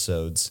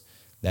 episodes.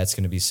 That's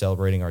going to be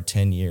celebrating our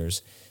 10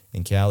 years.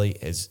 And Callie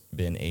has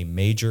been a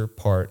major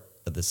part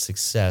of the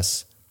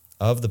success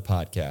of the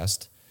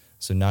podcast.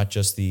 So not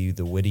just the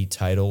witty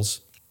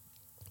titles,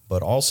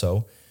 but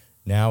also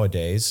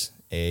nowadays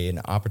an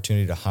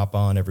opportunity to hop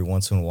on every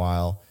once in a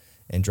while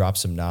and drop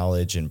some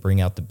knowledge and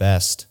bring out the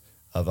best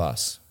of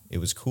us. It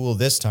was cool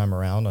this time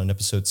around on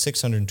episode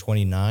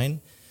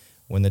 629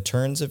 when the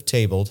turns have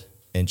tabled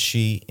and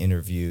she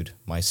interviewed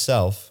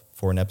myself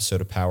for an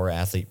episode of Power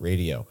Athlete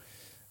Radio.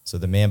 So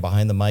the man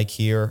behind the mic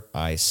here,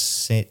 I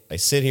sit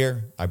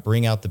here, I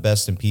bring out the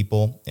best in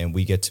people, and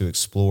we get to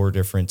explore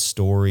different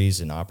stories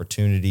and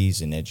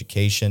opportunities and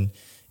education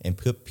and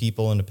put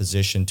people in a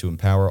position to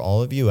empower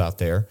all of you out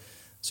there.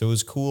 So it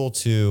was cool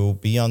to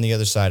be on the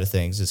other side of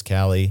things as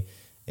Callie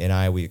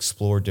and we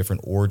explored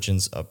different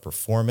origins of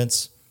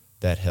performance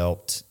that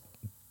helped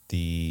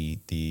the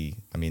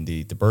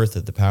birth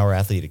of the Power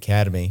Athlete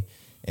Academy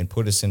and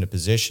put us in a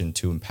position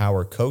to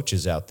empower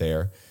coaches out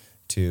there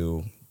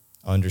to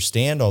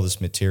understand all this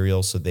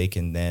material so they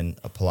can then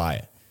apply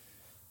it.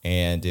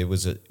 And it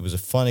was a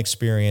fun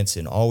experience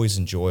and always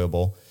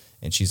enjoyable.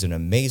 And she's an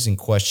amazing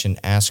question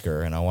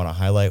asker. And I want to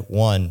highlight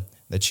one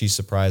that she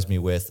surprised me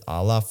with,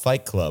 a la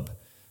Fight Club.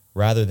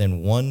 Rather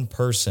than one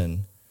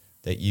person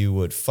that you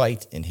would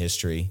fight in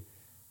history,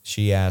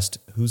 she asked,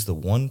 who's the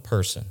one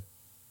person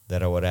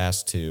that I would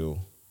ask to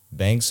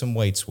bang some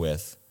weights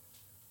with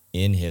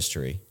in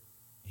history?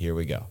 Here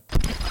we go.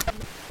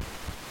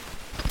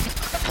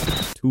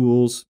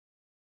 Tools,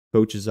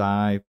 coach's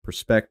eye,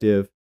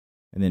 perspective,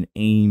 and then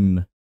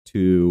aim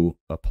to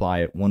apply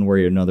it one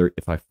way or another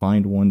if I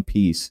find one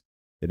piece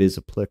that is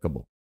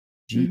applicable.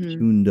 Jeet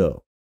Kune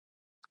Do.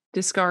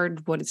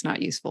 Discard what is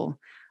not useful.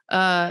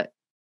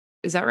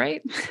 Is that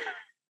right?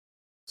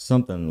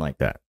 Something like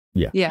that.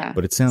 Yeah. Yeah.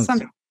 But it sounds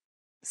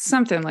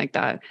something like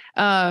that.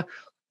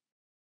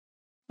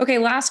 Okay,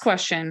 last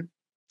question.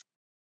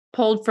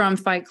 Pulled from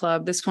Fight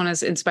Club. This one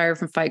is inspired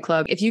from Fight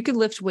Club. If you could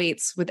lift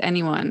weights with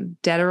anyone,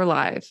 dead or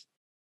alive,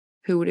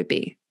 who would it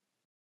be?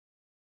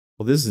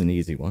 Well, this is an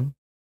easy one.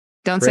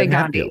 Don't Fred say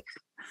Gandhi.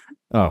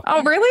 Hatfield.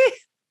 Oh, really?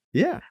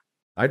 Yeah.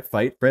 I'd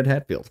fight Fred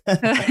Hatfield.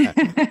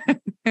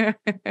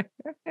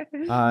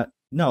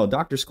 No,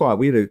 Dr. Squat,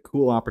 we had a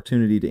cool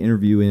opportunity to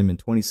interview him in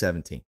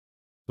 2017.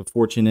 So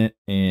fortunate.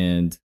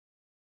 And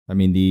I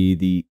mean,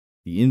 the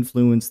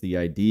influence, the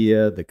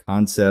idea, the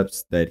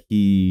concepts that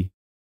he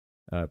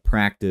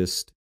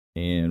practiced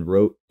and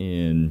wrote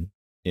in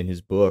his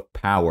book,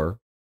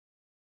 Power.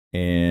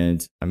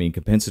 And I mean,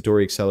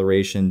 compensatory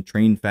acceleration,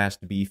 train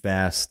fast to be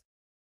fast.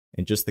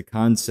 And just the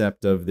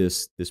concept of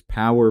this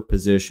power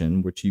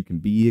position, which you can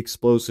be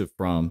explosive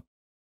from,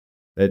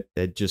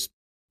 that just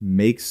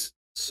makes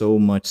so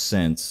much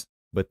sense.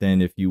 But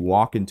then if you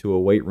walk into a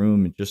weight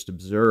room and just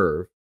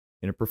observe,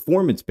 in a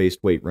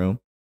performance-based weight room,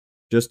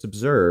 just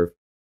observe,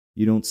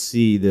 you don't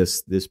see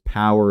this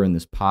power and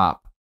this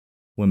pop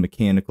when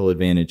mechanical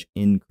advantage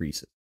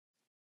increases.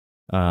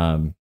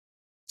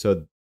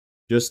 So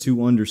just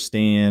to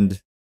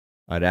understand,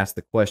 I'd ask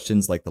the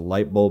questions like the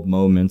light bulb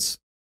moments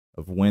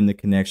of when the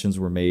connections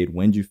were made,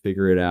 when did you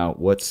figure it out,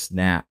 what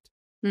snapped,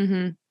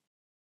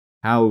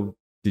 how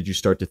did you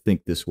start to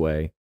think this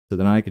way? So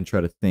then I can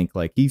try to think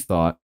like he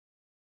thought,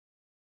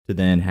 to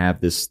then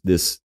have this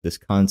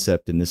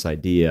concept and this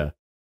idea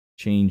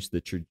change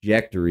the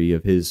trajectory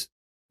of his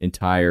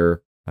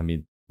entire,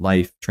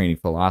 life, training,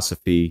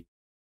 philosophy,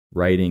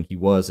 writing. He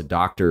was a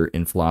doctor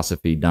in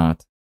philosophy,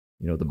 not,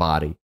 the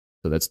body.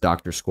 So that's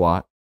Dr.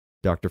 Squat,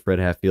 Dr. Fred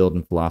Hatfield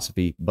in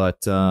philosophy.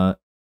 But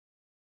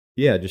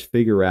just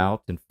figure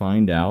out and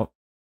find out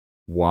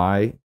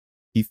why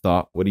he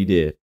thought what he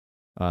did.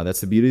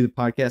 That's the beauty of the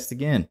podcast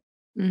again.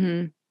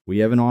 We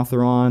have an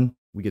author on,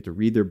 we get to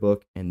read their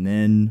book and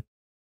then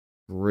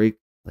rip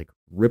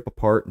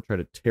apart and try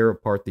to tear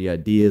apart the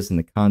ideas and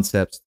the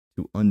concepts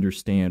to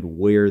understand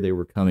where they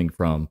were coming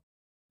from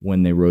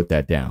when they wrote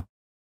that down.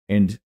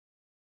 And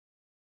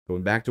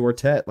going back to our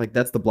test,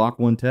 that's the block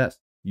one test.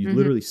 You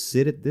literally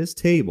sit at this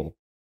table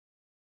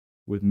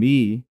with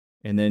me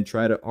and then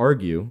try to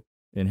argue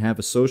and have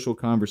a social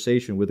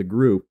conversation with a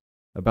group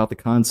about the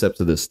concepts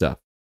of this stuff.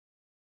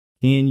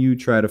 Can you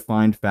try to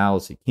find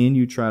fallacy? Can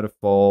you try to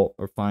fall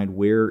or find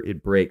where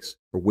it breaks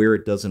or where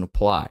it doesn't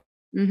apply?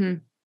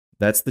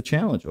 That's the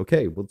challenge.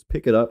 Okay, let's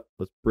pick it up.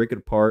 Let's break it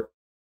apart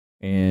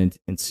and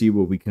see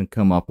what we can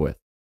come up with.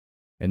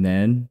 And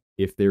then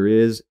if there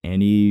is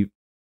any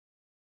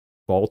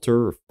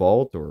falter or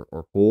fault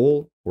or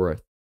hole or a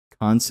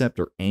concept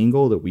or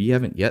angle that we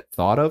haven't yet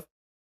thought of,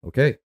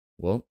 okay,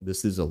 well,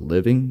 this is a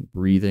living,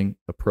 breathing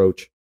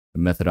approach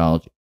and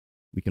methodology.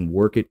 We can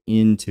work it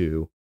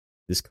into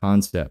this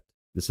concept,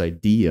 this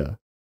idea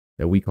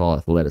that we call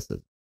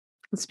athleticism.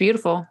 It's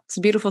beautiful. It's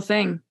a beautiful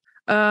thing.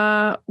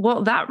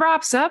 Well, that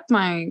wraps up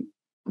my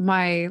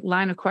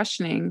line of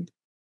questioning.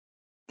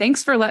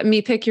 Thanks for letting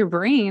me pick your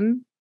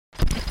brain.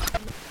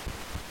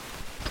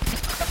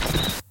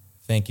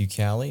 Thank you,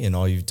 Callie, and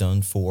all you've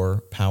done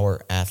for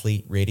Power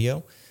Athlete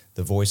Radio,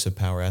 the voice of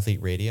Power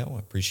Athlete Radio. I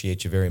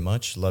appreciate you very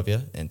much. Love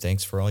you, and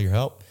thanks for all your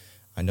help.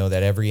 I know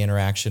that every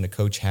interaction a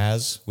coach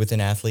has with an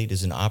athlete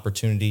is an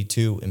opportunity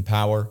to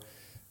empower.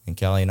 And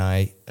Callie and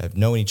I have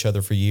known each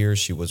other for years.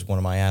 She was one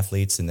of my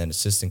athletes and then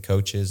assistant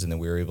coaches, and then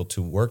we were able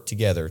to work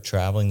together,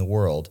 traveling the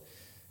world,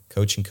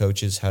 coaching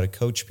coaches how to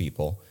coach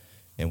people.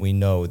 And we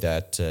know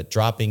that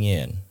dropping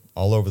in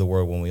all over the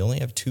world when we only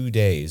have 2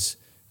 days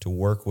to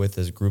work with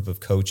as a group of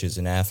coaches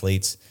and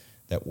athletes,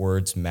 that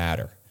words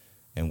matter.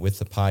 And with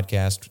the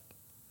podcast,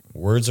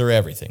 words are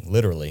everything,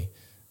 literally.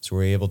 So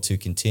we're able to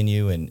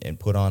continue and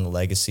put on a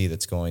legacy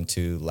that's going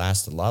to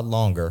last a lot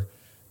longer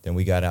than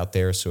we got out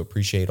there. So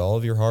appreciate all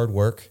of your hard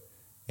work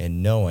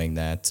and knowing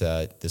that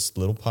this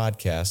little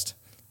podcast,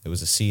 it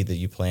was a seed that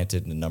you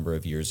planted a number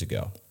of years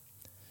ago.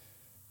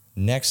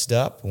 Next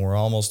up, we're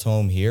almost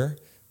home here.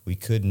 We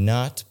could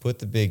not put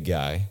the big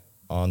guy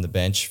on the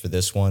bench for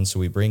this one, so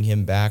we bring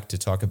him back to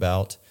talk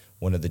about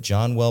one of the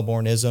John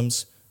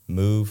Welbourne-isms,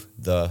 move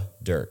the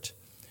dirt.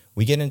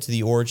 We get into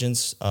the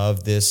origins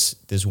of this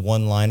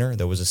one-liner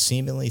that was a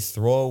seemingly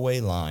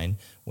throwaway line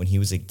when he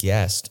was a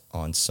guest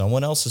on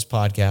someone else's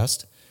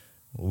podcast.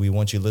 We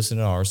want you to listen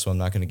to ours, so I'm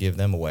not going to give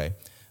them away,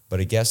 but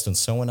a guest on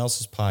someone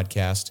else's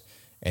podcast,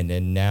 and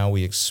then now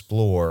we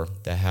explore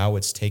how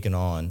it's taken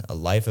on a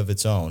life of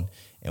its own,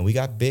 and we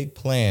got big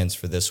plans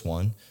for this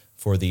one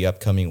for the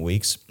upcoming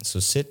weeks, so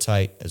sit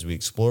tight as we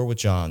explore with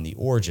John the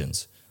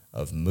origins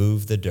of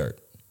Move the Dirt.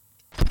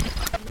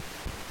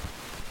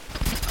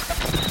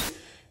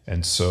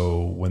 And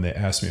so when they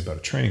asked me about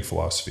a training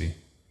philosophy,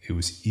 it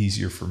was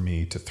easier for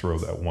me to throw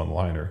that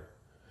one-liner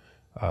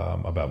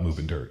about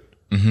moving dirt.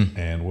 Mm-hmm.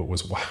 And what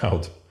was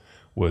wild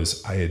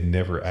was I had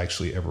never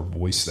actually ever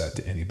voiced that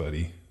to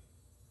anybody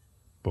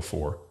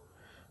before.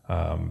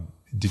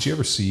 Did you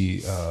ever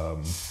see,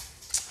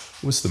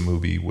 what's the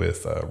movie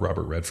with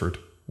Robert Redford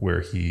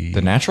where he...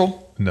 The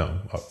Natural? No,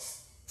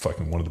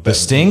 fucking one of the best.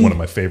 The Sting? One of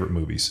my favorite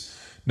movies.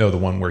 No, the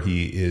one where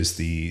he is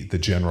the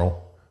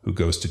general who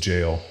goes to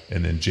jail,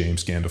 and then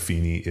James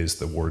Gandolfini is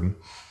the warden.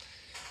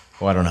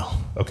 Well, I don't know.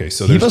 Okay,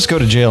 so he does go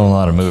to jail in a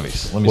lot of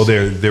movies.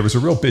 There was a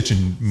real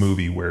bitchin'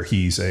 movie where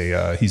he's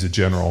a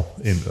general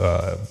in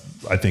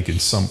I think in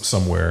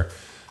somewhere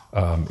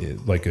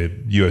like a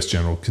U.S.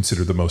 general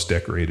considered the most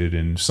decorated,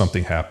 and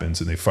something happens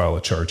and they file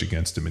a charge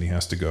against him, and he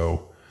has to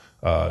go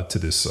to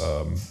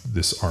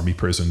this army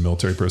prison,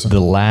 military prison. The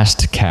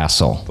Last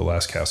Castle. The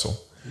Last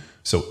Castle.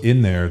 So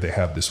in there they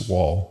have this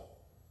wall,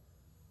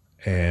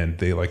 and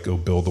they like go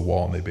build the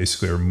wall, and they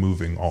basically are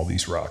moving all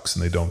these rocks,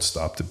 and they don't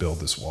stop to build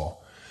this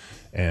wall.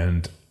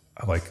 And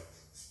I like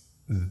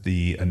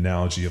the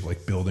analogy of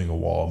like building a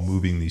wall,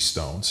 moving these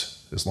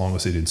stones. As long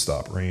as they didn't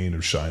stop rain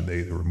or shine,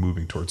 they were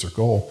moving towards their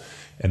goal.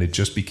 And it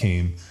just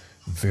became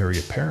very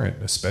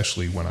apparent,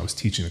 especially when I was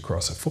teaching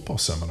across at football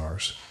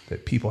seminars,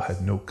 that people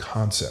had no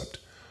concept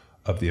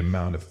of the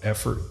amount of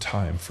effort and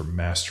time for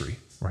mastery,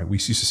 right? We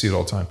used to see it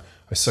all the time.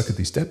 I suck at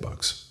these dead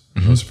bugs.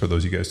 Mm-hmm. For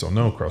those of you guys don't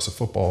know, across the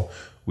football,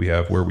 we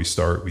have where we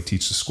start. We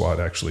teach the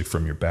squat actually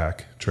from your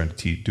back, trying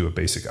to do a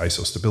basic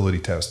iso stability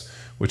test,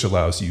 which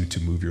allows you to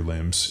move your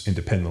limbs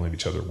independently of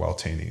each other while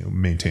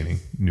maintaining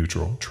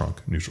neutral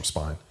trunk, neutral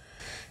spine.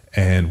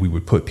 And we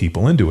would put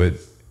people into it,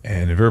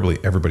 and invariably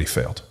everybody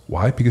failed.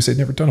 Why? Because they'd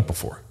never done it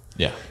before.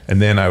 Yeah.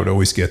 And then I would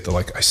always get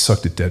I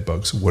sucked at dead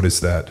bugs. What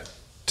does that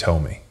tell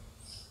me?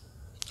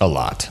 A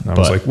lot. And I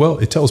was like, well,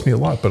 it tells me a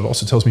lot, but it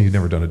also tells me you've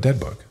never done a dead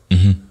bug.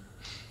 Mm-hmm.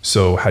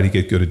 So how do you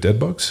get good at dead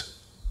bugs?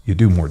 You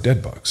do more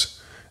dead bugs.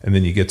 And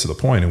then you get to the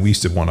point, and we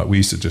used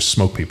to just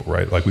smoke people,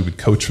 right? Like we would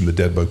coach from the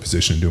dead bug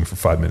position and do them for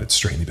 5 minutes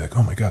straight. And you'd be like,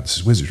 oh my God, this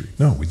is wizardry.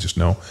 No, we just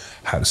know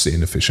how to stay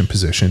in efficient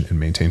position and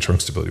maintain trunk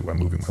stability while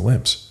moving my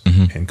limbs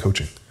and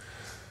coaching.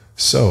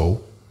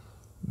 So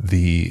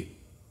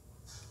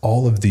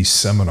all of these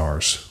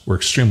seminars were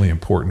extremely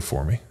important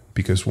for me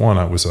because one,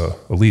 I was a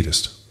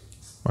elitist.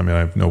 I mean, I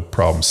have no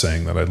problem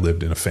saying that I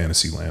lived in a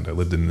fantasy land. I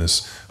lived in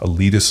this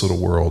elitist little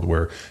world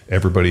where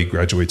everybody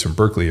graduates from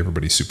Berkeley,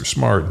 everybody's super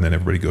smart, and then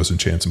everybody goes and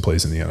chants and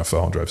plays in the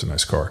NFL and drives a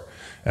nice car.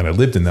 And I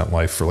lived in that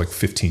life for like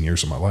 15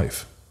 years of my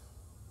life.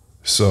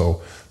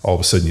 So all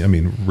of a sudden, I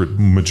mean,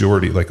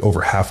 majority, like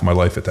over half of my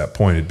life at that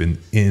point had been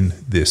in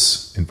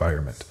this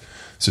environment.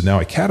 So now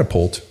I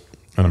catapult,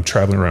 and I'm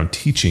traveling around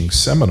teaching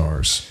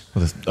seminars.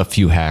 With a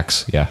few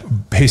hacks, yeah.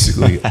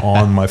 Basically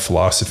on my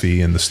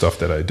philosophy and the stuff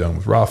that I'd done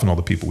with Ralph and all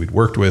the people we'd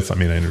worked with. I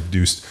mean,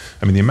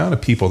 the amount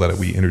of people that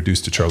we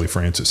introduced to Charlie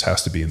Francis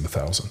has to be in the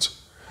thousands.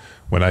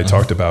 When I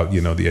talked about,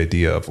 the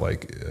idea of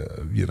like,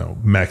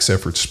 max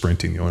effort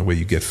sprinting, the only way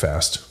you get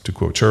fast, to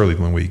quote Charlie,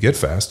 the only way you get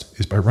fast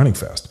is by running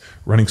fast.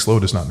 Running slow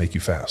does not make you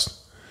fast.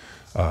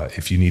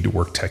 If you need to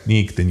work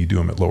technique, then you do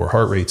them at lower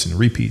heart rates and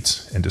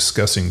repeats, and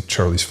discussing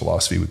Charlie's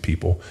philosophy with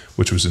people,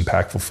 which was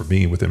impactful for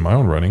me within my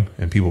own running,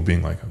 and people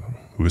being like,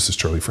 who is this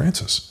Charlie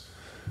Francis?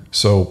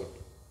 So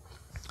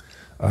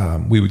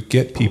we would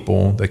get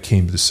people that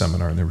came to the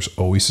seminar, and there was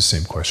always the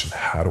same question: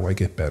 how do I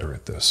get better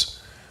at this?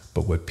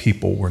 But what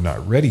people were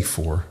not ready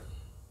for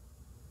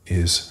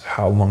is,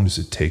 how long does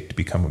it take to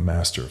become a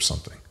master of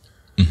something?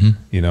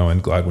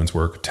 In Gladwin's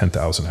work,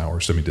 10,000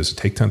 hours. I mean, does it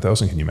take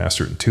 10,000? Can you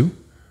master it in 2?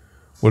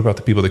 What about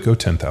the people that go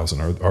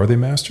 10,000? Are they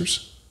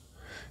masters?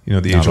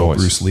 The age-old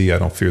Bruce Lee, I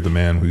don't fear the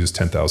man who does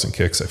 10,000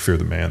 kicks. I fear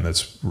the man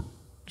that's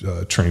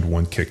trained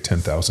one kick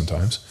 10,000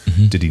 times.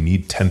 Did he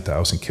need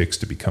 10,000 kicks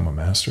to become a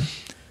master?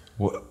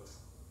 Well,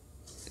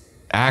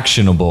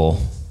 actionable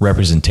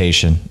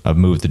representation of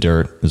Move the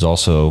Dirt is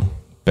also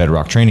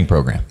Bedrock Training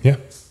Program. Yeah.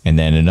 And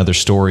then another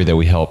story that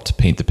we helped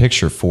paint the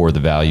picture for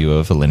the value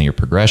of a linear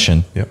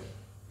progression. Yep.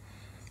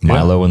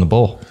 Milo and the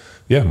bull.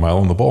 Yeah,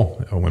 Milo and the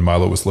bull. When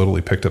Milo was little,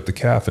 he picked up the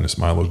calf, and as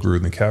Milo grew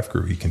and the calf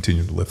grew, he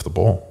continued to lift the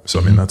bull. So,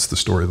 I mean, that's the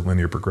story of the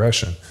linear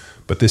progression.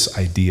 But this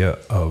idea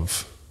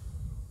of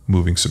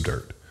moving some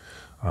dirt,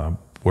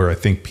 where I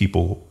think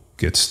people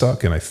get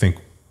stuck, and I think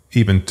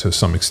even to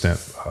some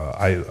extent,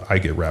 I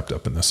get wrapped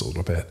up in this a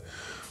little bit,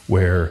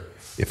 where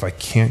if I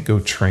can't go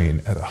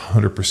train at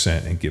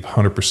 100% and give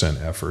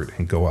 100% effort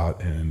and go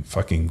out and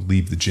fucking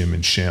leave the gym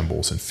in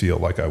shambles and feel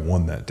like I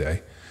won that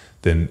day,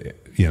 then,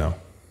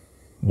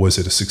 was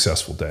it a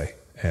successful day?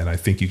 And I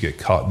think you get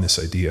caught in this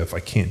idea if I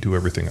can't do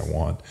everything I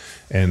want.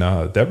 And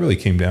that really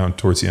came down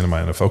towards the end of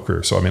my NFL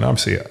career. So, I mean,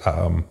 obviously,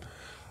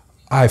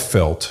 I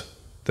felt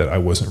that I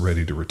wasn't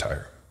ready to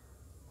retire.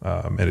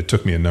 And it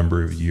took me a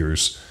number of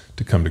years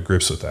to come to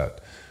grips with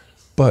that.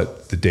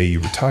 But the day you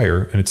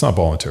retire, and it's not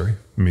voluntary.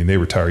 I mean, they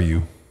retire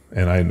you,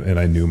 and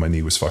I knew my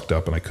knee was fucked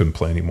up and I couldn't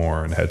play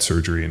anymore, and I had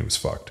surgery and it was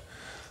fucked.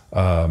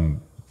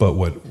 But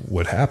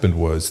what happened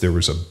was there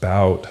was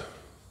about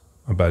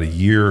a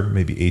year,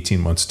 maybe 18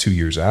 months, 2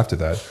 years after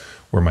that,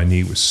 where my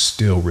knee was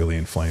still really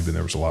inflamed and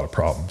there was a lot of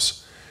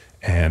problems.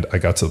 And I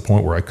got to the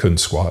point where I couldn't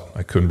squat.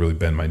 I couldn't really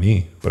bend my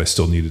knee, but I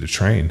still needed to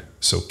train.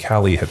 So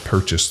Cali had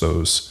purchased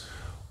those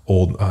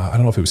old, I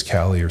don't know if it was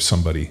Cali or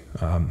somebody,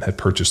 had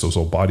purchased those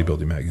old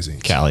bodybuilding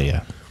magazines. Cali,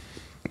 yeah.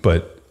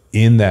 But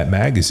in that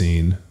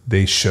magazine,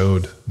 they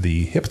showed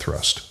the hip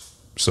thrust.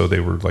 So they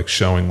were like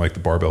showing like the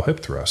barbell hip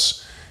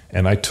thrusts.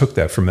 And I took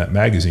that from that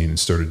magazine and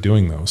started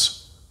doing those.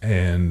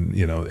 And,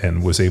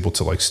 and was able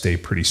to like stay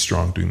pretty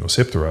strong doing those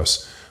hip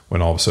thrusts. When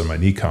all of a sudden my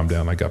knee calmed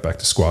down, I got back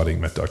to squatting,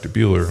 met Dr.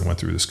 Bueller, and went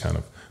through this kind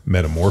of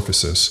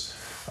metamorphosis.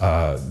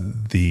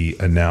 The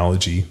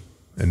analogy,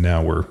 and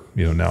now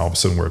now all of a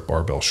sudden we're at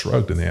Barbell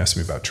Shrugged, and they asked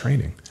me about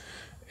training.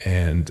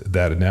 And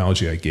that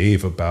analogy I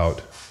gave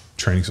about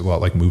training is a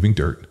lot like moving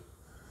dirt.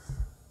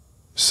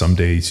 Some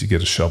days you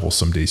get a shovel,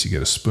 some days you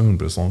get a spoon,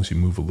 but as long as you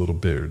move a little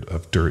bit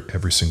of dirt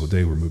every single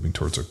day, we're moving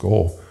towards our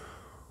goal,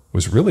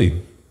 was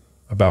really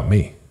about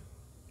me.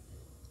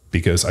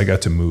 Because I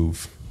got to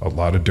move a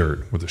lot of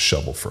dirt with a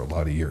shovel for a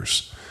lot of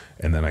years.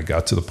 And then I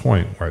got to the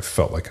point where I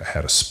felt like I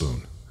had a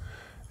spoon.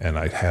 And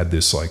I had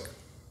this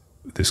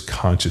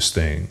conscious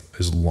thing,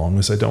 as long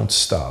as I don't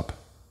stop,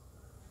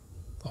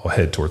 I'll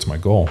head towards my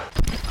goal.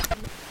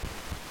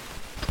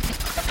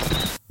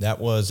 That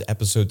was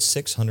episode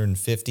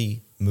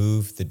 650,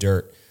 Move the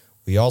Dirt.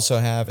 We also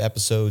have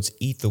episodes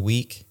Eat the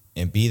Week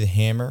and Be the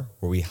Hammer,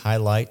 where we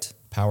highlight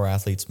Power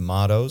Athletes'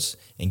 mottos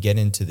and get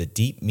into the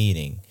deep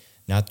meaning,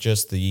 not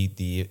just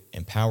the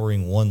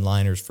empowering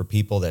one-liners for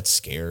people that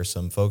scare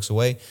some folks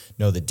away.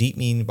 No, the deep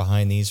meaning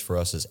behind these for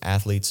us as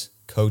athletes,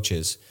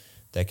 coaches,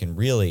 that can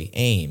really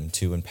aim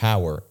to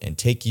empower and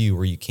take you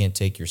where you can't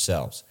take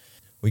yourselves.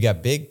 We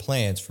got big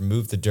plans for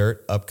Move the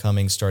Dirt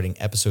upcoming, starting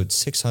episode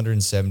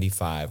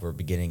 675. We're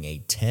beginning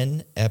a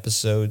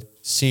 10-episode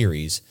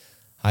series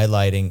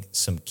highlighting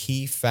some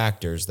key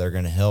factors that are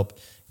going to help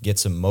get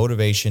some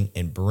motivation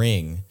and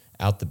bring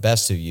out the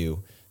best of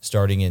you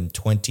starting in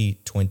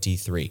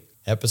 2023.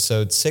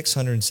 Episode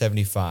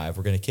 675,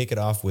 we're going to kick it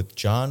off with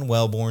John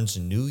Welborn's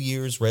New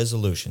Year's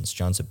resolutions.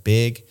 John's a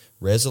big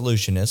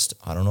resolutionist.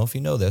 I don't know if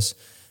you know this,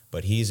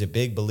 but he's a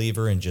big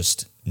believer in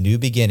just new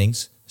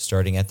beginnings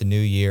starting at the new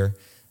year.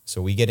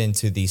 So we get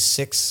into the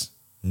 6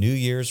 New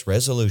Year's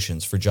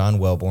resolutions for John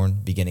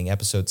Welborn, beginning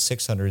episode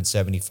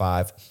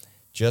 675,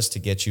 just to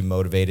get you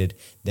motivated.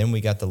 Then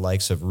we got the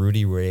likes of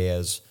Rudy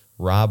Reyes,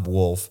 Rob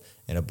Wolf,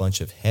 and a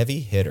bunch of heavy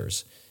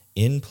hitters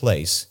in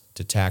place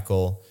to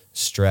tackle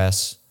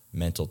stress,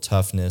 mental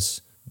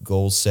toughness,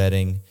 goal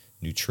setting,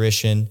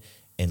 nutrition,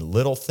 and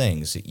little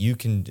things that you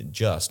can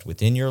adjust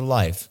within your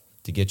life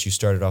to get you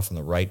started off on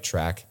the right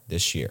track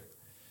this year.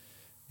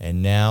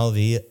 And now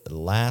the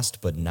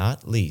last but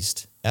not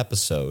least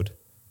episode,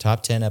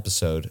 top 10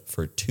 episode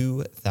for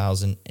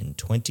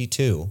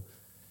 2022.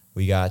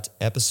 We got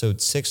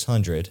episode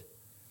 600,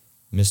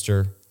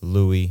 Mr.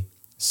 Louis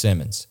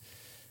Simmons.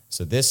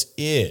 So this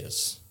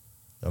is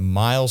a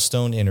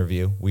milestone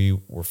interview. We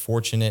were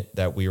fortunate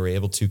that we were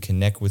able to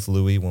connect with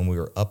Louis when we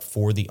were up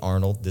for the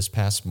Arnold this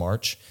past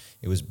March.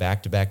 It was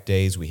back-to-back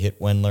days. We hit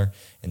Wendler,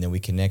 and then we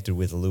connected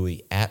with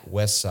Louis at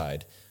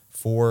Westside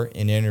for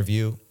an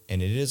interview,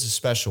 and it is a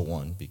special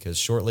one because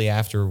shortly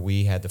after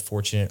we had the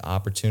fortunate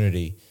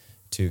opportunity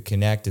to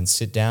connect and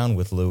sit down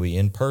with Louis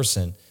in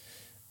person,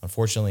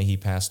 unfortunately, he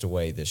passed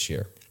away this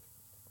year.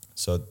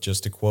 So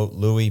just to quote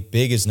Louis,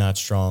 big is not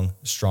strong,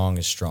 strong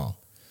is strong.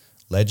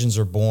 Legends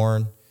are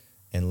born,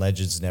 and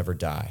legends never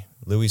die.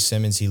 Louis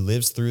Simmons, he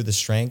lives through the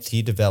strength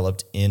he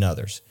developed in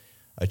others.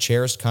 A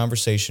cherished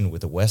conversation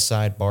with the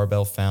Westside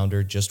Barbell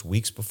founder just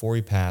weeks before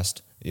he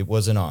passed. It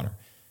was an honor,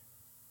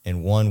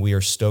 and one we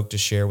are stoked to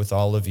share with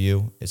all of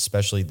you,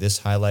 especially this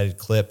highlighted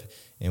clip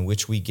in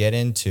which we get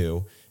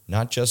into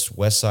not just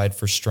Westside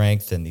for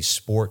strength and the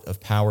sport of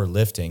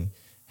powerlifting,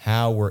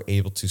 how we're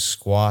able to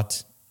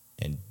squat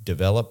and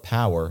develop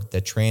power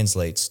that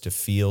translates to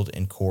field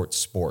and court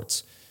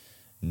sports.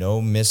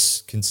 No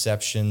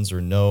misconceptions or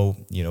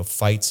no,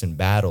 fights and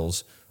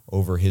battles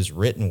over his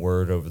written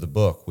word over the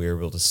book. We were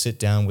able to sit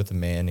down with the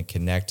man and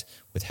connect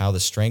with how the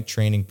strength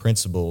training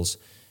principles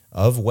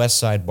of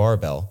Westside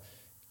Barbell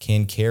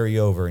can carry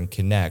over and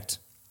connect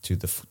to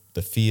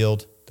the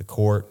field, the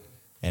court,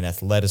 and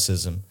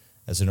athleticism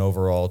as an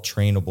overall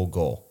trainable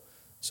goal.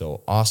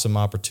 So awesome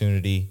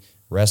opportunity.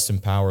 Rest in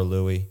power,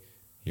 Louis.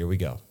 Here we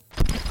go.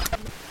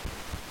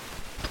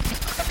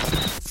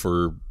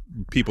 For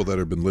people that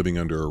have been living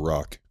under a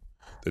rock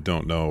that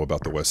don't know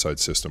about the Westside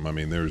system,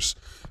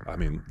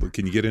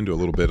 can you get into a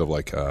little bit of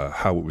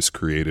how it was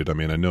created? I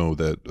mean, I know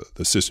that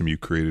the system you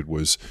created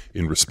was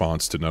in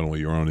response to not only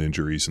your own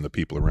injuries and the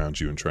people around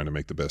you and trying to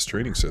make the best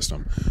training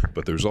system,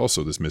 but there's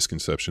also this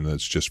misconception that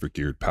it's just for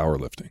geared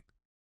powerlifting.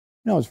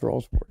 No, it's for all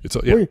sports.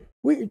 Yeah.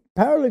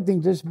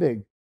 Powerlifting's this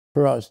big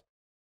for us.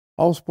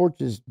 All sports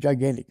is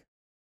gigantic.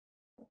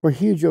 We're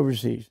huge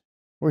overseas.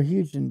 We're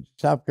huge in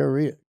South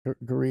Korea,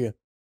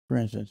 for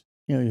instance.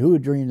 Who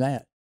would dream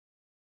that?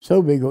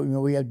 So big,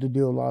 we have to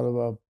do a lot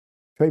of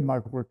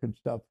trademark work and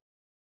stuff.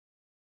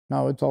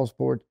 No, it's all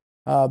sport.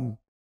 Danny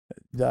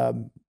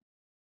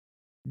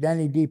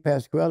D.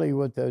 Pasquale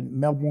with the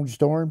Melbourne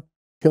Storm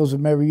kills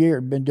them every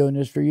year. Been doing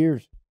this for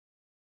years.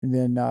 And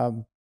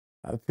then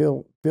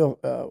Phil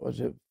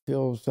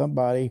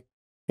somebody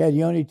had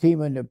the only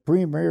team in the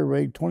Premier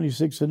League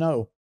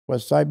 26-0,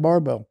 Westside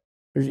Barbell.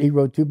 He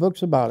wrote 2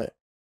 books about it.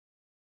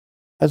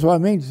 That's what I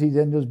mean. See,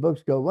 then those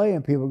books go away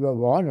and people go,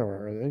 well, I never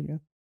heard of it.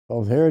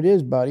 Well, there it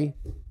is, buddy.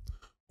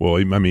 Well,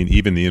 I mean,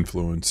 even the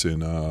influence in,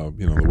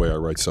 the way I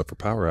write stuff for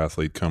Power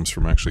Athlete comes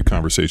from actually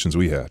conversations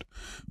we had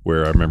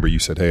where I remember you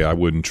said, hey, I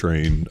wouldn't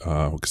train,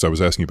 because I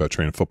was asking you about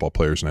training football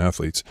players and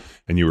athletes.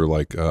 And you were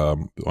like,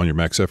 on your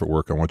max effort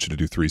work, I want you to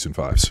do 3s and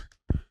 5s,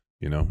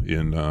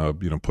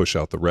 push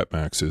out the rep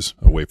maxes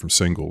away from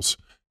singles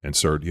and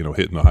start,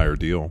 hitting a higher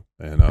deal.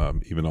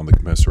 And even on the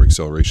compensatory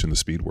acceleration, the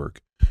speed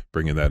work,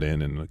 bringing that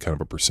in and kind of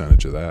a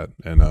percentage of that.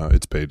 And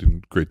it's paid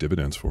in great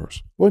dividends for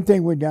us. One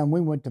thing we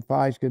went to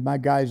 5s because my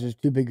guys is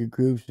too big of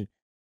groups.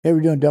 They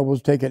were doing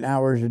doubles, taking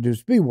hours to do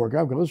speed work.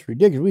 I go, it's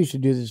ridiculous. We used to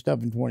do this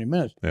stuff in 20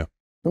 minutes. Yeah.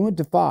 So I went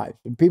to 5s,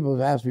 and people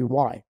have asked me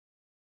why.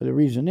 But the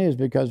reason is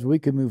because we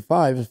can move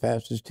 5 as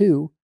fast as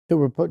 2, so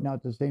we're putting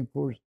out the same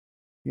force,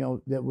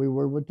 that we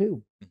were with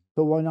 2.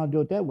 So why not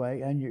do it that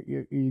way? And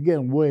you're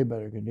getting way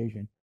better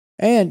condition.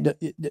 And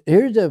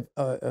here's a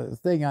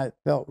thing I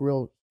felt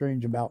real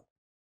strange about.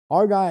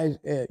 Our guys,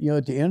 at the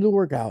end of the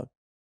workout,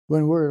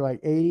 when we're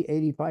like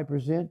 80,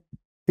 85%,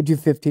 could do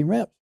 15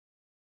 reps.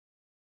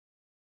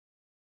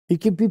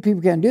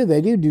 People can't do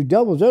that. They do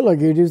doubles. They're like,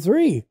 you do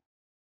 3.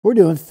 We're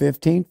doing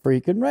 15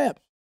 freaking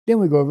reps. Then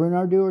we go over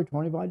and do our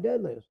 25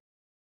 deadlifts.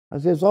 I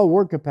said, it's all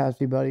work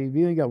capacity, buddy. If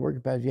you ain't got work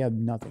capacity, you have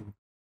nothing.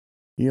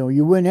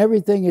 You win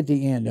everything at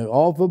the end.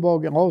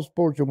 All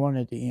sports are won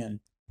at the end.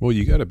 Well,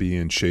 you got to be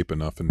in shape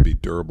enough and be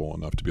durable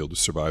enough to be able to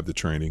survive the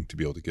training, to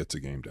be able to get to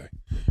game day.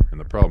 And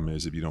the problem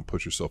is, if you don't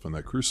put yourself in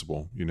that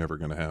crucible, you're never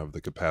going to have the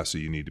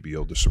capacity you need to be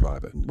able to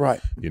survive it. Right.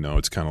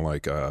 It's kind of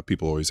like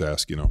people always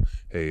ask,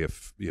 hey,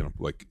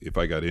 if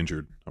I got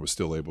injured, I was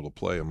still able to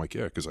play. I'm like,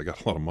 yeah, because I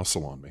got a lot of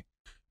muscle on me.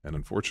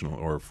 And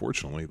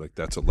fortunately,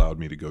 that's allowed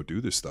me to go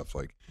do this stuff.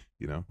 I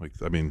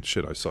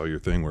saw your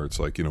thing where it's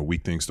like,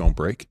 weak things don't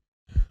break.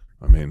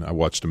 I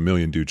watched a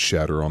million dudes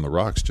shatter on the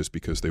rocks just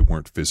because they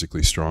weren't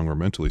physically strong or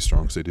mentally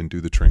strong because they didn't do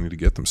the training to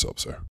get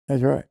themselves there.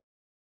 That's right.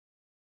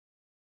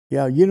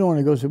 Yeah, you don't want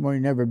to go somewhere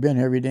you've never been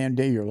every damn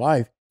day of your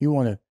life. You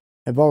want to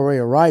have already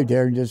arrived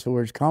there and just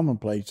where it's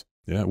commonplace.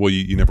 Yeah, well,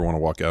 you never want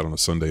to walk out on a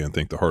Sunday and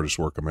think the hardest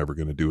work I'm ever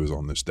going to do is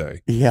on this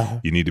day.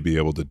 Yeah. You need to be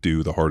able to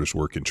do the hardest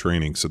work in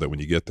training so that when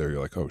you get there,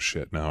 you're like, oh,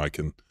 shit, now I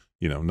can,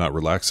 not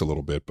relax a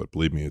little bit, but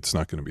believe me, it's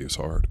not going to be as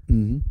hard.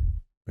 Mm-hmm.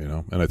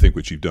 And I think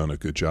what you've done a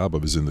good job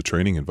of is in the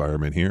training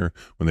environment here,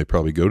 when they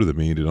probably go to the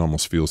meet, it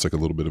almost feels like a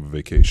little bit of a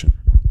vacation.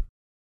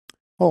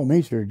 Oh,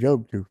 meets are a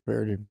joke to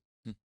compare to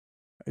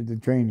the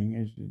training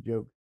is a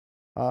joke.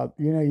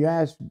 You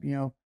asked,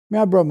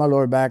 I broke my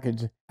lower back.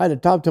 I had a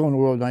top toe in the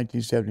world in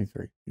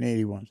 1973 and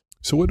 81.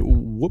 So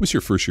what was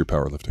your first year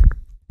powerlifting?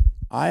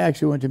 I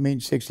actually went to meet in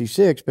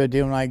 66, but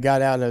then when I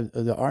got out of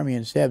the Army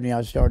in 70,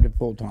 I started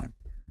full time.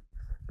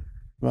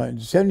 But in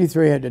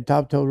 73, I had the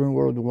top total in the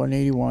world, the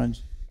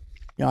 181s.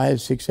 You know, I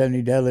had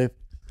 670 deadlift.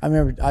 I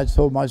remember I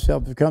told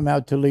myself to come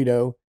out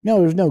Toledo.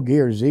 No, there's no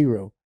gear,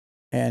 zero.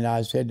 And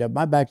I said,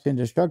 my back's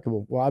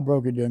indestructible. Well, I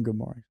broke it doing good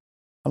mornings.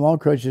 I'm on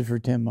crutches for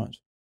 10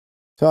 months.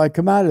 So I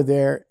come out of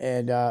there,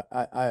 and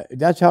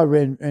that's how I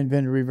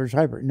invented reverse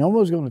hyper. No one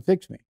was going to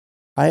fix me.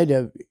 I had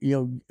to,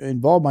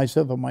 involve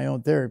myself in my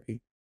own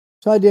therapy.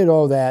 So I did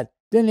all that.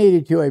 Then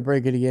 82, I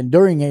break it again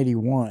during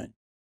 81.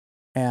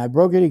 And I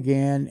broke it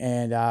again,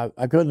 and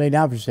I couldn't lay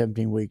down for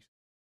 17 weeks.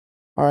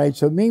 All right,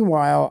 so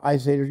meanwhile, I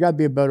say there's got to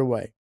be a better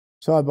way.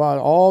 So I bought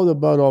all the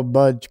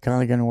Bud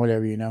Connigan or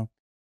whatever,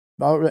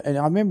 And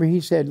I remember he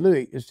said,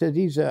 Louis,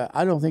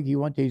 I don't think you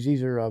want these.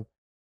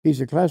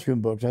 These are classroom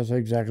books. That's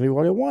exactly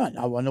what I want.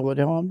 I want to know what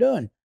the hell I'm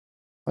doing.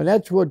 Well,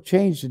 that's what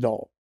changed it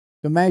all.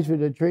 The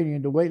Management of Training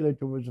and the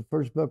Weightlifter was the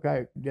first book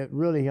that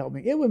really helped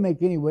me. It would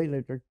make any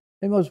weightlifter,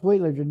 and most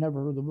weightlifters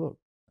never heard the book.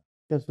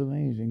 That's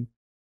amazing.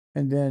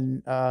 And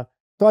then,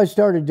 so I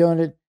started doing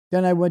it.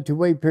 Then I went to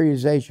weight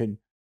periodization.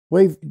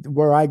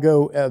 Where I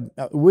go,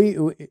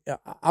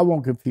 I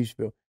won't confuse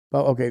people.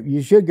 But okay,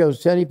 you should go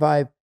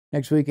 75,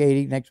 next week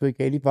 80, next week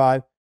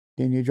 85,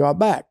 then you drop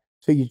back.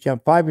 So you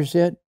jump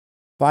 5%,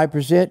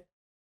 5%,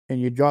 and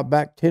you drop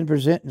back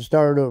 10% and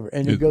start it over.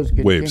 And it goes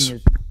continuous.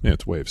 Waves. Yeah,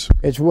 it's waves.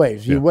 It's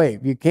waves. You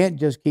wave. You can't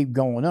just keep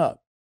going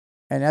up.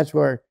 And that's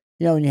where,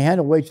 when you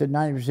handle weights at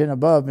 90%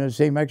 above in the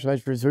same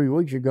exercise for 3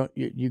 weeks,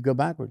 you go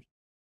backwards.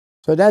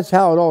 So that's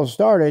how it all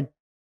started.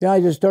 Then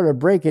I just started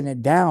breaking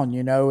it down,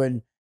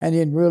 and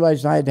then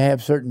realized I had to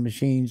have certain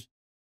machines.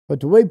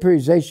 But the weight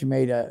periodization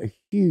made a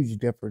huge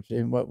difference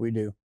in what we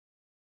do.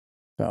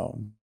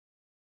 So,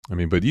 I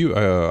mean, but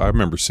I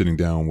remember sitting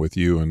down with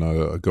you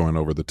and going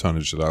over the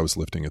tonnage that I was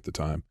lifting at the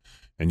time.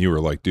 And you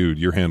were like, dude,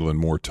 you're handling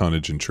more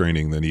tonnage in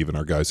training than even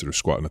our guys that are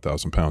squatting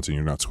 1,000 pounds, and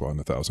you're not squatting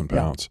 1,000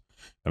 pounds. Yeah.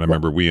 And I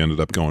remember we ended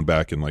up going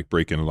back and like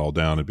breaking it all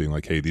down and being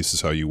like, hey, this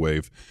is how you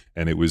wave.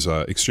 And it was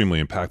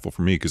extremely impactful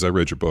for me because I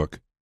read your book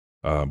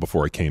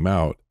before I came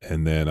out.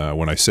 And then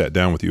when I sat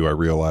down with you, I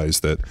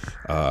realized that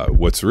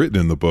what's written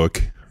in the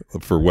book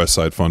for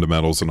Westside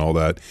Fundamentals and all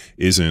that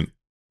isn't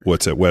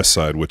what's at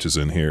Westside, which is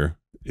in here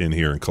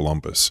in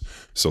Columbus.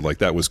 So like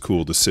that was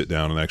cool to sit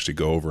down and actually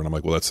go over. And I'm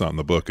like, well, that's not in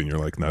the book. And you're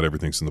like, not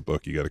everything's in the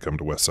book. You got to come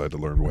to Westside to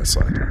learn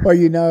Westside.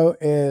 Well,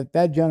 if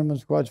that gentleman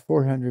squats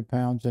 400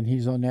 pounds and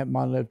he's on that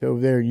monolift over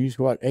there and you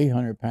squat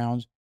 800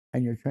 pounds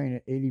and you're trained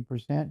at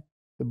 80%,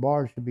 the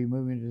bar should be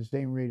moving at the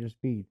same rate of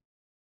speed.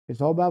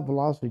 It's all about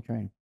velocity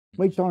training.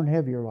 Weights aren't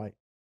heavy or light.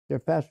 They're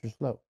fast or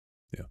slow.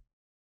 Yeah.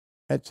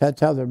 That's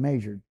how they're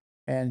measured.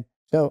 And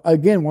so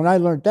again, when I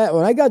learned that,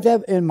 when I got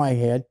that in my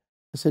head,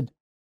 I said,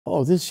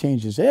 oh, this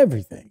changes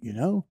everything,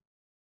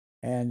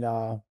 And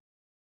so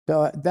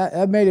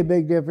that made a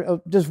big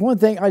difference. Just one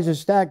thing, I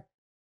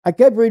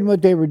kept reading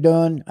what they were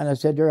doing, and I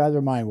said, they're out of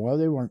their mind. Well,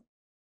 they weren't.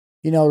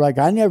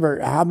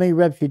 How many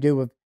reps you do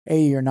with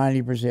 80 or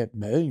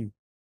 90%?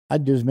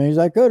 I'd do as many as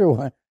I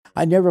could.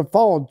 I never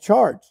followed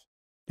charts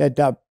that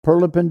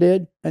Perlipin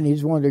did, and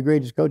he's one of the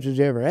greatest coaches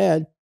they ever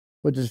had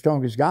with the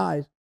strongest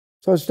guys.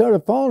 So I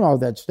started following all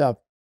that stuff.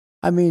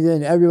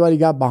 Then everybody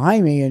got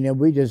behind me, and then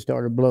we just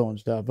started blowing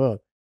stuff up.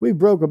 We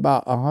broke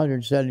about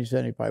 170,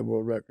 75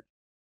 world records.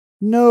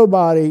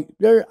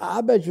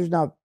 I bet there's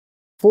not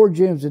 4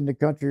 gyms in the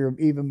country or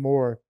even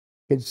more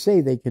can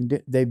say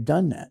they've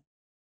done that.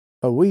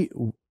 But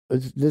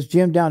this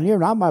gym down here,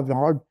 and I'm having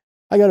hard.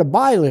 I got to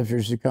buy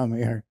lifters to come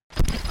here.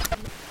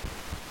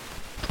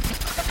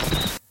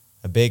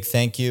 A big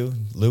thank you,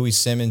 Louis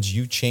Simmons.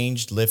 You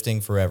changed lifting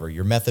forever.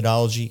 Your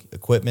methodology,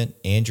 equipment,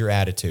 and your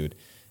attitude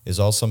is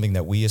all something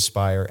that we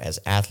aspire as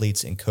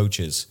athletes and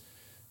coaches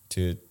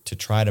to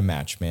try to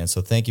match, man.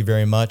 So thank you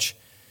very much.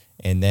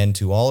 And then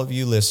to all of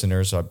you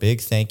listeners, our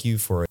big thank you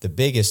for the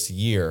biggest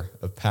year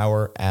of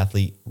Power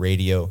Athlete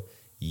Radio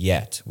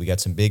yet. We got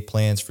some big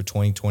plans for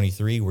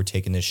 2023. We're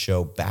taking this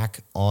show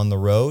back on the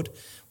road.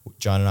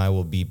 John and I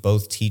will be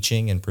both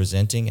teaching and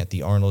presenting at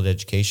the Arnold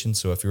Education.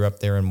 So if you're up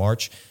there in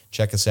March,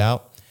 check us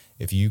out.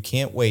 If you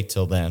can't wait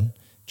till then,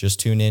 just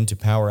tune in to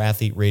Power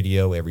Athlete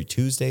Radio every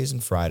Tuesdays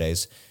and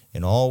Fridays.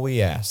 And all we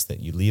ask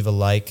that you leave a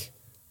like,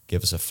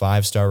 give us a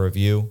 5-star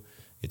review.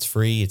 It's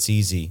free, it's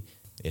easy.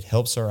 It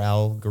helps our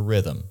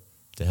algorithm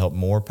to help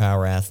more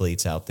power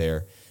athletes out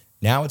there.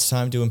 Now it's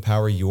time to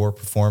empower your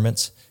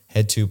performance.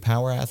 Head to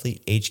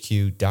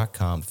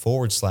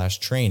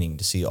powerathletehq.com/training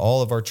to see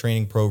all of our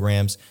training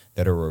programs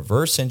that are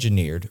reverse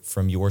engineered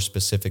from your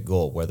specific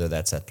goal, whether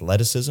that's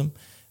athleticism,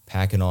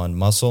 packing on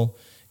muscle,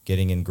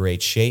 getting in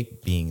great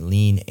shape, being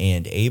lean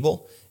and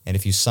able. And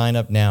if you sign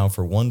up now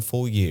for 1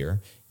 full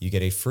year, you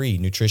get a free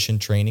nutrition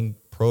training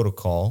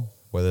protocol,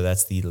 whether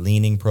that's the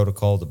leaning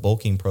protocol, the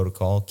bulking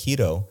protocol,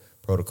 keto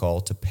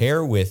protocol, to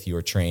pair with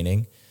your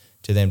training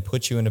to then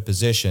put you in a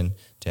position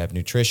to have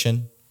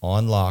nutrition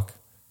on lock,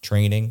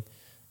 training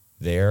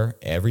there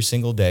every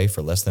single day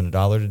for less than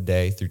 $1 a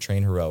day through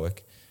Train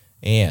Heroic.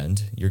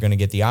 And you're going to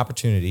get the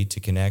opportunity to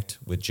connect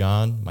with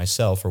John,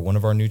 myself, or one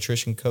of our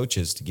nutrition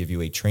coaches to give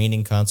you a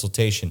training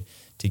consultation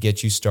to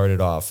get you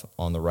started off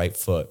on the right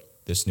foot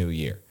this new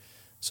year.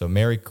 So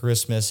Merry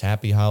Christmas,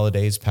 Happy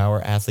Holidays,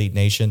 Power Athlete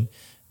Nation.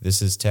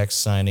 This is Tex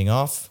signing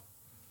off.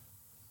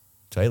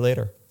 Tell you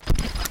later.